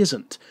really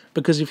isn't,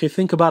 because if you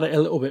think about it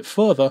a little bit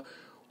further,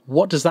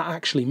 what does that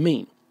actually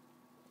mean?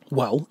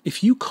 Well,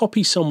 if you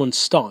copy someone's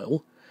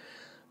style,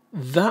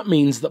 that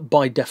means that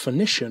by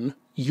definition,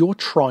 you're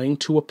trying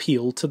to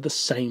appeal to the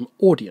same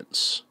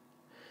audience.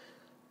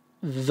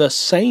 The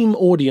same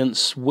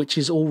audience which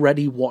is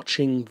already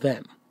watching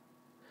them.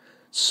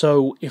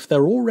 So if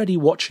they're already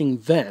watching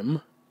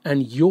them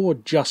and you're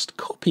just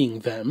copying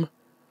them,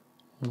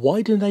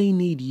 why do they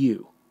need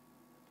you?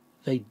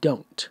 They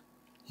don't.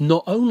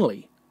 Not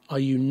only are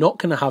you not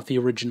going to have the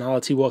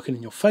originality working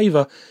in your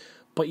favour,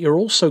 but you're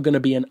also going to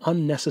be an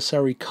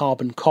unnecessary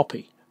carbon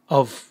copy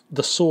of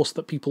the source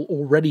that people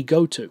already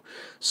go to.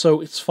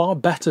 So it's far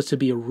better to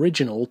be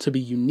original, to be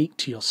unique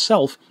to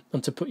yourself,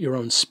 than to put your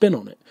own spin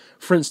on it.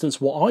 For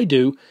instance, what I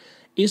do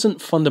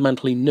isn't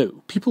fundamentally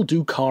new. People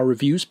do car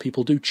reviews,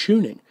 people do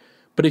tuning.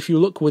 But if you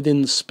look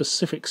within the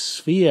specific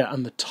sphere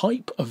and the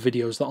type of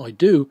videos that I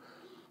do,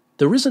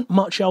 there isn't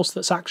much else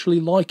that's actually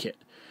like it.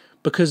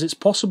 Because it's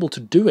possible to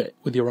do it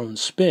with your own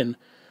spin,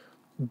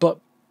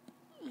 but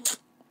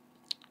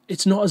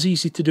it's not as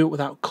easy to do it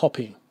without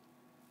copying.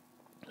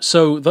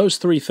 So those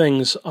three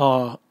things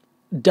are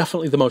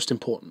definitely the most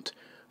important.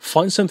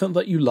 Find something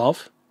that you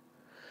love,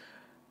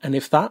 and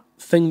if that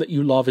thing that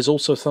you love is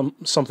also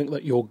something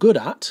that you're good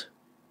at,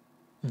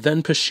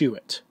 then pursue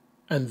it.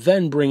 And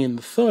then bring in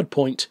the third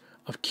point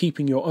of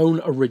keeping your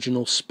own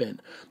original spin.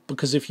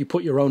 Because if you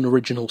put your own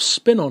original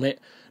spin on it,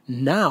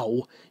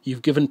 now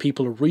you've given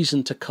people a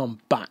reason to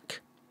come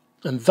back.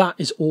 And that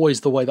is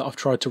always the way that I've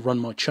tried to run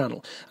my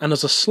channel. And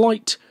as a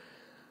slight,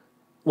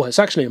 well, it's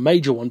actually a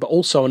major one, but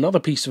also another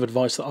piece of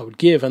advice that I would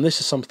give, and this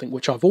is something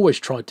which I've always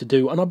tried to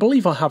do, and I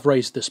believe I have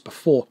raised this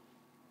before,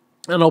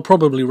 and I'll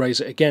probably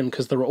raise it again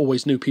because there are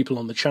always new people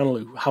on the channel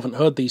who haven't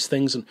heard these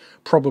things and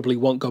probably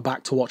won't go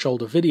back to watch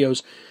older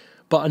videos.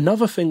 But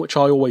another thing which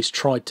I always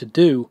tried to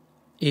do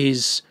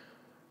is,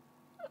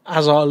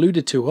 as I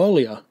alluded to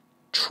earlier,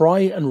 try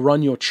and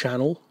run your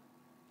channel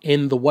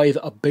in the way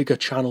that a bigger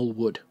channel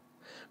would.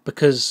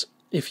 Because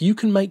if you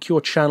can make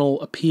your channel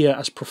appear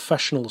as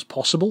professional as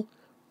possible,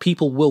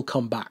 people will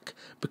come back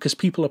because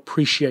people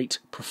appreciate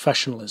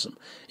professionalism.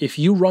 If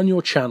you run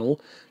your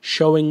channel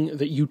showing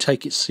that you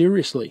take it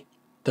seriously,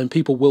 then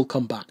people will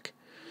come back.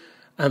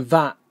 And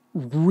that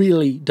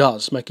really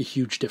does make a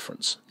huge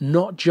difference,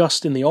 not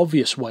just in the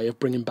obvious way of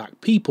bringing back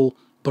people,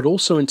 but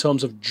also in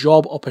terms of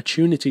job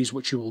opportunities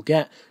which you will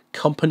get,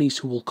 companies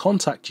who will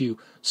contact you,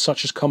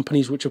 such as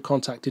companies which have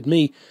contacted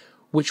me,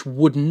 which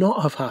would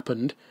not have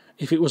happened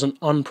if it was an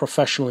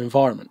unprofessional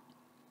environment.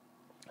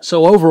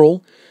 So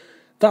overall,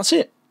 that's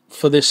it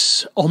for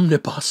this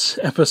omnibus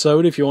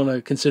episode, if you want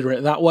to consider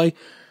it that way.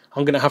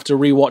 I'm going to have to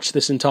rewatch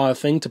this entire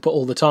thing to put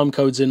all the time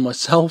codes in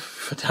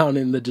myself down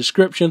in the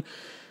description.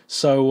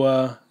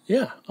 So,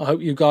 yeah, I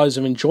hope you guys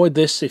have enjoyed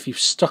this. If you've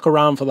stuck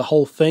around for the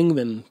whole thing,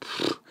 then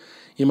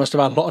you must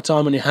have had a lot of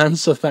time on your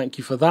hands, so thank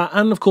you for that.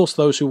 And, of course,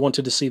 those who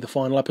wanted to see the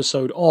final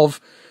episode of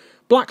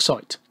Black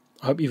Site.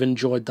 I hope you've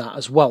enjoyed that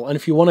as well. And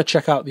if you want to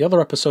check out the other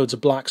episodes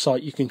of Black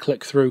Site, you can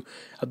click through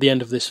at the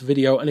end of this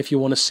video. And if you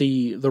want to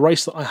see the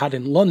race that I had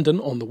in London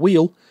on the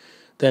wheel,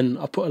 then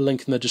I'll put a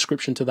link in the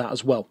description to that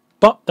as well.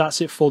 But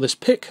that's it for this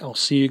pick. I'll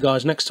see you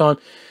guys next time.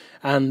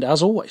 And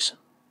as always,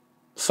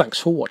 thanks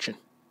for watching.